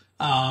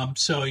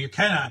 So you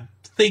kind of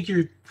think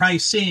you're probably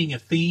seeing a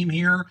theme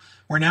here.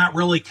 We're not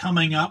really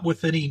coming up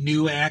with any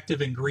new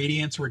active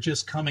ingredients. We're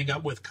just coming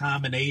up with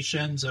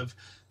combinations of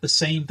the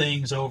same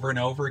things over and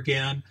over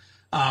again.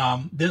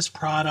 This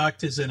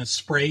product is in a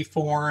spray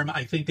form.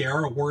 I think they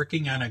are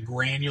working on a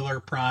granular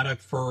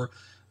product for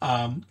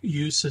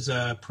use as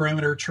a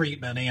perimeter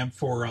treatment and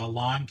for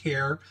lawn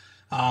care.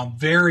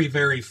 Very,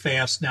 very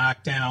fast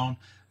knockdown,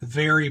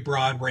 very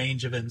broad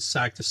range of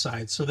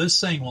insecticides. So this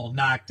thing will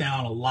knock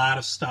down a lot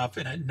of stuff,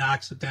 and it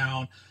knocks it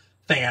down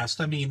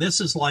fast. I mean,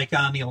 this is like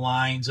on the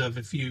lines of,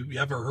 if you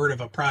ever heard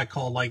of a product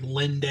called like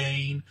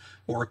Lindane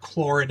or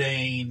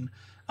Chloridane.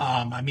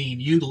 I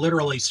mean, you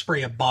literally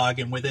spray a bug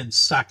and within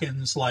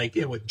seconds, like,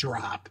 it would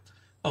drop.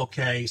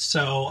 Okay,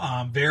 so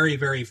very,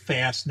 very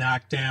fast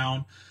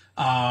knockdown.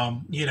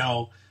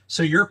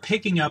 So you're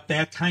picking up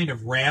that kind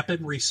of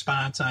rapid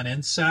response on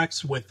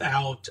insects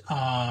without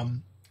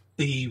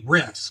the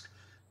risk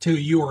to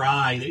you or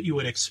I that you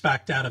would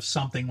expect out of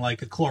something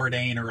like a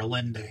Chloridane or a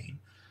Lindane.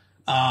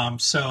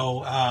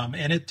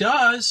 And it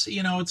does,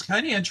 it's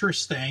kind of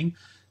interesting.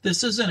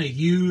 This isn't a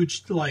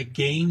huge like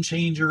game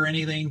changer or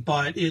anything,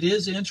 but it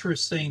is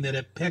interesting that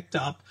it picked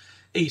up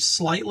a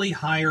slightly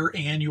higher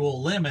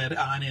annual limit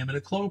on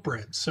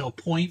imidacloprid. So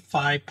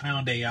 0.5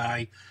 pound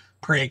AI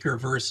per acre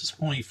versus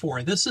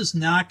 0.4. This is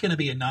not going to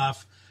be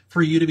enough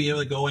for you to be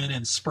able to go in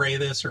and spray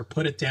this or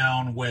put it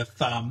down with,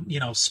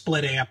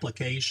 split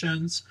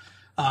applications.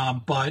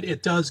 But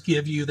it does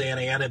give you that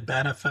added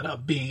benefit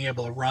of being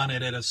able to run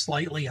it at a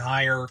slightly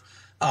higher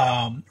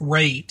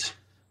rate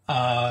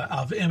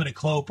of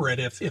imidacloprid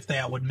if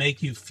that would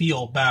make you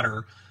feel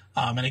better.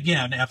 And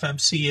again,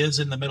 FMC is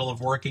in the middle of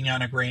working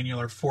on a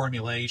granular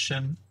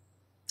formulation.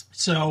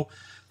 So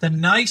the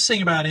nice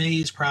thing about any of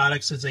these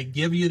products is they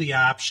give you the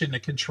option to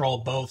control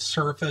both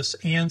surface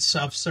and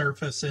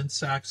subsurface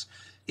insects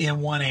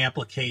in one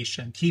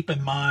application. Keep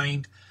in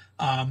mind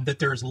that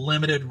there's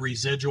limited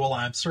residual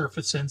on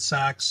surface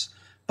insects.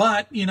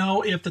 But,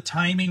 if the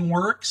timing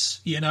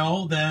works,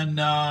 then,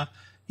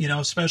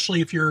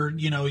 especially if you're,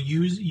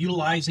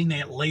 utilizing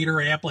that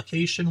later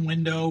application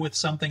window with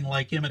something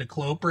like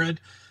imidacloprid,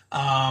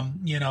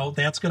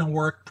 that's going to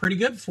work pretty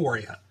good for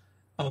you.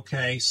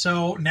 Okay,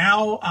 so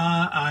now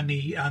on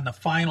the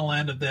final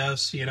end of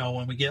this,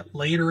 when we get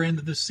later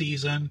into the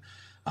season,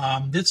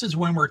 this is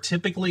when we're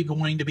typically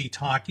going to be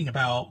talking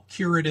about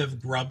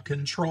curative grub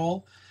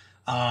control.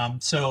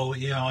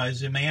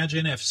 As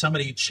imagine if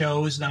somebody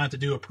chose not to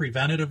do a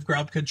preventative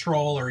grub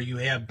control, or you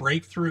had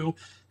breakthrough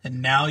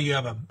and now you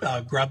have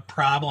a grub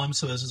problem.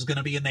 So this is going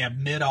to be in that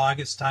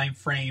mid-August time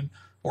frame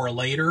or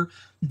later.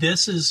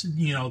 This is,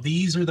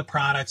 these are the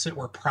products that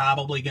we're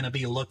probably going to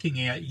be looking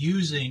at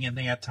using in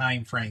that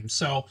time frame.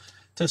 So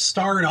to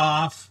start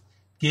off,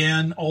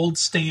 again, old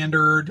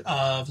standard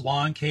of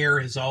lawn care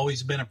has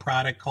always been a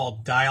product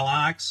called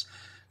Dialox,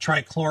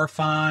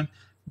 trichlorophon,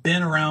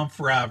 been around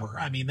forever.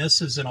 I mean,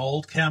 this is an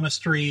old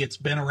chemistry. It's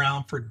been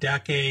around for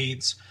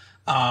decades.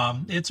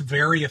 It's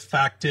very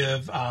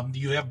effective.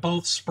 You have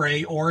both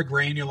spray or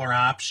granular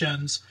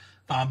options.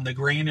 The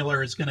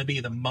granular is going to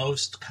be the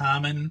most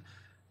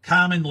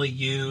commonly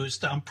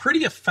used.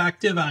 Pretty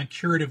effective on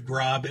curative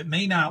grub. It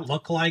may not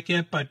look like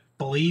it, but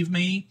believe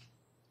me,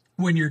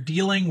 when you're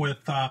dealing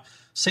with,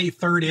 say,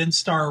 third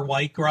instar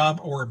white grub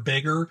or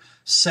bigger,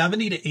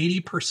 70 to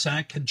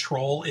 80%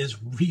 control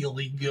is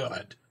really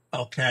good.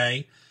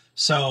 Okay,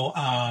 so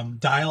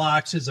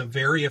Dialox is a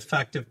very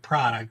effective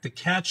product. The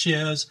catch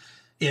is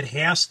it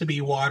has to be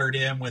watered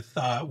in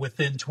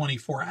within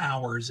 24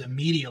 hours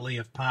immediately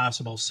if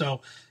possible.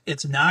 So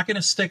it's not going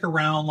to stick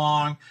around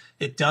long.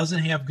 It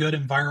doesn't have good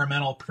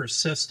environmental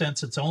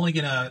persistence. It's only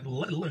going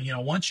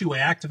to, once you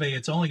activate,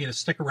 it's only going to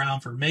stick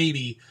around for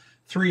maybe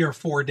 3 or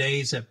 4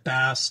 days at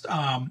best.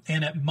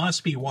 And it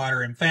must be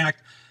water. In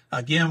fact,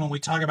 again, when we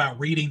talk about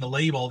reading the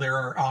label,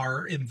 there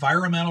are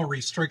environmental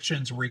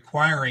restrictions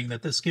requiring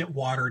that this get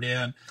watered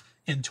in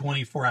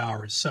 24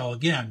 hours. So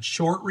again,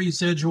 short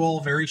residual,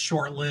 very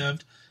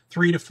short-lived,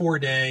 3 to 4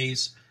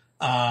 days,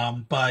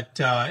 but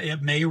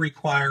it may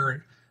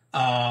require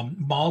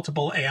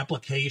multiple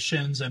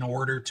applications in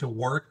order to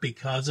work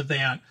because of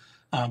that.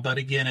 But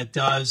again, it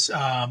does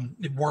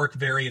work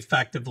very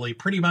effectively.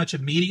 Pretty much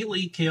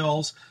immediately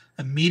kills,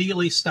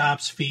 immediately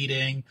stops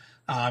feeding.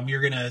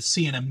 You're going to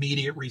see an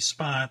immediate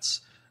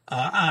response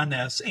on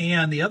this.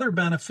 And the other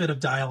benefit of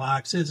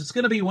Dialox is it's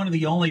going to be one of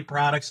the only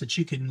products that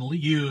you can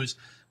use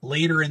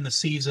later in the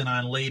season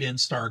on late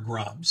instar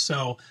grubs.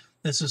 So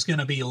this is going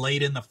to be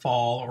late in the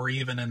fall or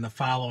even in the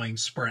following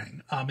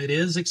spring. It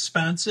is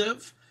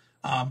expensive.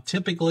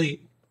 Typically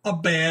a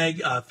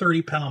bag, a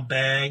 30-pound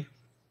bag,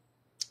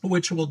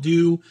 which will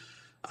do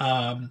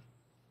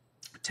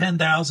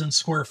 10,000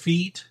 square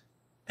feet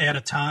at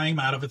a time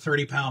out of a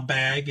 30-pound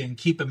bag. And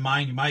keep in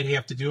mind, you might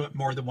have to do it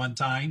more than one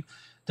time,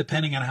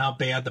 depending on how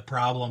bad the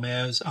problem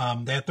is.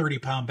 That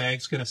 30-pound bag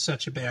is going to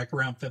set you back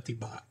around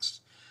 $50.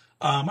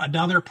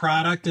 Another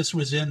product, this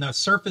was in the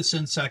surface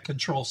insect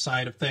control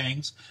side of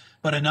things,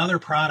 but another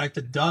product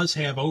that does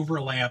have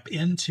overlap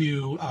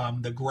into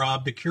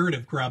the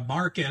curative grub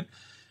market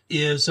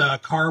is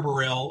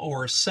Carbaryl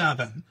or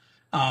 7.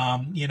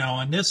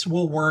 And this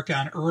will work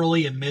on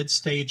early and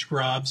mid-stage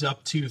grubs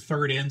up to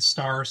third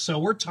instar. So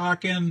we're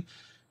talking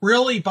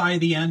really by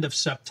the end of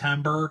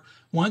September.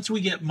 Once we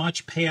get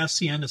much past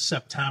the end of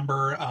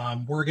September,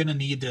 we're going to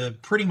need to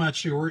pretty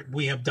much,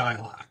 we have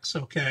Dialox,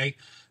 okay?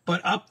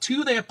 But up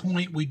to that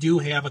point, we do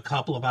have a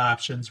couple of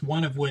options,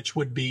 one of which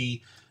would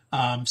be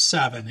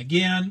 7.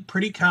 Again,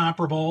 pretty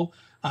comparable,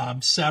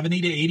 70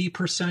 to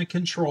 80%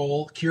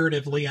 control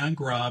curatively on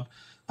grub.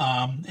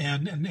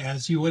 And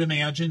as you would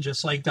imagine,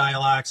 just like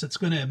Dialox, it's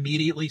going to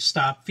immediately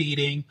stop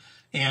feeding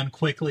and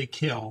quickly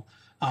kill.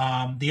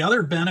 The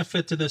other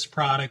benefit to this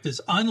product is,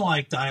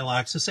 unlike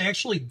Dialox, this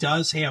actually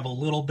does have a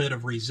little bit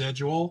of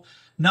residual.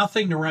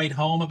 Nothing to write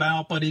home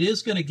about, but it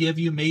is going to give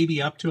you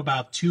maybe up to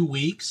about 2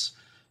 weeks.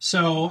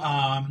 So,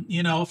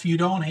 you know, if you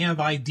don't have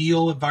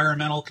ideal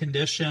environmental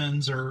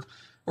conditions or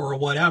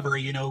whatever,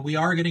 you know, we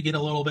are going to get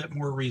a little bit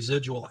more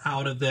residual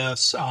out of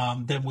this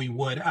than we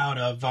would out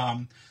of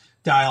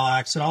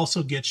Dialox. It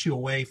also gets you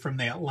away from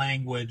that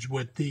language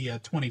with the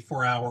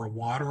 24-hour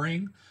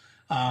watering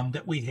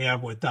that we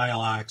have with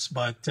Dialox.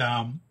 But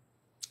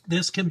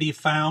this can be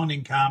found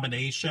in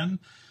combination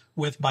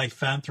with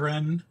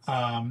bifenthrin.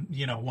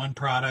 You know, one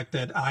product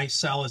that I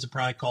sell is a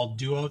product called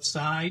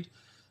Duocide.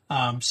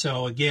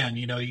 So again,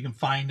 you know, you can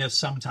find this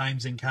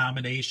sometimes in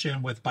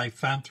combination with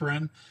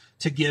bifenthrin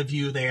to give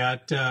you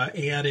that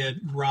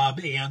added rub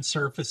and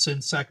surface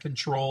insect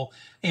control,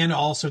 and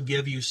also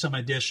give you some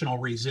additional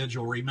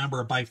residual.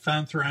 Remember,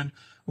 bifenthrin,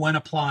 when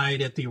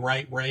applied at the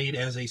right rate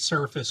as a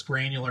surface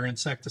granular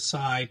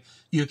insecticide,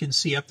 you can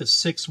see up to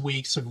 6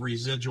 weeks of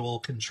residual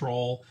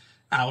control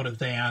out of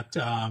that.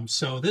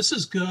 So this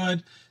is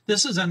good.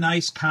 This is a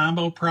nice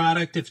combo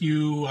product if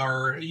you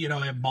are, you know,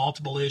 have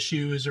multiple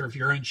issues, or if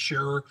you're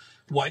unsure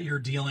what you're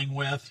dealing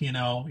with, you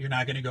know, you're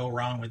not going to go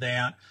wrong with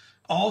that.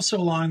 Also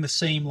along the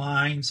same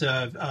lines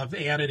of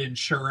added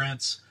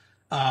insurance,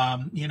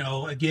 you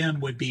know, again,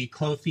 would be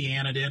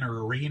clothianidin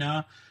or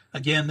Arena.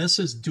 Again, this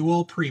is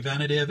dual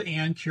preventative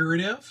and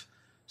curative.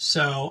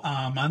 So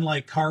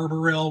unlike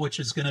carbaryl, which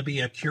is going to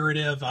be a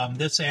curative,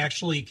 this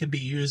actually can be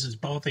used as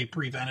both a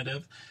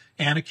preventative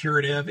and a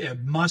curative.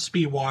 It must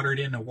be watered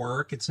in to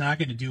work. It's not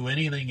going to do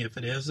anything if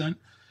it isn't.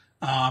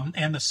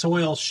 And the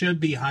soil should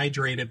be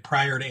hydrated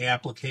prior to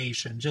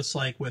application, just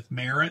like with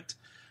Merit.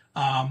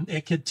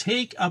 It could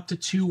take up to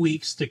 2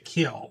 weeks to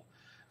kill,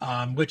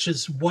 which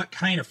is what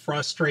kind of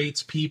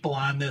frustrates people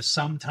on this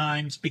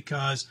sometimes,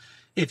 because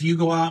if you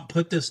go out and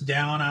put this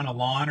down on a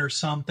lawn or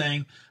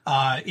something,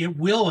 it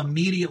will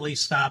immediately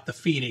stop the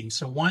feeding.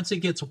 So once it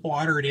gets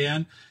watered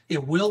in,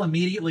 it will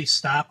immediately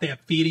stop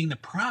that feeding. The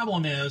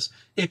problem is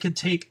it can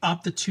take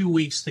up to 2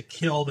 weeks to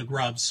kill the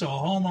grubs. So a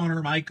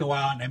homeowner might go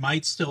out and they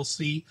might still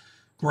see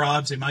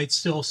grubs. They might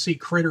still see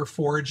critter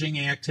foraging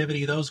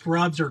activity. Those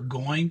grubs are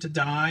going to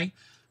die,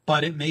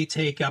 but it may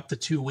take up to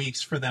 2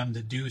 weeks for them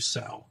to do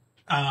so.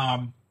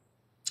 And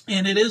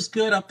it is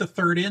good up to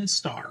third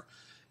instar,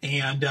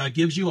 and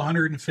gives you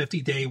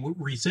 150-day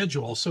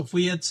residual. So if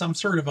we had some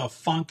sort of a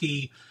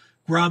funky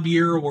grub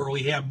year where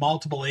we have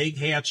multiple egg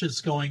hatches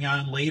going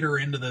on later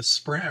into the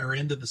spring or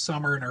into the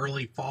summer and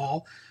early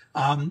fall,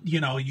 you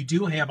know, you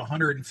do have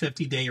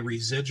 150-day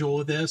residual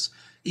with this,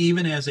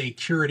 even as a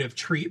curative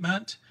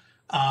treatment.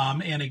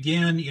 And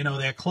again, you know,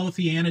 that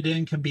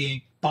clothianidin can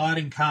be bought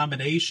in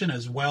combination,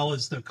 as well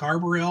as the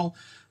carbaryl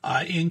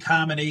in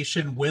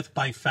combination with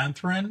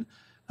bifenthrin.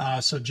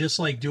 So just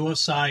like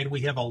Duocide,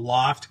 we have a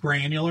loft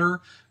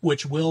granular,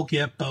 which will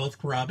get both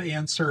grub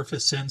and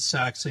surface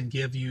insects and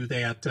give you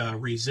that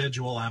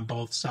residual on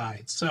both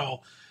sides.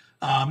 So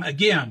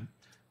again,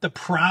 the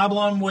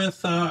problem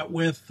with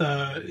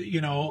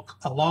you know,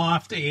 a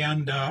loft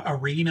and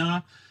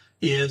Arena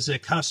is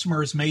that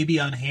customers may be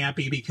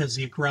unhappy because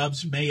the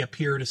grubs may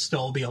appear to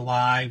still be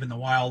alive and the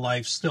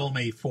wildlife still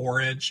may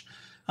forage.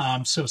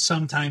 So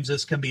sometimes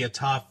this can be a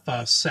tough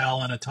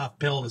sell and a tough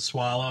pill to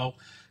swallow,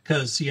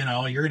 because, you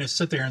know, you're going to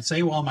sit there and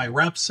say, well, my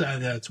rep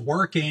said that it's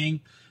working,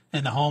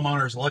 and the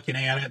homeowner's looking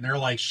at it and they're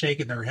like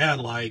shaking their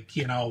head like,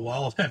 you know,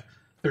 well,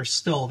 they're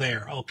still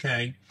there.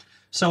 Okay.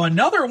 So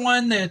another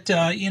one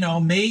that, you know,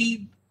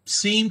 may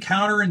seem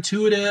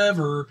counterintuitive,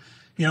 or,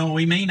 you know,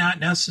 we may not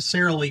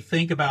necessarily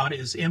think about,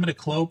 is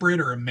imidacloprid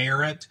or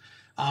Merit.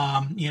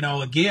 You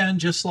know, again,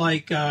 just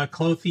like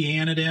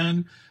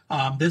clothianidin,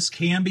 this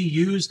can be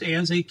used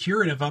as a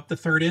curative up to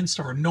third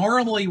instar.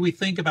 Normally we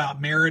think about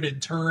Merit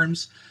in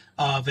terms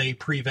of a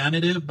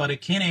preventative, but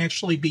it can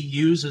actually be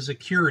used as a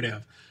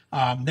curative.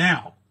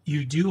 Now,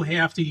 you do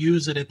have to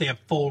use it at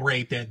that full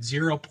rate, that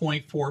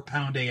 0.4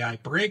 pound AI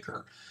per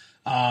acre.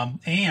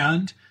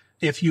 And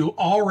if you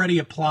already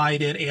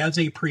applied it as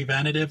a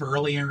preventative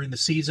earlier in the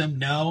season,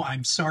 no,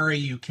 I'm sorry,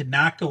 you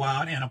cannot go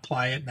out and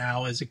apply it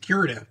now as a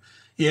curative.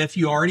 If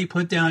you already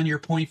put down your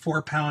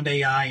 0.4 pound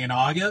AI in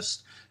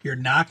August, you're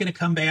not going to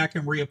come back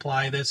and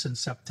reapply this in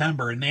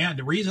September. And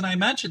the reason I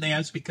mention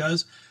that is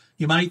because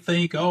you might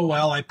think, oh,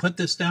 well, I put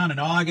this down in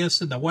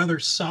August and the weather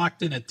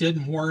sucked and it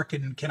didn't work,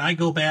 and can I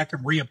go back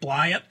and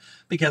reapply it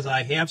because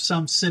I have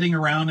some sitting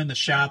around in the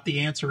shop?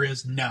 The answer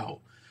is no.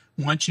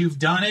 Once you've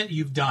done it,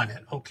 you've done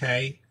it.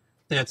 Okay,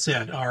 that's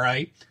it. All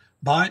right.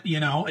 But, you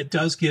know, it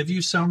does give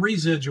you some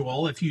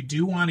residual. If you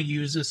do want to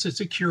use this as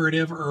a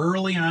curative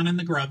early on in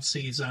the grub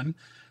season,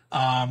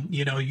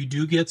 you know, you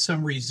do get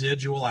some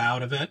residual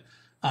out of it.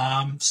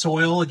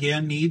 Soil,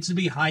 again, needs to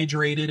be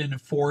hydrated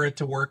and for it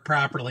to work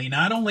properly.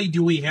 Not only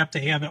do we have to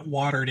have it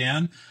watered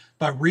in,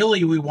 but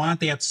really we want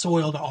that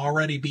soil to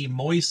already be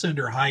moistened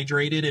or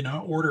hydrated in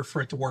order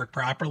for it to work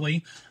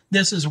properly.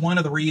 This is one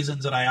of the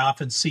reasons that I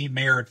often see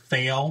merit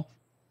fail,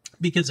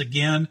 because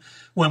again,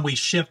 when we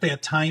shift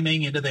that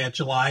timing into that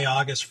July,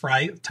 August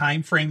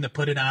time frame to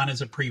put it on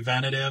as a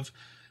preventative,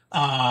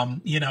 a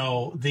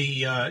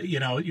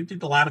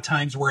lot of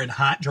times we're in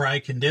hot, dry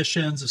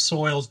conditions. The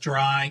soil's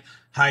dry,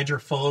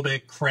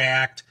 hydrophobic,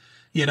 cracked,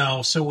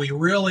 so we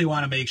really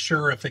want to make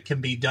sure, if it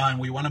can be done,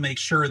 we want to make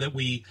sure that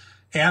we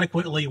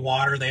adequately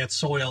water that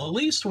soil, at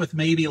least with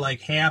maybe like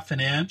half an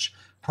inch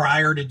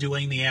prior to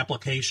doing the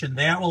application.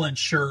 That will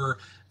ensure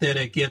that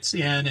it gets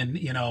in,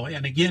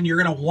 and again,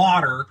 you're going to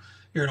water,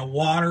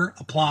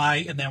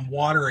 apply, and then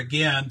water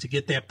again to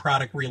get that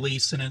product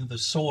released and into the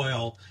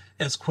soil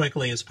as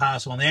quickly as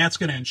possible. And that's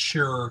going to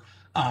ensure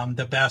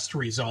the best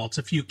results.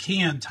 If you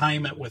can,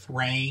 time it with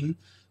rain.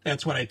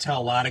 That's what I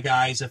tell a lot of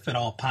guys, if at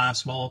all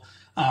possible.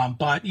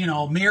 But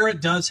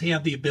merit does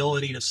have the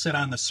ability to sit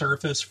on the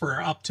surface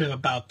for up to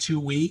about 2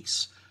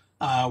 weeks,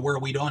 where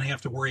we don't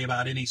have to worry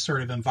about any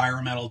sort of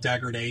environmental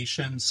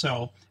degradation.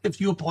 So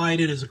if you applied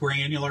it as a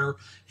granular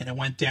and it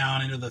went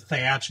down into the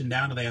thatch and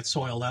down to that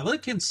soil level,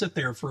 it can sit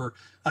there for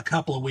a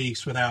couple of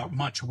weeks without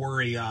much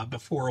worry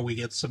before we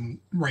get some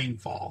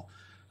rainfall.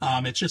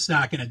 It's just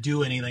not going to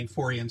do anything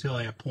for you until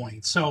that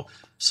point. So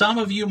some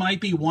of you might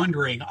be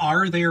wondering,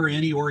 are there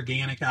any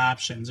organic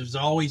options? There's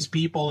always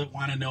people that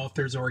want to know if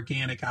there's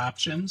organic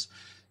options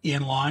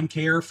in lawn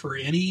care for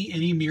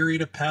any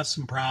myriad of pests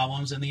and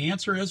problems. And the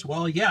answer is,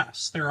 well,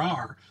 yes, there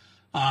are.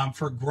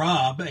 For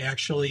grub,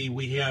 actually,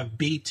 we have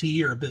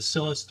BT, or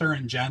Bacillus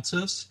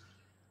thuringiensis.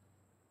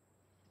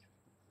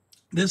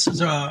 This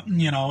is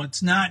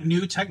it's not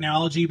new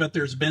technology, but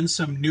there's been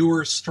some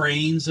newer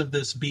strains of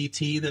this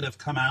BT that have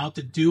come out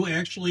that do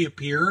actually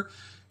appear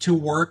to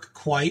work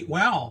quite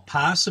well,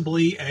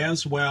 possibly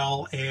as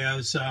well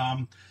as,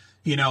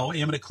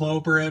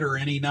 imidacloprid or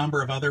any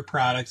number of other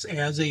products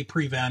as a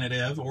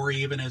preventative or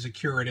even as a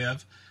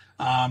curative.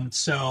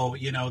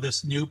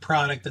 This new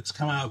product that's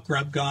come out,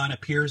 Grub Gun,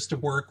 appears to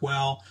work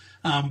well.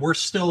 We're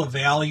still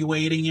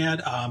evaluating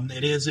it.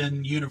 It is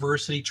in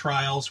university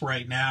trials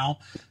right now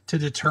to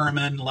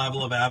determine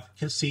level of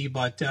efficacy,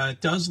 but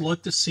it does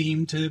look to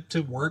seem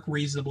to work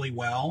reasonably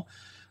well.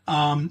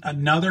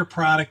 Another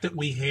product that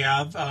we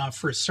have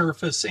for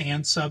surface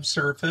and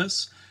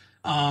subsurface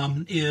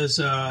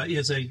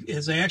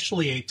is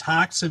actually a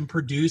toxin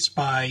produced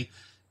by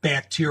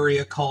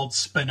bacteria called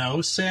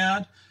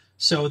spinosad.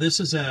 So this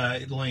is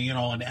an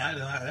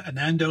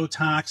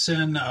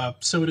endotoxin,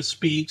 so to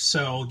speak.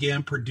 So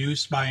again,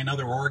 produced by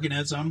another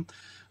organism,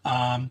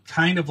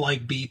 kind of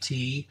like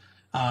BT,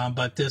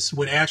 but this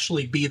would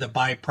actually be the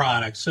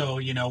byproduct. So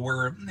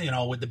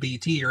with the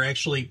BT, you're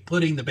actually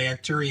putting the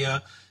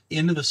bacteria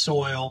into the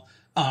soil.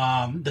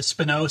 The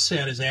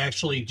spinosad is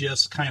actually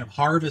just kind of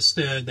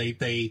harvested.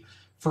 They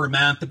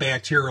ferment the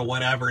bacteria or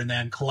whatever, and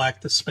then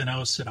collect the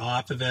spinosad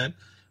off of it.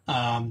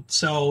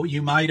 So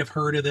you might have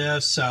heard of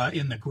this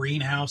in the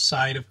greenhouse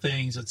side of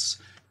things.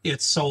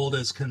 It's sold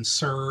as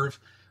conserve.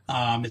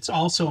 It's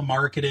also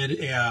marketed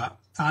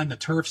on the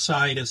turf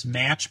side as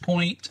Match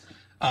Point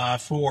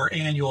for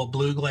annual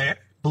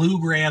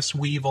bluegrass,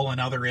 weevil,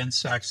 and other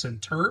insects in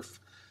turf.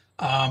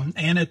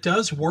 And it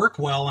does work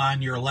well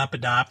on your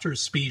Lepidoptera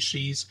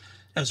species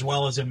as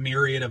well as a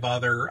myriad of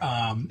other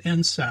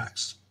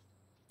insects.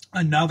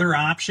 Another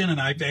option, and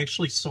I've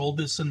actually sold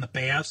this in the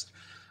past,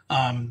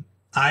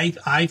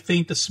 I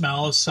think the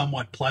smell is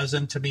somewhat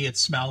pleasant. To me, it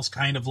smells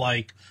kind of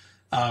like,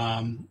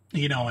 an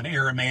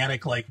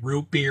aromatic like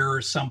root beer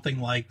or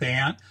something like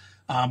that.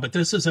 But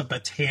this is a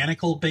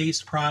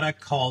botanical-based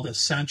product called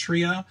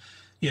Essentria.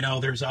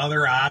 There's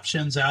other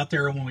options out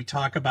there when we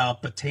talk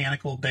about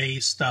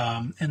botanical-based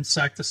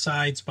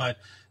insecticides, but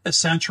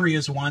Essentria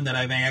is one that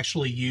I've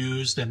actually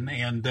used, and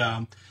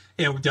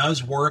it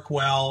does work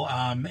well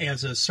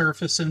as a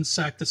surface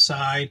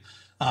insecticide.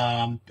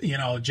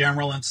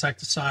 General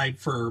insecticide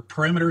for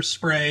perimeter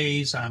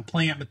sprays on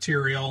plant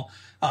material.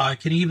 It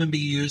can even be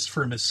used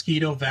for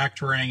mosquito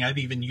vectoring. I've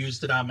even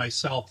used it on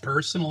myself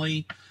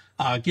personally.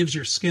 It gives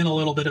your skin a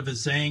little bit of a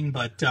zing,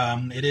 but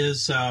it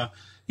is,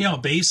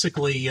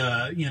 basically,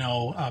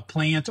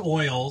 plant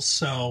oils,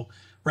 so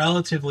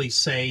relatively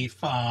safe,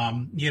 to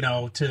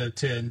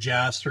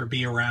ingest or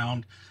be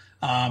around.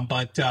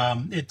 But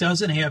it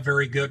doesn't have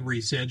very good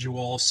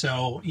residual,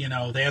 so,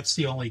 that's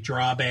the only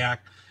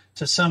drawback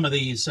to some of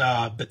these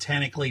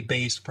botanically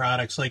based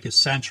products like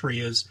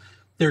Essentria.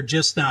 They're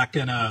just not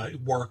going to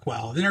work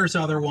well. Then there's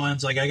other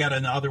ones, like I got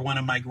another one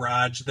in my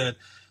garage that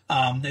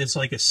is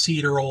like a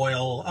cedar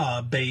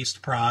oil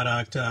based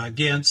product.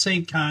 Again,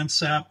 same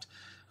concept,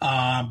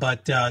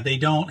 but they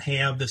don't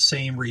have the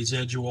same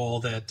residual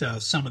that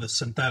some of the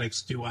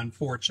synthetics do,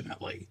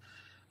 unfortunately.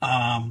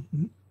 Now,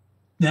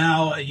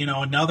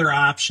 another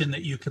option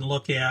that you can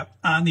look at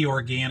on the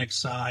organic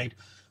side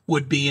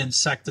would be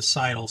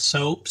insecticidal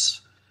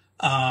soaps.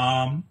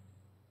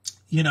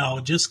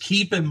 Just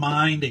keep in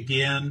mind,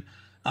 again,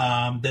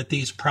 that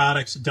these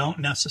products don't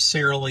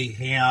necessarily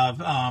have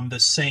the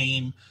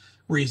same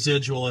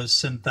residual as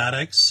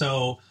synthetics.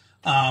 So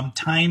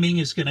timing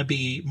is going to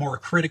be more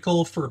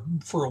critical for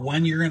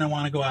when you're going to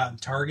want to go out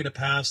and target a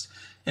pest.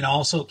 And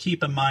also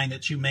keep in mind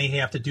that you may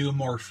have to do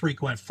more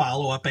frequent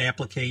follow-up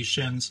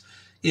applications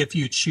if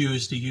you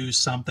choose to use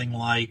something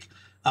like,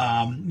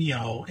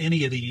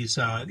 any of these,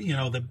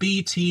 the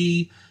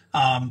BT,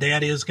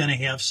 that is going to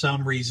have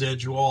some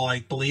residual.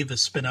 I believe the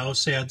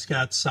Spinosad's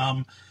got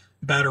some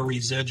better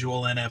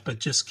residual in it, but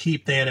just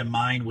keep that in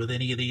mind with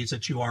any of these,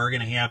 that you are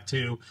going to have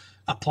to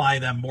apply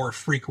them more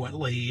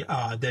frequently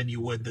than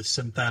you would the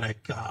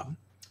synthetic.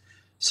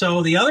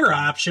 So the other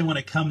option when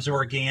it comes to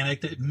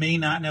organic that may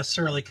not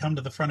necessarily come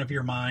to the front of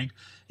your mind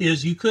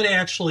is you could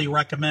actually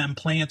recommend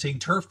planting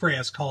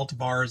turfgrass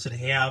cultivars that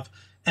have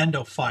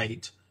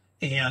endophyte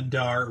and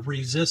are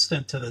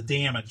resistant to the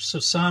damage. So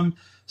some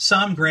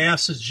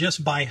grasses,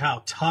 just by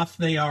how tough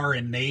they are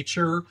in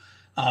nature,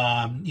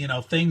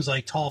 things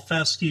like tall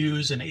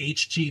fescues and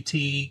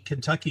HGT,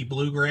 Kentucky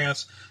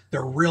bluegrass,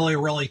 they're really,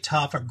 really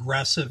tough,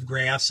 aggressive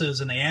grasses,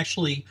 and they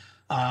actually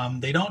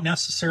they don't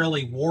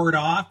necessarily ward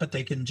off, but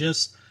they can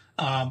just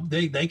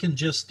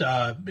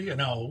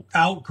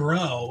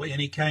outgrow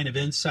any kind of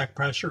insect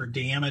pressure or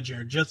damage,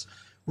 or just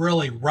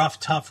really rough,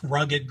 tough,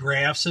 rugged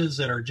grasses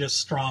that are just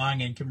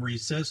strong and can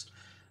resist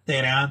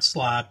that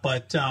onslaught.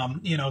 But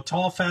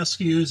tall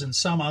fescues and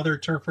some other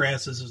turf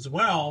grasses as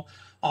well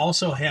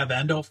also have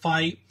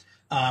endophyte.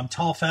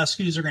 Tall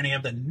fescues are going to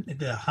have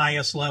the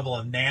highest level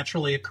of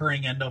naturally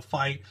occurring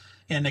endophyte.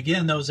 And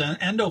again, those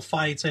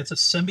endophytes, it's a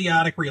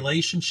symbiotic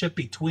relationship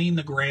between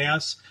the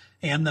grass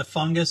and the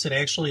fungus. It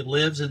actually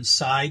lives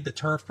inside the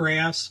turf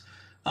grass.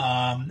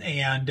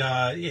 And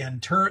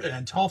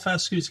tall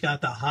fescue's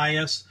got the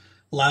highest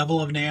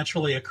level of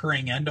naturally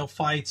occurring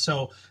endophytes.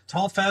 So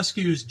tall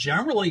fescues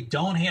generally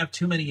don't have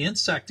too many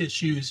insect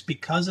issues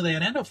because of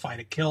that endophyte.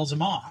 It kills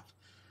them off.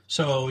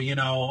 So,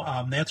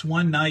 that's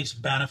one nice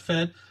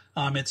benefit.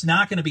 It's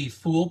not going to be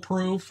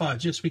foolproof.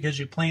 Just because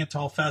you plant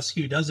tall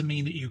fescue doesn't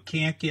mean that you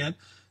can't get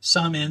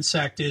some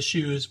insect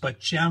issues, but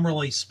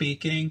generally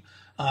speaking,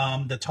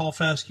 the tall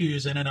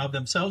fescues in and of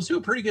themselves do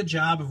a pretty good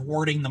job of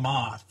warding them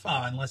off,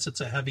 unless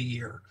it's a heavy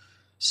year.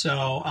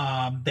 So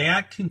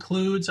that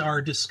concludes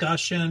our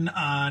discussion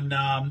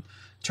on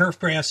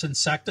turfgrass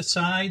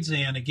insecticides.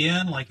 And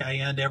again, like I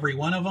end every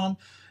one of them,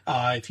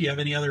 if you have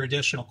any other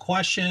additional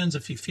questions,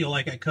 if you feel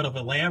like I could have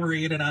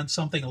elaborated on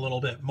something a little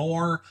bit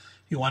more,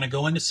 if you want to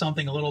go into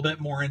something a little bit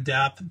more in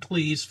depth,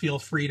 please feel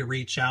free to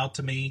reach out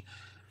to me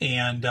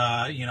and,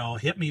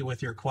 hit me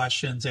with your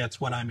questions. That's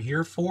what I'm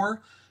here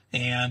for.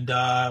 And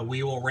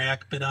we will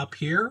wrap it up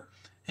here.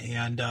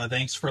 And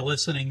thanks for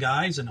listening,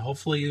 guys, and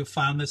hopefully you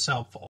found this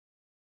helpful.